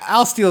 like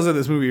Al Steele's in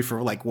this movie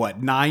for like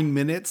what 9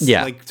 minutes,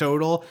 like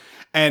total,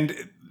 and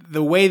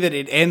the way that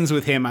it ends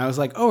with him, I was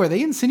like, oh, are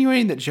they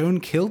insinuating that Joan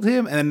killed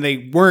him? And then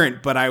they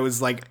weren't, but I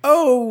was like,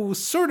 oh,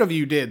 sort of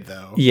you did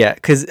though. Yeah,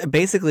 because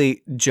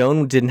basically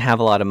Joan didn't have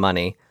a lot of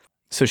money,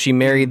 so she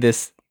married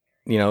this,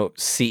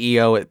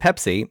 CEO at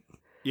Pepsi,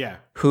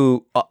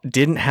 who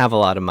didn't have a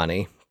lot of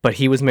money. But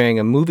he was marrying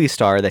a movie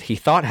star that he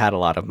thought had a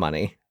lot of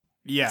money.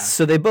 Yeah.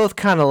 So they both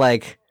kind of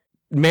like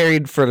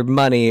married for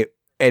money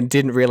and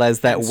didn't realize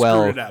that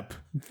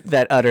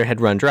that udder had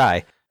run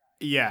dry.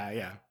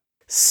 Yeah.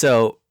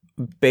 So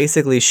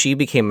basically she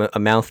became a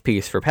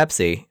mouthpiece for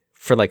Pepsi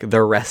for like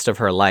the rest of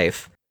her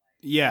life.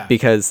 Yeah.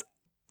 Because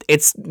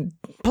it's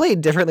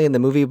played differently in the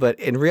movie, but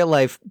in real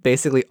life,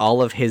 basically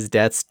all of his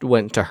debts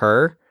went to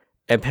her.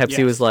 And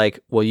Pepsi was like,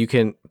 well, you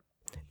can,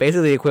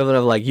 basically the equivalent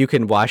of like, you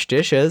can wash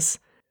dishes.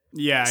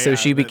 Yeah. So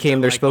she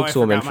became their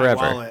spokeswoman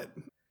forever.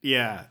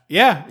 Yeah.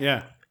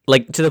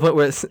 Like to the point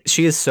where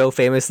she is so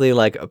famously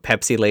like a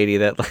Pepsi lady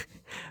that like,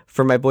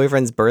 for my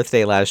boyfriend's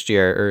birthday last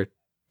year or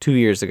 2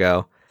 years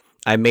ago,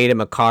 I made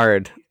him a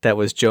card that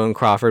was Joan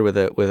Crawford with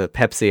a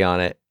Pepsi on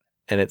it.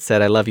 And it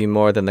said, I love you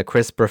more than the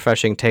crisp,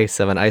 refreshing taste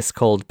of an ice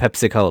cold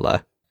Pepsi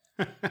Cola.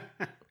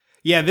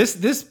 Yeah,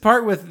 this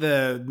part with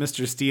the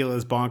Mr. Steele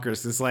is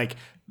bonkers. It's like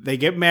they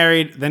get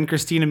married, then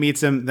Christina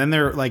meets him, then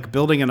they're like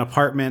building an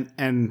apartment,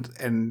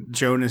 and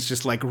Joan is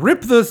just like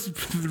rip the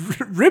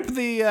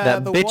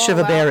that the bitch wall of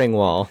a out. bearing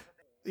wall.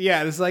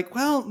 Yeah, it's like,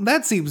 well,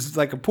 that seems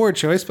like a poor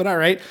choice, but all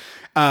right.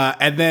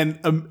 And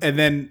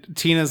then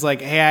Tina's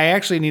like, hey, I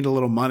actually need a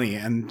little money,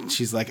 and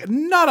she's like,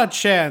 not a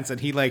chance. And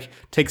he like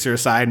takes her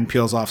aside and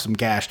peels off some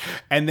cash,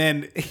 and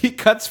then he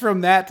cuts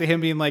from that to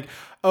him being like,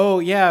 oh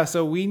yeah,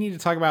 so we need to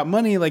talk about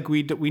money, like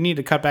we need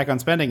to cut back on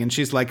spending. And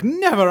she's like,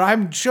 never,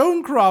 I'm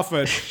Joan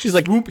Crawford. She's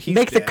like, Whoop, he's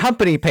make the dead.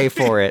 company pay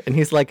for it. And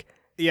he's like,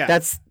 Yeah,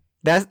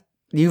 that's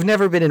you've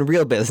never been in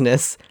real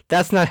business.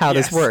 That's not how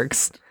this Yes.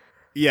 works.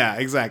 yeah,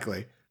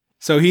 exactly.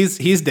 So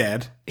he's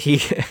dead.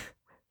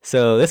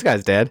 So this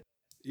guy's dead.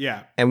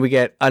 Yeah. And we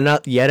get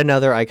yet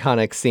another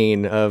iconic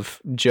scene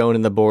of Joan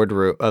in the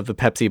boardroom of the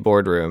Pepsi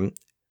boardroom,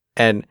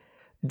 and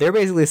they're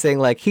basically saying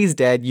like, he's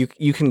dead.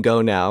 You can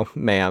go now,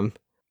 ma'am.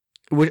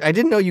 Which I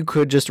didn't know you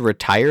could just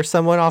retire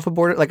someone off a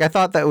board. Like I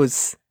thought that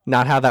was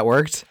not how that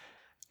worked.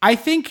 I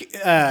think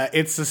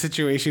it's a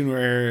situation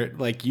where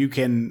like you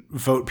can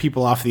vote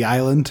people off the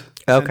island.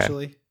 Okay.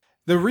 Essentially.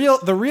 The real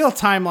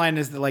timeline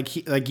is that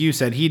like you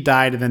said, he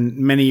died, and then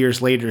many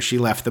years later she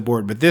left the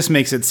board. But this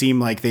makes it seem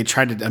like they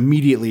tried to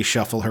immediately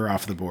shuffle her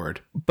off the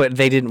board. But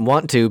they didn't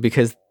want to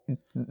because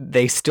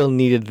they still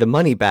needed the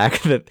money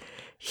back. That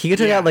he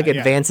took out like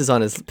advances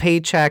on his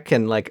paycheck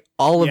and like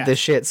all of this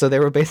shit. So they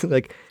were basically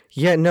like,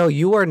 yeah, no,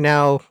 you are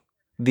now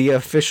the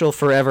official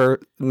forever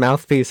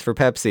mouthpiece for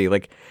Pepsi.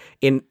 Like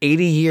in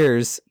 80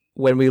 years,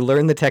 when we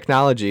learn the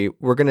technology,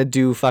 we're going to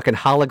do fucking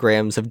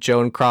holograms of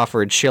Joan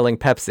Crawford shilling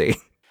Pepsi.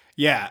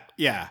 Yeah,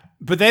 yeah.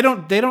 But they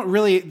don't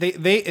really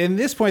they in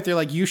this point they're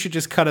like, you should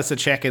just cut us a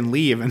check and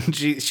leave. And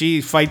she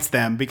fights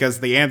them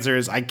because the answer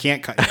is, I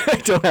can't cut you. I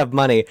don't have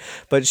money.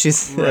 But she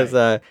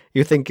says,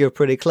 you think you're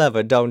pretty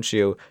clever, don't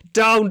you?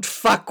 Don't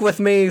fuck with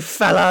me,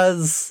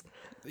 fellas.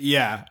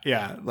 Yeah,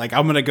 yeah. Like,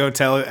 I'm going to go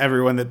tell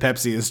everyone that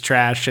Pepsi is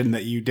trash and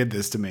that you did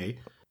this to me.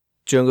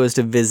 Joan goes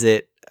to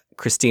visit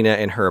Christina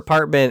in her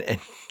apartment, and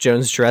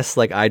Joan's dressed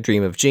like I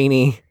Dream of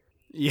Jeannie.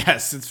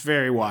 Yes, it's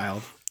very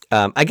wild.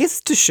 I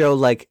guess to show,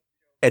 like,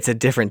 it's a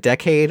different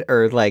decade,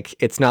 or, like,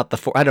 it's not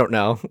I don't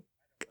know.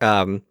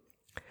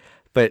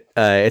 But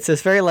it's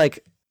this very,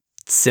 like,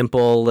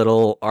 simple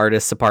little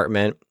artist's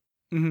apartment.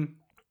 Mm-hmm.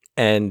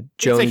 And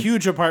Joan... It's a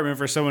huge apartment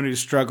for someone who's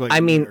struggling in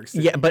New mean, York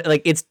City. yeah, but,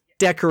 like, it's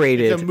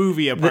decorated. It's a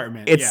movie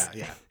apartment.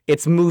 Yeah.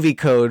 It's movie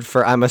code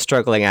for I'm a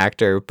struggling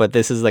actor, but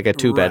this is, like, a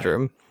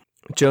 2-bedroom.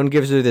 Right. Joan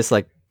gives her this,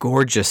 like,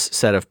 gorgeous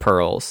set of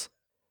pearls.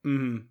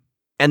 Mm-hmm.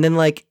 And then,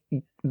 like,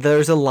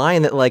 there's a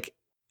line that, like,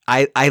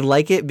 I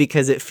like it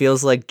because it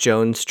feels like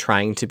Joan's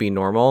trying to be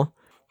normal.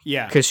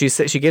 Yeah. Because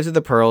she gives her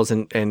the pearls,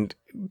 and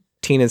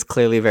Tina's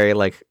clearly very,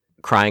 like,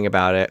 crying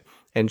about it.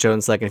 And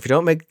Joan's like, if you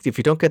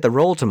don't get the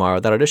role tomorrow,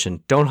 that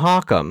audition, don't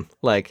hawk them.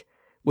 Like,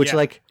 which,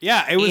 like,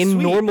 it was in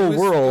sweet. normal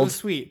world it was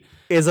sweet.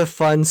 Is a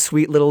fun,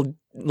 sweet little,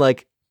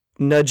 like,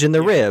 nudge in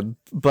the rib.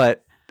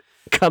 But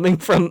coming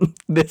from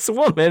this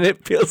woman,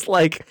 it feels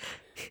like,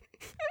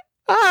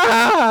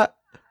 ah.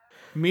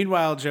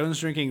 Meanwhile, Joan's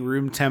drinking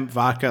room temp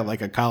vodka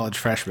like a college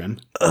freshman.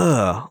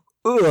 Ugh.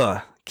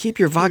 Keep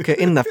your vodka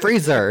in the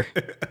freezer.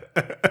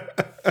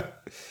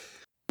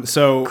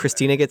 So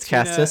Christina gets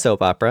cast in a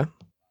soap opera.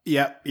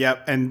 Yep.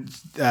 And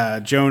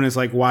Joan is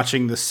like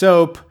watching the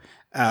soap.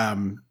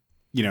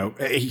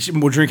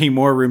 We're drinking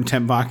more room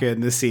temp vodka in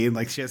this scene.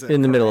 Like she has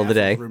in the middle of the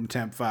day. Room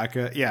temp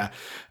vodka. Yeah.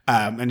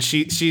 And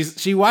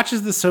she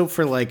watches the soap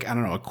for like, I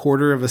don't know, a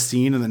quarter of a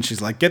scene, and then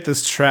she's like, get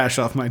this trash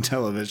off my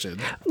television.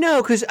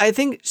 No, because I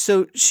think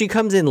so. She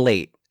comes in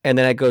late, and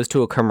then it goes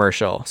to a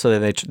commercial. So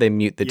then they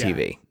mute the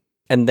TV,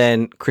 and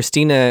then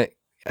Christina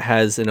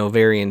has an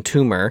ovarian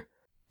tumor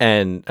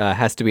and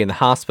has to be in the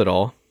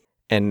hospital.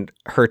 And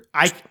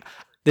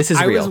this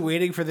is real. I was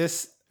waiting for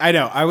this. I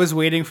know. I was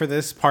waiting for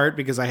this part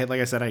because I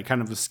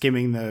kind of was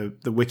skimming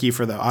the wiki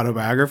for the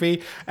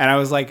autobiography, and I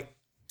was like,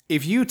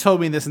 if you told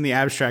me this in the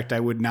abstract, I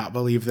would not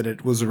believe that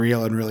it was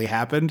real and really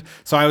happened.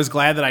 So I was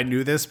glad that I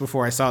knew this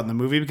before I saw it in the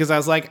movie, because I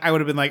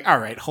would have been like, all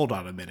right, hold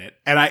on a minute.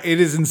 And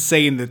it is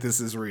insane that this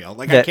is real.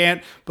 Like, I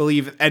can't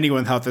believe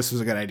anyone thought this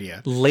was a good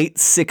idea. Late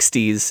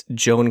 60s,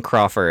 Joan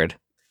Crawford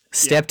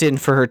stepped in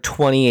for her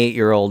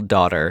 28-year-old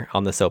daughter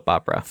on the soap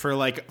opera. For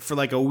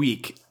like a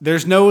week.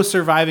 There's no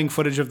surviving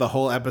footage of the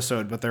whole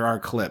episode, but there are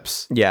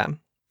clips. Yeah.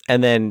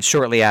 And then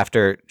shortly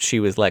after, she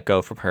was let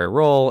go from her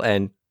role,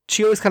 and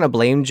she always kind of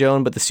blamed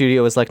Joan, but the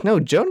studio was like, no,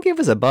 Joan gave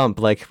us a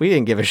bump. Like, we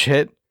didn't give a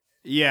shit.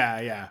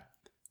 Yeah.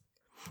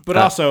 But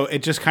also,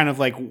 it just kind of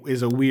like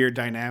is a weird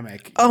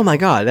dynamic. Oh my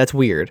God, that's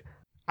weird.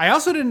 I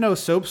also didn't know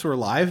soaps were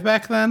live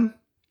back then.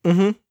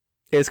 Mm-hmm.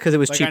 It's because it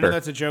was cheaper. I know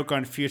that's a joke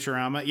on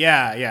Futurama.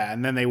 Yeah.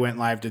 And then they went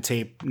live to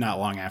tape not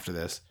long after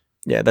this.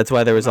 Yeah, that's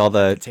why there was all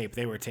the tape.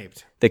 They were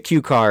taped. The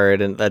cue card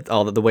and that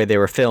all the way they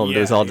were filmed. It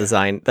was all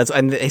designed.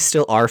 And they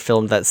still are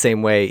filmed that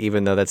same way,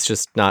 even though that's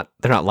just not.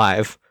 They're not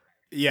live.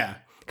 Yeah.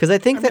 Because I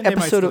think that they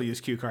episode might still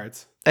use cue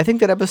cards. I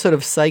think that episode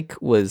of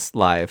Psych was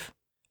live.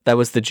 That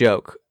was the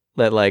joke.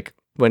 That like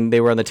when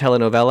they were on the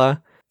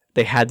telenovela,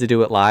 they had to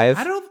do it live.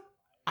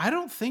 I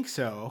don't think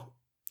so.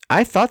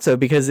 I thought so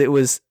because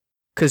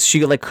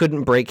she like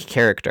couldn't break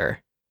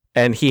character,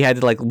 and he had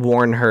to like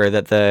warn her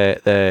that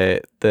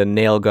the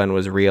nail gun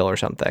was real or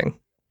something.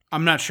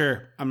 I'm not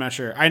sure.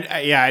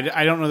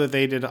 I don't know that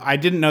they did. I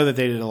didn't know that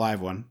they did a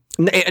live one.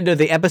 No,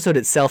 the episode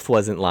itself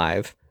wasn't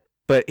live,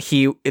 but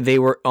they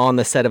were on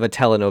the set of a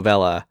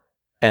telenovela,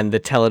 and the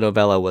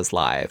telenovela was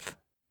live.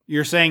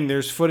 You're saying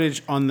there's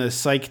footage on the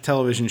Psych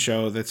television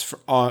show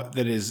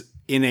that is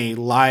in a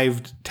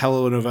live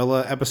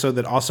telenovela episode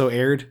that also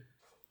aired?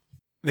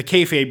 The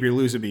kayfabe you're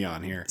losing me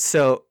on here.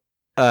 So,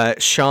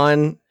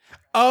 Sean...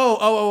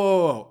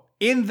 Oh.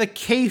 In the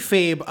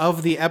kayfabe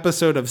of the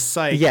episode of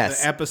Psych,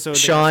 yes, the episode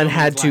Sean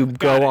had to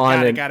go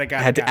on and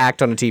had to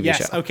act on a TV show.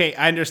 Yes, okay,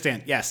 I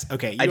understand. Yes,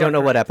 okay. I don't know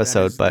what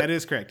episode, but... That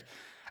is correct.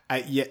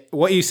 Yeah,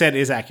 what you said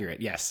is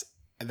accurate, yes.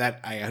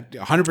 That I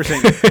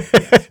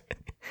 100%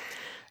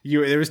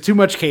 yes. There was too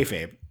much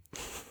kayfabe.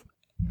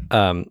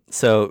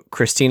 So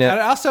Christina.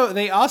 And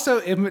they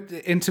also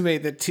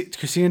intimate that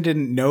Christina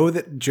didn't know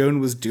that Joan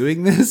was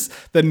doing this.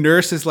 The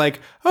nurse is like,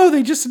 "Oh,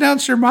 they just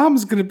announced your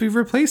mom's going to be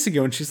replacing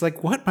you," and she's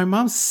like, "What? My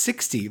mom's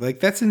 60. Like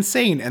that's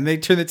insane." And they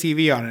turn the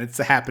TV on, and it's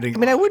happening. I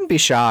mean, I wouldn't be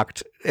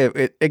shocked.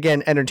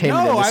 Again,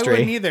 entertainment industry. No, I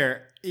wouldn't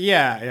either.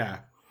 Yeah.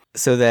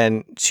 So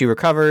then she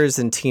recovers,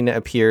 and Tina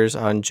appears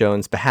on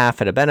Joan's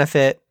behalf at a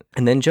benefit,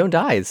 and then Joan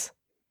dies.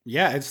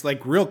 Yeah, it's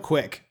like real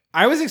quick.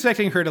 I was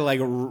expecting her to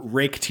like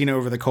rake Tina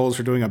over the coals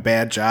for doing a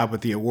bad job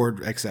with the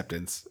award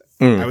acceptance.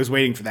 I was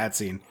waiting for that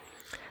scene.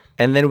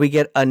 And then we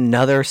get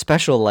another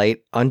special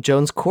light on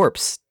Joan's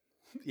corpse.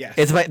 Yes.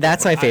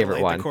 That's my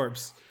favorite one. The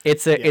corpse.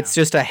 It's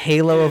just a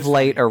halo of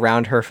light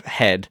around her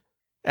head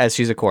as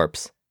she's a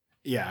corpse.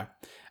 Yeah.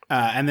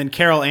 And then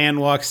Carol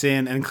Ann walks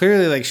in, and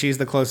clearly, like, she's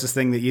the closest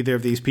thing that either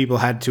of these people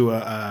had to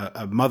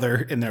a mother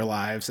in their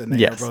lives, and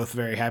they are both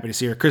very happy to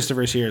see her.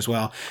 Christopher's here as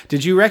well.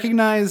 Did you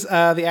recognize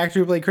the actor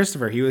who played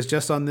Christopher? He was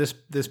just on this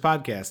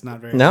podcast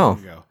not very long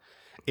ago.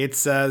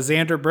 It's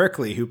Xander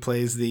Berkeley, who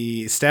plays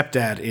the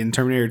stepdad in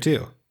Terminator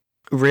 2.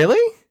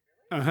 Really?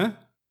 Uh-huh.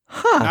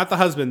 Huh. Not the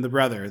husband, the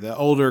brother, the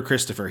older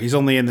Christopher. He's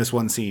only in this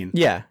one scene.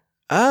 Yeah.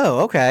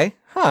 Oh, okay.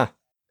 Huh.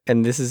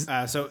 And this is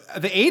so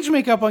the age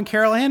makeup on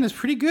Carol Ann is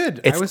pretty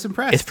good. I was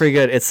impressed. It's pretty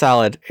good. It's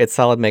solid. It's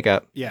solid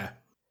makeup. Yeah.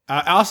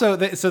 Also,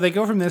 so they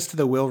go from this to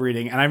the will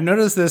reading, and I've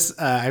noticed this.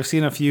 I've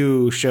seen a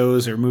few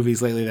shows or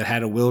movies lately that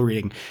had a will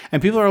reading,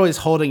 and people are always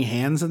holding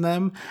hands in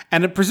them,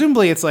 and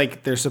presumably it's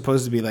like they're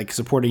supposed to be like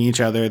supporting each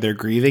other, they're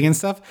grieving and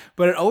stuff,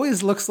 but it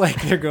always looks like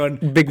they're going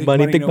big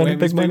money, big money to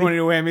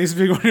whammies,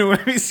 big money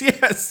to whammies.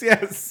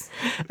 Yes.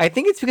 I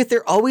think it's because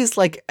they're always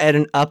like at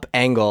an up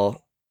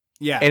angle.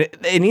 Yeah. And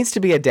it needs to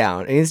be a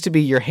down. It needs to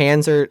be your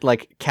hands are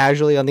like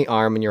casually on the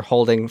arm and you're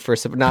holding for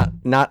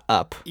not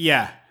up.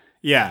 Yeah,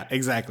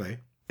 exactly.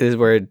 This is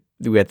where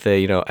we get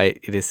the,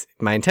 it is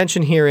my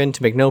intention herein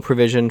to make no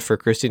provision for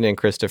Christina and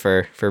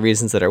Christopher for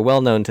reasons that are well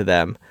known to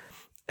them.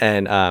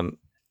 And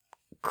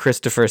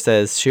Christopher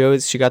says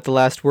she got the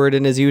last word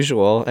in as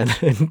usual.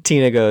 And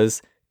Tina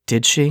goes,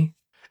 "Did she?"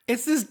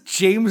 It's this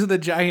James the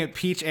Giant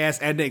Peach ass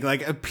ending.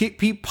 Like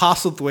Pete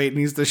Postlethwaite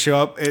needs to show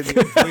up and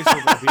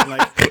voiceover being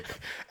like,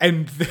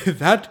 "And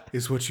that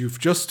is what you've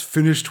just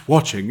finished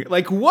watching."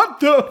 Like,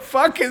 what the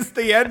fuck is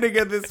the ending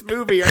of this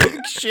movie? Are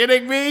you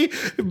shitting me?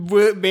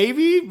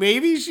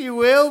 Maybe she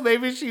will.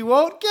 Maybe she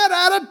won't. Get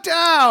out of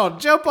town.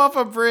 Jump off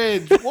a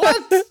bridge.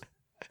 What?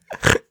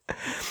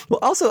 Well,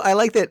 also, I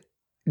like that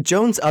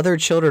Joan's other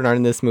children aren't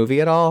in this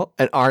movie at all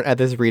and aren't at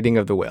this reading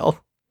of the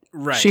will.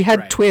 Right. She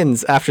had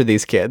twins after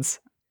these kids.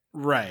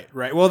 Right.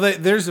 Well,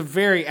 there's a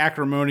very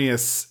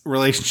acrimonious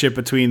relationship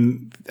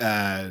between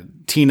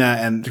Tina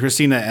and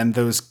Christina and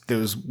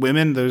those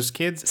women, those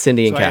kids.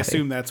 Cindy and Kathy. I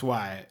assume that's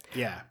why.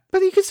 Yeah.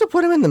 But you could still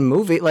put them in the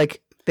movie.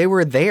 Like, they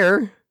were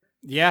there.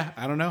 Yeah,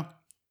 I don't know.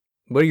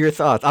 What are your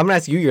thoughts? I'm going to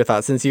ask you your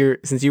thoughts since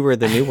you were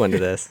the new one to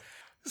this.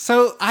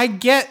 So I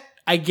get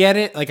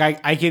it. Like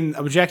I can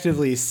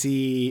objectively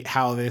see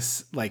how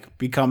this like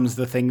becomes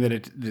the thing that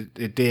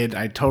it did.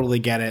 I totally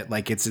get it.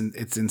 Like it's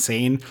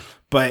insane,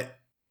 but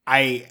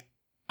I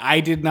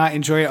did not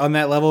enjoy it on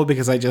that level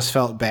because I just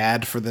felt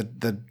bad for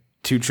the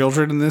two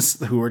children in this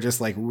who were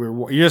just like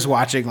you're just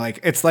watching like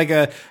it's like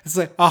a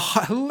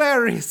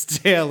hilarious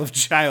tale of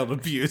child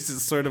abuse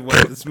is sort of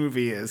what this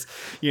movie is,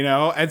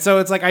 and so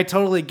it's like I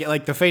totally get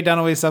like the Faye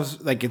Dunaway stuff,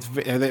 like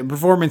the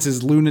performance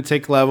is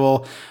lunatic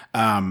level,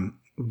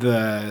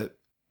 the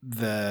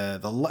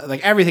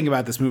like everything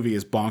about this movie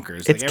is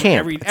bonkers. It's like,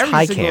 camp. It's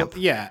high camp.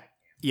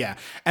 Yeah.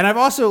 And I've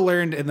also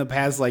learned in the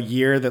past like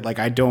year that like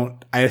I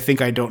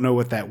think I don't know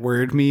what that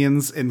word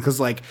means. And cause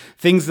like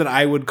things that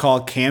I would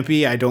call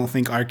campy, I don't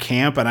think are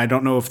camp. And I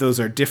don't know if those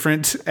are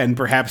different and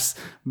perhaps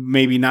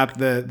maybe not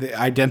the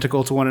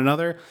identical to one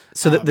another.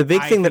 So the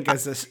big thing that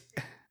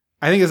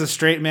I think as a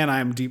straight man, I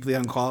am deeply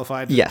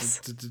unqualified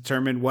to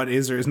determine what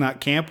is or is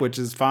not camp, which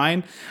is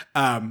fine.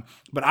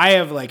 But I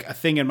have like a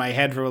thing in my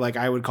head for like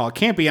I would call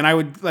campy, and I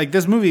would like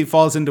this movie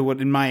falls into what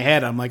in my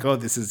head I'm like, oh,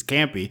 this is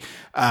campy.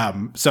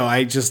 So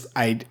I just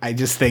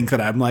think that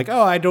I'm like,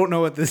 oh, I don't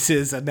know what this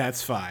is, and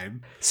that's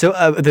fine. So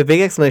the big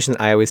explanation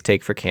that I always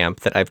take for camp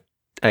that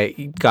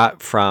I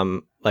got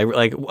from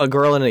like a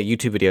girl in a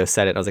YouTube video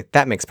said it. I was like,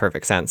 that makes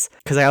perfect sense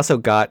because I also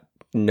got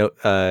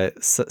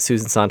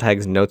Susan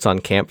Sontag's Notes on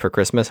Camp for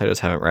Christmas. I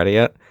just haven't read it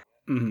yet.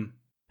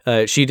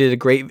 She did a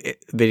great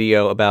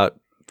video about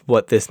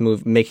what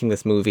making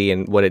this movie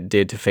and what it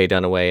did to Faye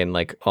Dunaway and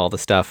like all the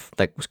stuff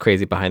that was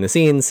crazy behind the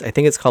scenes. I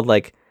think it's called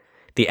like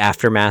The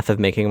Aftermath of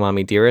Making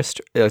Mommy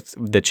Dearest.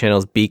 The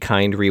channel's Be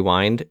Kind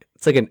Rewind.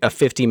 It's like a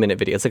 50-minute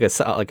video. It's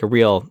like a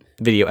real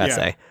video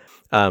essay.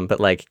 But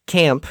like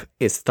camp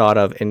is thought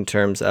of in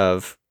terms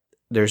of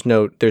there's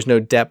no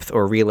depth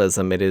or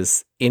realism. It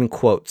is in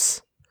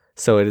quotes.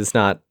 So it is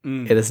not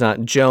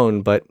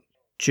Joan, but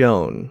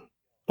Joan.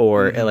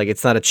 Or like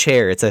it's not a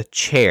chair, it's a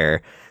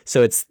chair.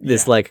 So it's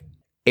this like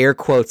air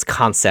quotes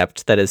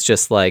concept that is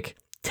just like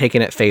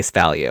taken at face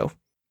value.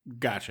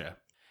 Gotcha.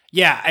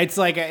 Yeah, it's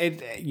like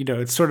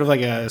it's sort of like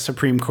a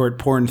Supreme Court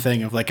porn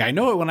thing of like I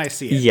know it when I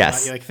see it.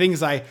 Yes, like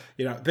things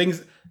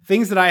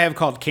things that I have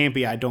called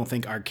campy, I don't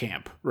think are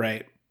camp,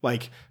 right?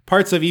 Like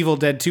parts of Evil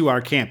Dead 2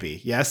 are campy,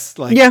 yes.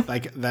 Like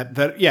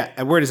that. Yeah,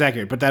 a word is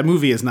accurate, but that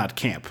movie is not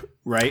camp,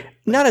 right?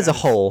 Not as a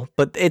whole,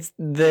 but it's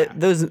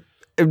those.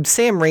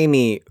 Sam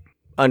Raimi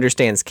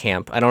understands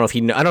camp. I don't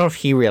know if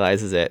he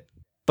realizes it,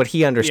 but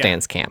he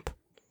understands camp.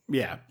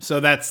 Yeah. So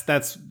that's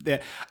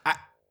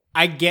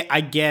I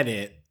get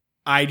it.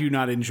 I do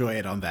not enjoy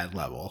it on that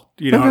level.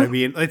 You know what I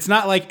mean? It's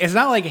not like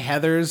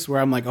Heathers where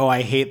I'm like, oh,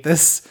 I hate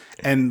this,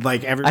 and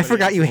like everybody. I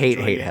forgot you hate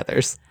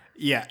Heathers.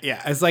 Yeah.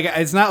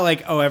 It's not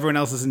like, oh, everyone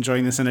else is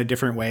enjoying this in a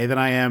different way than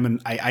I am,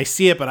 and I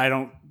see it, but I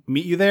don't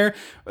meet you there.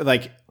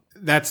 Like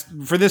that's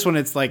for this one.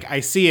 It's like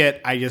I see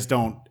it, I just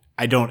don't.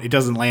 It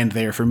doesn't land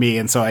there for me,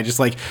 and so I just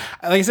like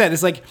I said,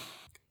 it's like.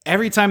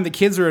 Every time the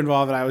kids were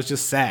involved, I was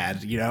just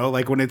sad,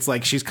 like when it's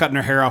like she's cutting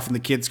her hair off and the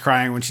kid's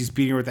crying when she's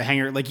beating her with a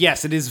hanger. Like,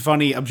 yes, it is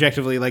funny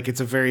objectively, like it's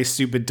a very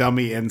stupid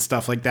dummy and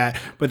stuff like that.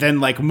 But then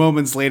like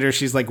moments later,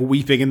 she's like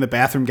weeping in the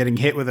bathroom, getting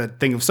hit with a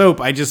thing of soap.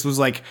 I just was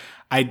like,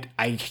 I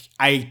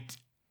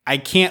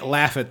can't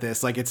laugh at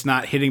this. Like it's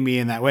not hitting me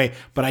in that way,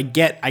 but I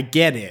get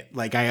it.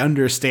 Like I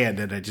understand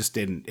it. It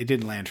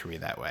didn't land for me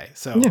that way.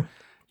 So,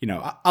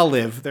 I'll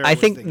live. I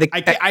think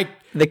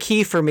the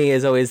key for me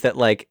is always that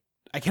like,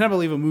 I cannot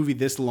believe a movie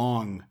this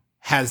long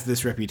has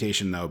this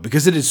reputation though,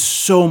 because it is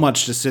so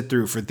much to sit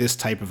through for this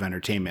type of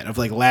entertainment of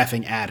like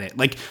laughing at it.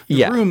 Like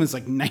the room is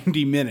like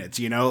 90 minutes,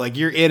 like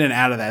you're in and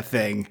out of that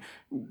thing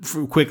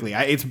quickly.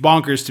 It's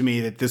bonkers to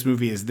me that this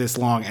movie is this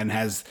long and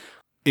has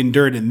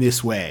endured in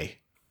this way.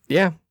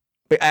 Yeah.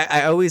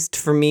 I always,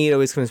 for me, it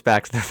always comes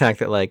back to the fact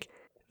that like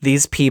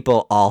these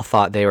people all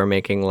thought they were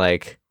making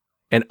like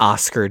an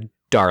Oscar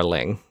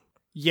darling.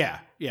 Yeah.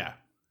 Yeah.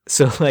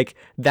 So, like,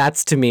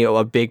 that's to me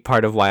a big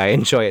part of why I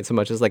enjoy it so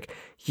much is like,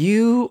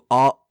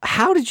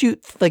 how did you,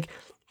 like,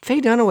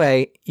 Faye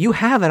Dunaway, you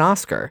have an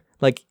Oscar.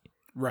 Like,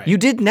 right. You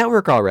did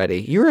Network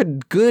already. You're a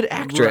good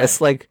actress.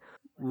 Right. Like,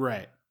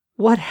 right.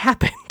 What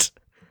happened?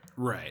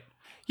 Right.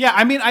 Yeah,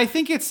 I mean, I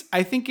think it's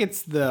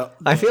the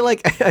I feel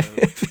like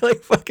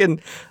fucking,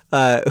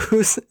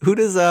 who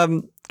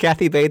does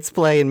Kathy Bates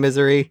play in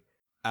Misery?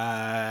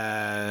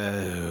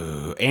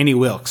 Annie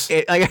Wilkes.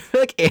 I feel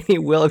like Annie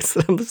Wilkes.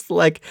 I'm just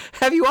like,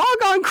 have you all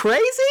gone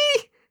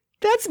crazy?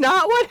 That's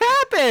not what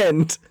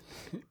happened.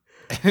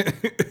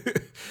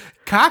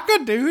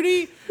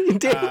 Cock-a-doodie? You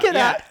didn't get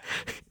out.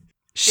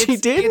 She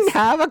didn't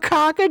have a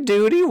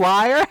cock-a-doodie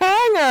wire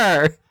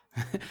hanger.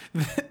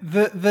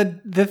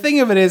 The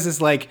thing of it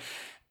is like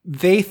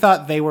they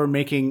thought they were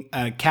making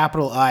a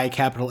capital I,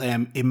 capital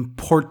M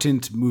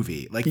important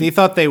movie. Like they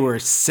thought they were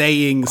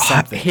saying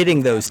something.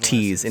 Hitting those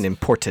T's in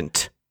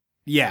important.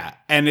 Yeah.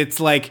 And it's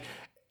like,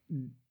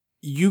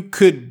 you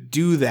could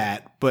do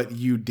that, but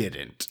you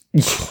didn't.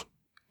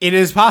 It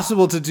is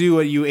possible to do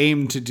what you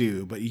aim to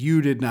do, but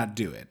you did not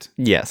do it.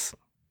 Yes.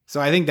 So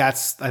I think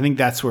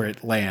that's where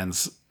it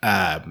lands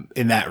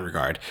in that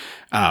regard.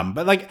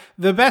 But like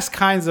the best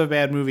kinds of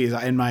bad movies,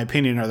 in my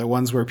opinion, are the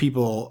ones where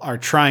people are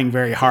trying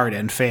very hard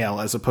and fail,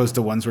 as opposed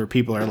to ones where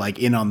people are like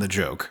in on the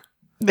joke.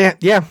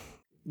 Yeah.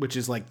 Which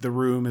is like The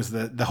Room is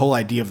the whole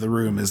idea of The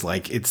Room is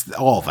like, it's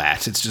all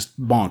that. It's just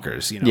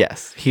bonkers,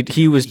 Yes. He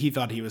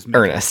thought he was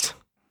earnest.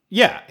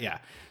 Yeah.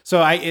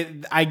 So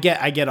I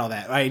get all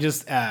that. I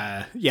just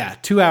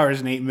 2 hours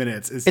and 8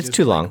 minutes is it's just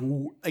too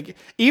long. Like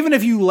even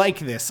if you like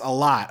this a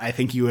lot, I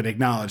think you would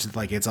acknowledge that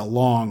like it's a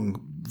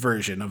long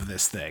version of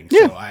this thing.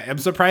 Yeah. So I am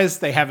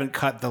surprised they haven't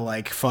cut the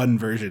like fun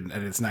version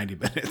and it's 90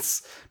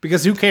 minutes.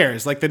 Because who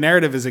cares? Like the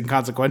narrative is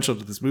inconsequential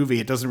to this movie.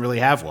 It doesn't really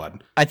have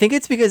one. I think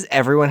it's because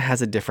everyone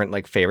has a different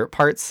like favorite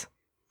parts.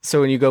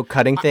 So when you go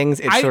cutting things,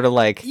 it's sort of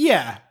like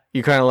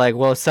you're kind of like,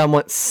 well,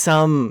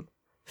 some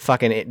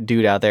fucking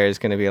dude out there is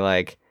going to be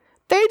like,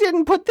 they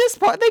didn't put this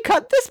part, they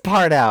cut this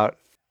part out.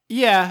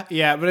 Yeah,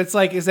 but it's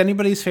like, is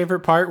anybody's favorite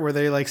part where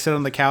they like sit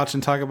on the couch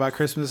and talk about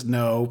Christmas?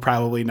 No,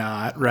 probably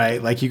not,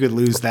 right? Like you could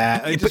lose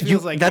that. It just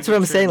feels like that's what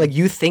I'm saying. Like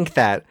you think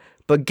that,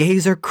 but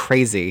gays are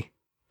crazy.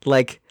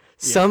 Like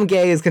some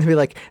gay is going to be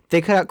like,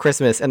 they cut out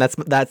Christmas, and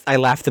that's I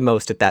laughed the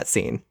most at that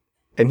scene,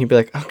 and he'd be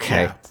like,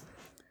 okay,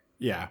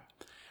 yeah.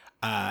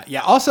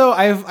 Yeah. Also,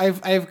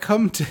 I've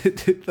come to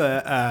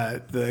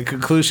the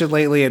conclusion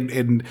lately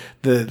in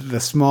the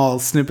small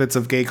snippets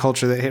of gay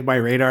culture that hit my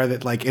radar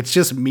that like it's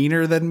just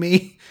meaner than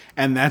me,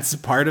 and that's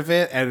part of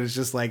it. And it's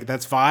just like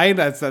that's fine.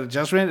 That's not a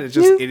judgment. It's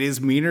just it is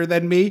meaner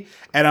than me,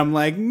 and I'm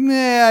like,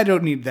 nah, I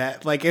don't need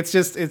that. Like it's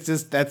just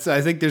that's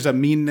I think there's a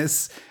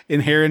meanness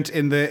inherent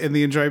in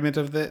the enjoyment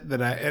of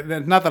that I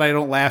not that I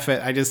don't laugh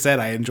at. I just said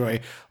I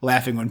enjoy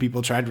laughing when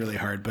people tried really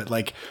hard, but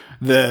like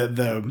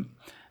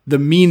the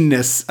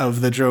meanness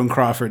of the Joan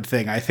Crawford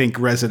thing, I think,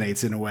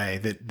 resonates in a way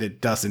that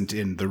doesn't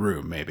in The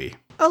Room, maybe.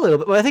 A little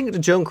bit. Well, I think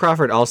Joan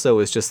Crawford also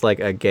was just like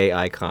a gay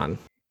icon.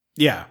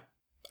 Yeah.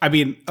 I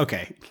mean,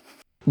 okay.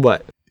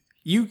 What?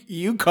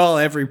 You call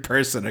every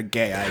person a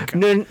gay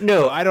icon.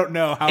 No. I don't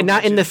know how. And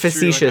not in the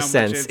facetious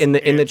sense. In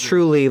the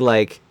truly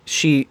like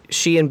she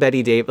and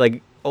Betty Davis,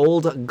 like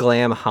old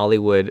glam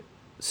Hollywood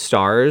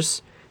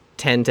stars,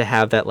 tend to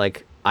have that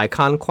like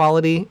icon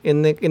quality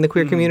in the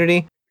queer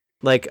community.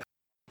 Like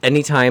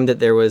anytime that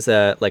there was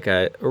a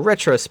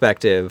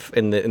retrospective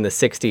in the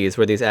 60s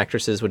where these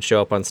actresses would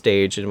show up on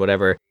stage and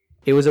whatever,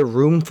 it was a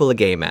room full of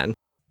gay men,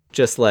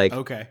 just like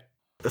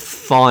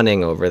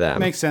fawning over them.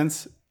 Makes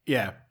sense.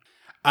 Yeah.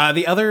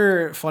 The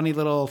other funny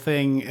little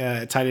thing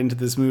tied into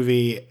this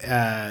movie,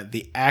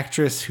 the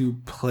actress who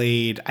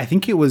played, I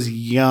think it was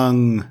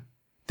the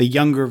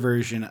younger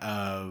version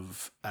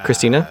of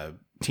Christina?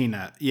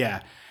 Tina,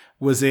 yeah,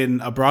 was in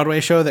a Broadway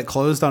show that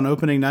closed on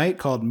opening night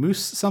called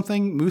Moose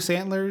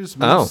Antlers,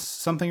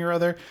 something or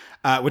other,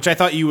 which I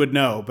thought you would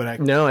know, but I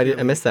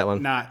missed that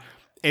one. Not.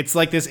 It's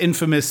like this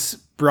infamous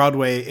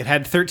Broadway. It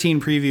had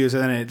 13 previews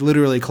and then it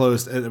literally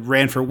closed. It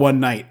ran for one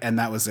night and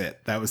that was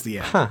it. That was the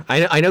end. Huh.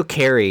 I know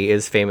Carrie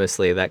is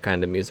famously that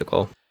kind of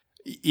musical.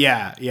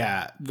 Yeah.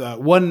 The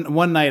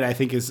one night I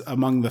think is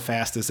among the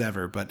fastest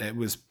ever, but it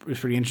was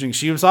pretty interesting.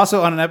 She was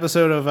also on an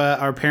episode of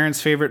our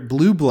parents' favorite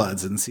Blue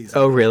Bloods in season.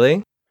 Oh,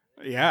 really?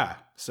 Yeah.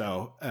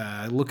 So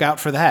look out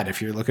for that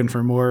if you're looking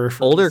for more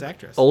from this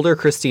actress. Older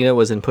Christina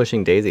was in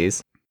Pushing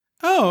Daisies.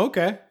 Oh,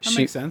 okay. That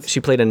makes sense.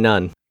 She played a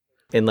nun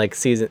in like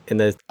season in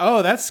the.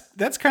 Oh, that's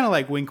kind of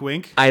like wink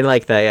wink. I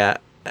like that. Yeah.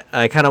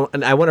 I want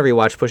to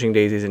rewatch Pushing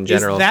Daisies in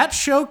general. Is that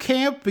show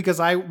camp? Because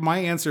my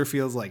answer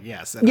feels like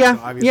yes.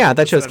 Yeah,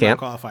 that show's camp.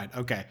 Qualified.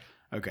 Okay.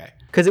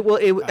 Because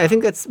I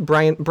think that's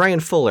Brian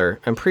Fuller.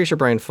 I'm pretty sure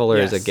Brian Fuller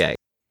is a gay.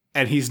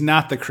 And he's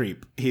not the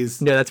creep.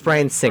 No, that's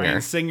Bryan Singer.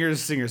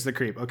 Singer's the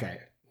creep. Okay.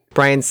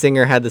 Bryan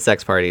Singer had the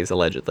sex parties,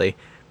 allegedly.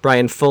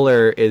 Brian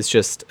Fuller is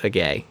just a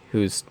gay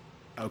who's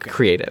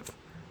creative.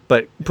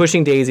 But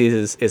Pushing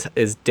Daisies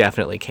is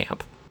definitely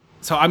camp.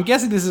 So I'm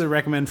guessing this is a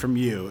recommend from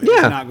you.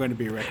 It's not going to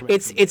be a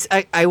recommend.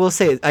 I will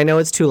say, I know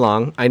it's too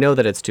long. I know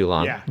that it's too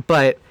long. Yeah.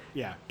 But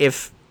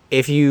if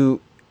you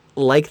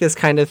like this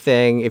kind of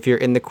thing, if you're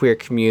in the queer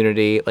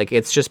community, like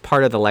it's just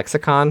part of the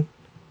lexicon.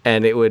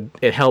 And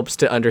it helps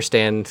to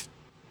understand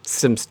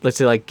let's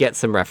say like get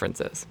some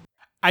references.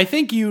 I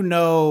think you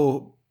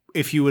know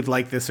if you would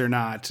like this or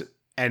not,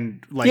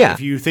 and like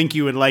if you think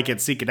you would like it,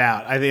 seek it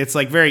out. I think it's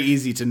like very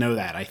easy to know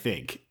that. I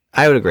think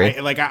I would agree.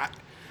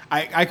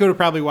 I could have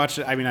probably watched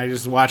it. I mean, I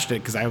just watched it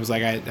because I was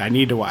like, I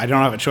need to. I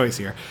don't have a choice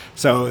here.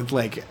 So it's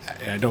like,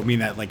 I don't mean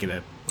that like in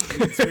a.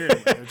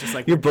 Just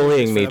like you're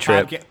bullying me,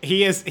 Trip.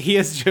 He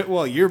is.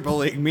 Well, you're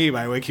bullying me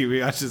by making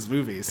me watch this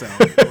movie, so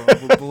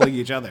we're bullying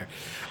each other.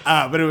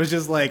 But it was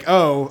just like,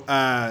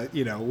 I'm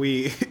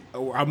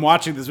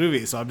watching this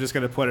movie, so I'm just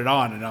gonna put it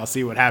on and I'll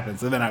see what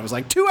happens. And then I was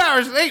like, 2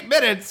 hours and 8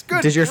 minutes.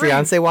 Good. Did your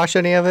fiance watch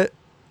any of it?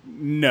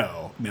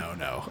 No,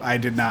 I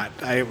did not.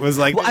 I was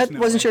like, I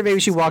wasn't sure. Maybe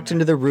she walked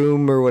into the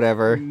room or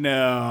whatever.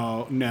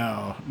 No.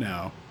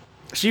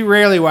 She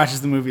rarely watches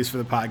the movies for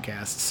the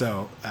podcast,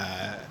 so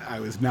I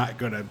was not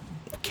going to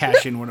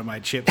cash in one of my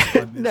chips.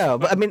 On this. No,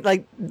 but I mean,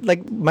 like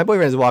my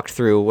boyfriend has walked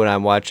through when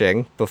I'm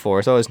watching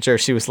before, so I wasn't sure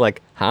if she was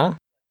like, huh?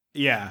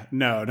 Yeah,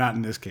 no, not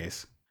in this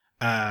case.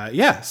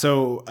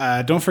 So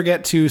don't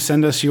forget to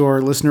send us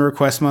your listener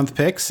request month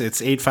picks.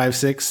 It's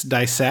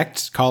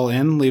 856-DISSECT. Call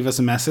in, leave us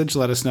a message,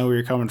 let us know where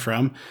you're coming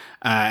from.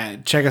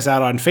 Check us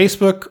out on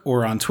Facebook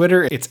or on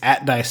Twitter. It's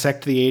at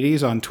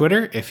DissectThe80s on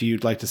Twitter. If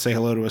you'd like to say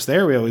hello to us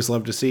there, we always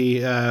love to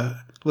see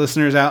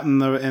listeners out in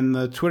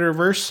the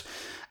Twitterverse.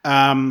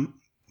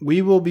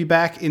 We will be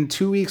back in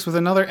 2 weeks with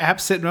another App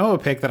Sit Moa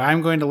pick that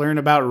I'm going to learn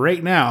about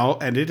right now,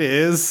 and it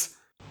is...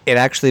 It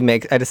actually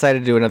I decided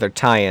to do another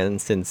tie-in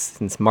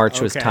since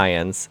March was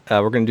tie-ins.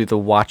 We're going to do The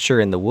Watcher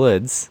in the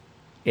Woods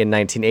in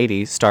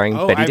 1980, starring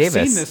Betty Davis.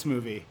 I've seen this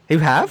movie. You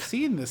have? I've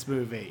seen this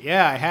movie.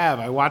 Yeah, I have.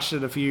 I watched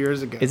it a few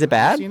years ago. Is it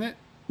bad? Have you seen it?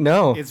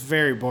 No. It's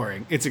very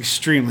boring. It's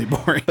extremely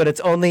boring. But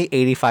it's only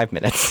 85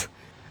 minutes.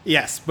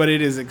 Yes, but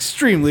it is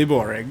extremely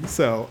boring.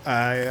 So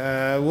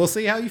we'll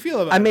see how you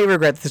feel about it. I may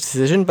regret this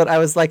decision, but I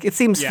was like, it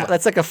seems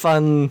that's like a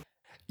fun...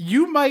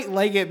 You might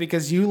like it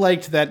because you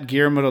liked that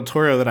Guillermo del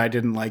Toro that I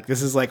didn't like.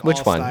 This is like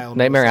which one?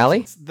 Nightmare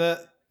Alley?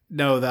 The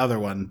other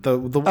one.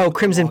 The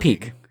Crimson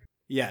Peak.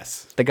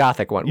 Yes. The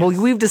Gothic one. Yes. Well,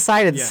 we've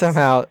decided Yes.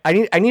 somehow. I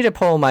need to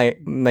pull my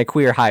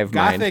queer hive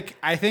mind. Gothic.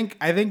 I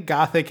think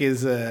Gothic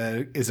is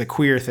a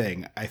queer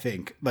thing. I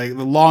think like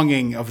the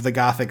longing of the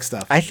Gothic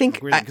stuff. I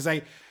think because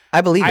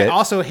I believe I it.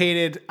 also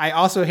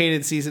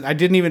hated season.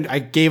 I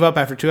gave up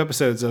after 2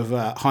 episodes of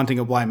Haunting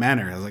of Bly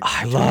Manor. I was like,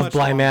 I too love much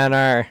Bly long.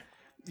 Manor.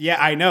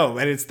 Yeah, I know,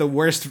 and it's the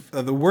worst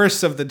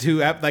of the two.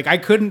 Like I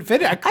couldn't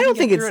fit it. I don't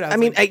think it's. I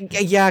mean,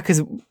 yeah,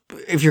 because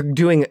if you're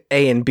doing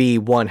A and B,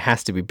 one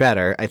has to be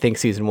better. I think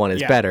season 1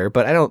 is better,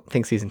 but I don't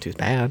think season 2 is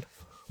bad.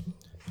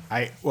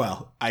 I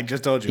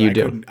just told you. You I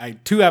do.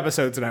 couldn't. 2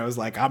 episodes, and I was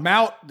like, I'm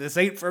out. This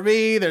ain't for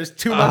me. There's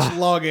too much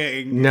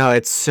longing. No,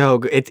 it's so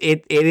good.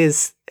 It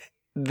is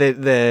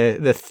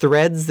the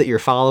threads that you're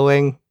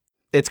following.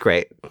 It's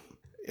great.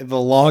 The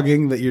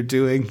logging that you're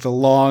doing, the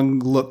long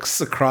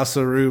looks across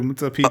a room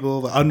to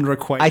people, the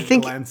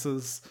unrequited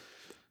glances.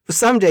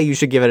 Someday you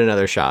should give it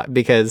another shot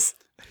because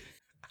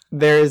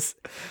there's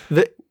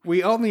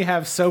We only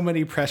have so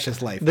many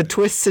precious life. the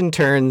twists and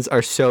turns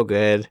are so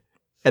good,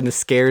 and the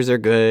scares are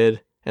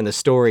good, and the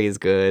story is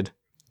good.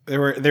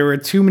 There were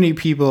too many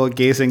people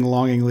gazing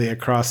longingly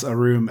across a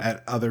room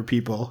at other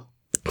people.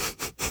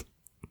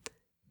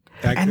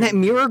 And that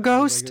mirror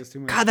ghost,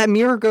 God, that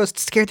mirror ghost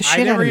scared the shit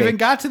I out never of me. even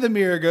got to the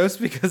mirror ghost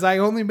because I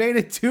only made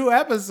it 2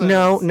 episodes.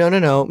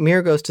 No.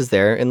 Mirror ghost is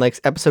there in like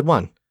episode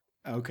 1.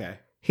 Okay.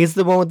 He's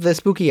the one with the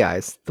spooky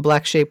eyes, the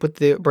black shape with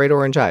the bright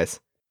orange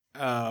eyes.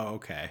 Oh,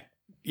 okay.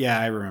 Yeah,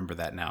 I remember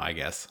that now, I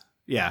guess.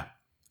 Yeah.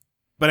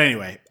 But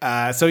anyway,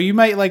 so you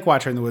might like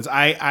Watcher in the Woods.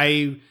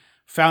 I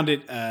found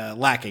it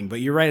lacking, but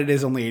you're right, it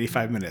is only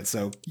 85 minutes.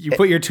 So you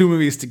put your 2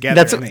 movies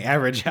together and they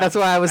average out. That's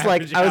why I was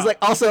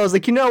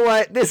like, you know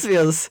what? This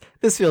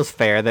feels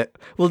fair that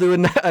we'll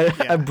do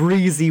a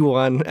breezy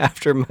one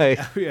after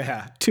my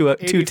yeah.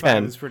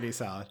 210 is pretty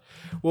solid.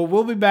 Well,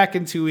 we'll be back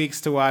in 2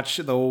 weeks to watch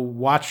The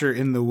Watcher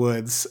in the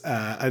Woods.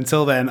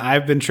 Until then,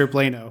 I've been Trip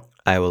Lano.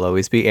 I will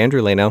always be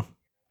Andrew Lano.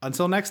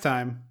 Until next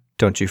time.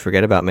 Don't you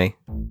forget about me.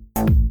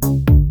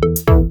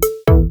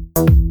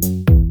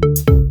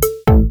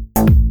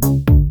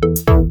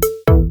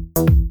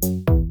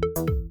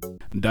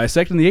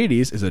 Dissecting the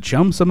 80s is a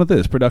Chum Some of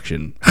This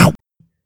production.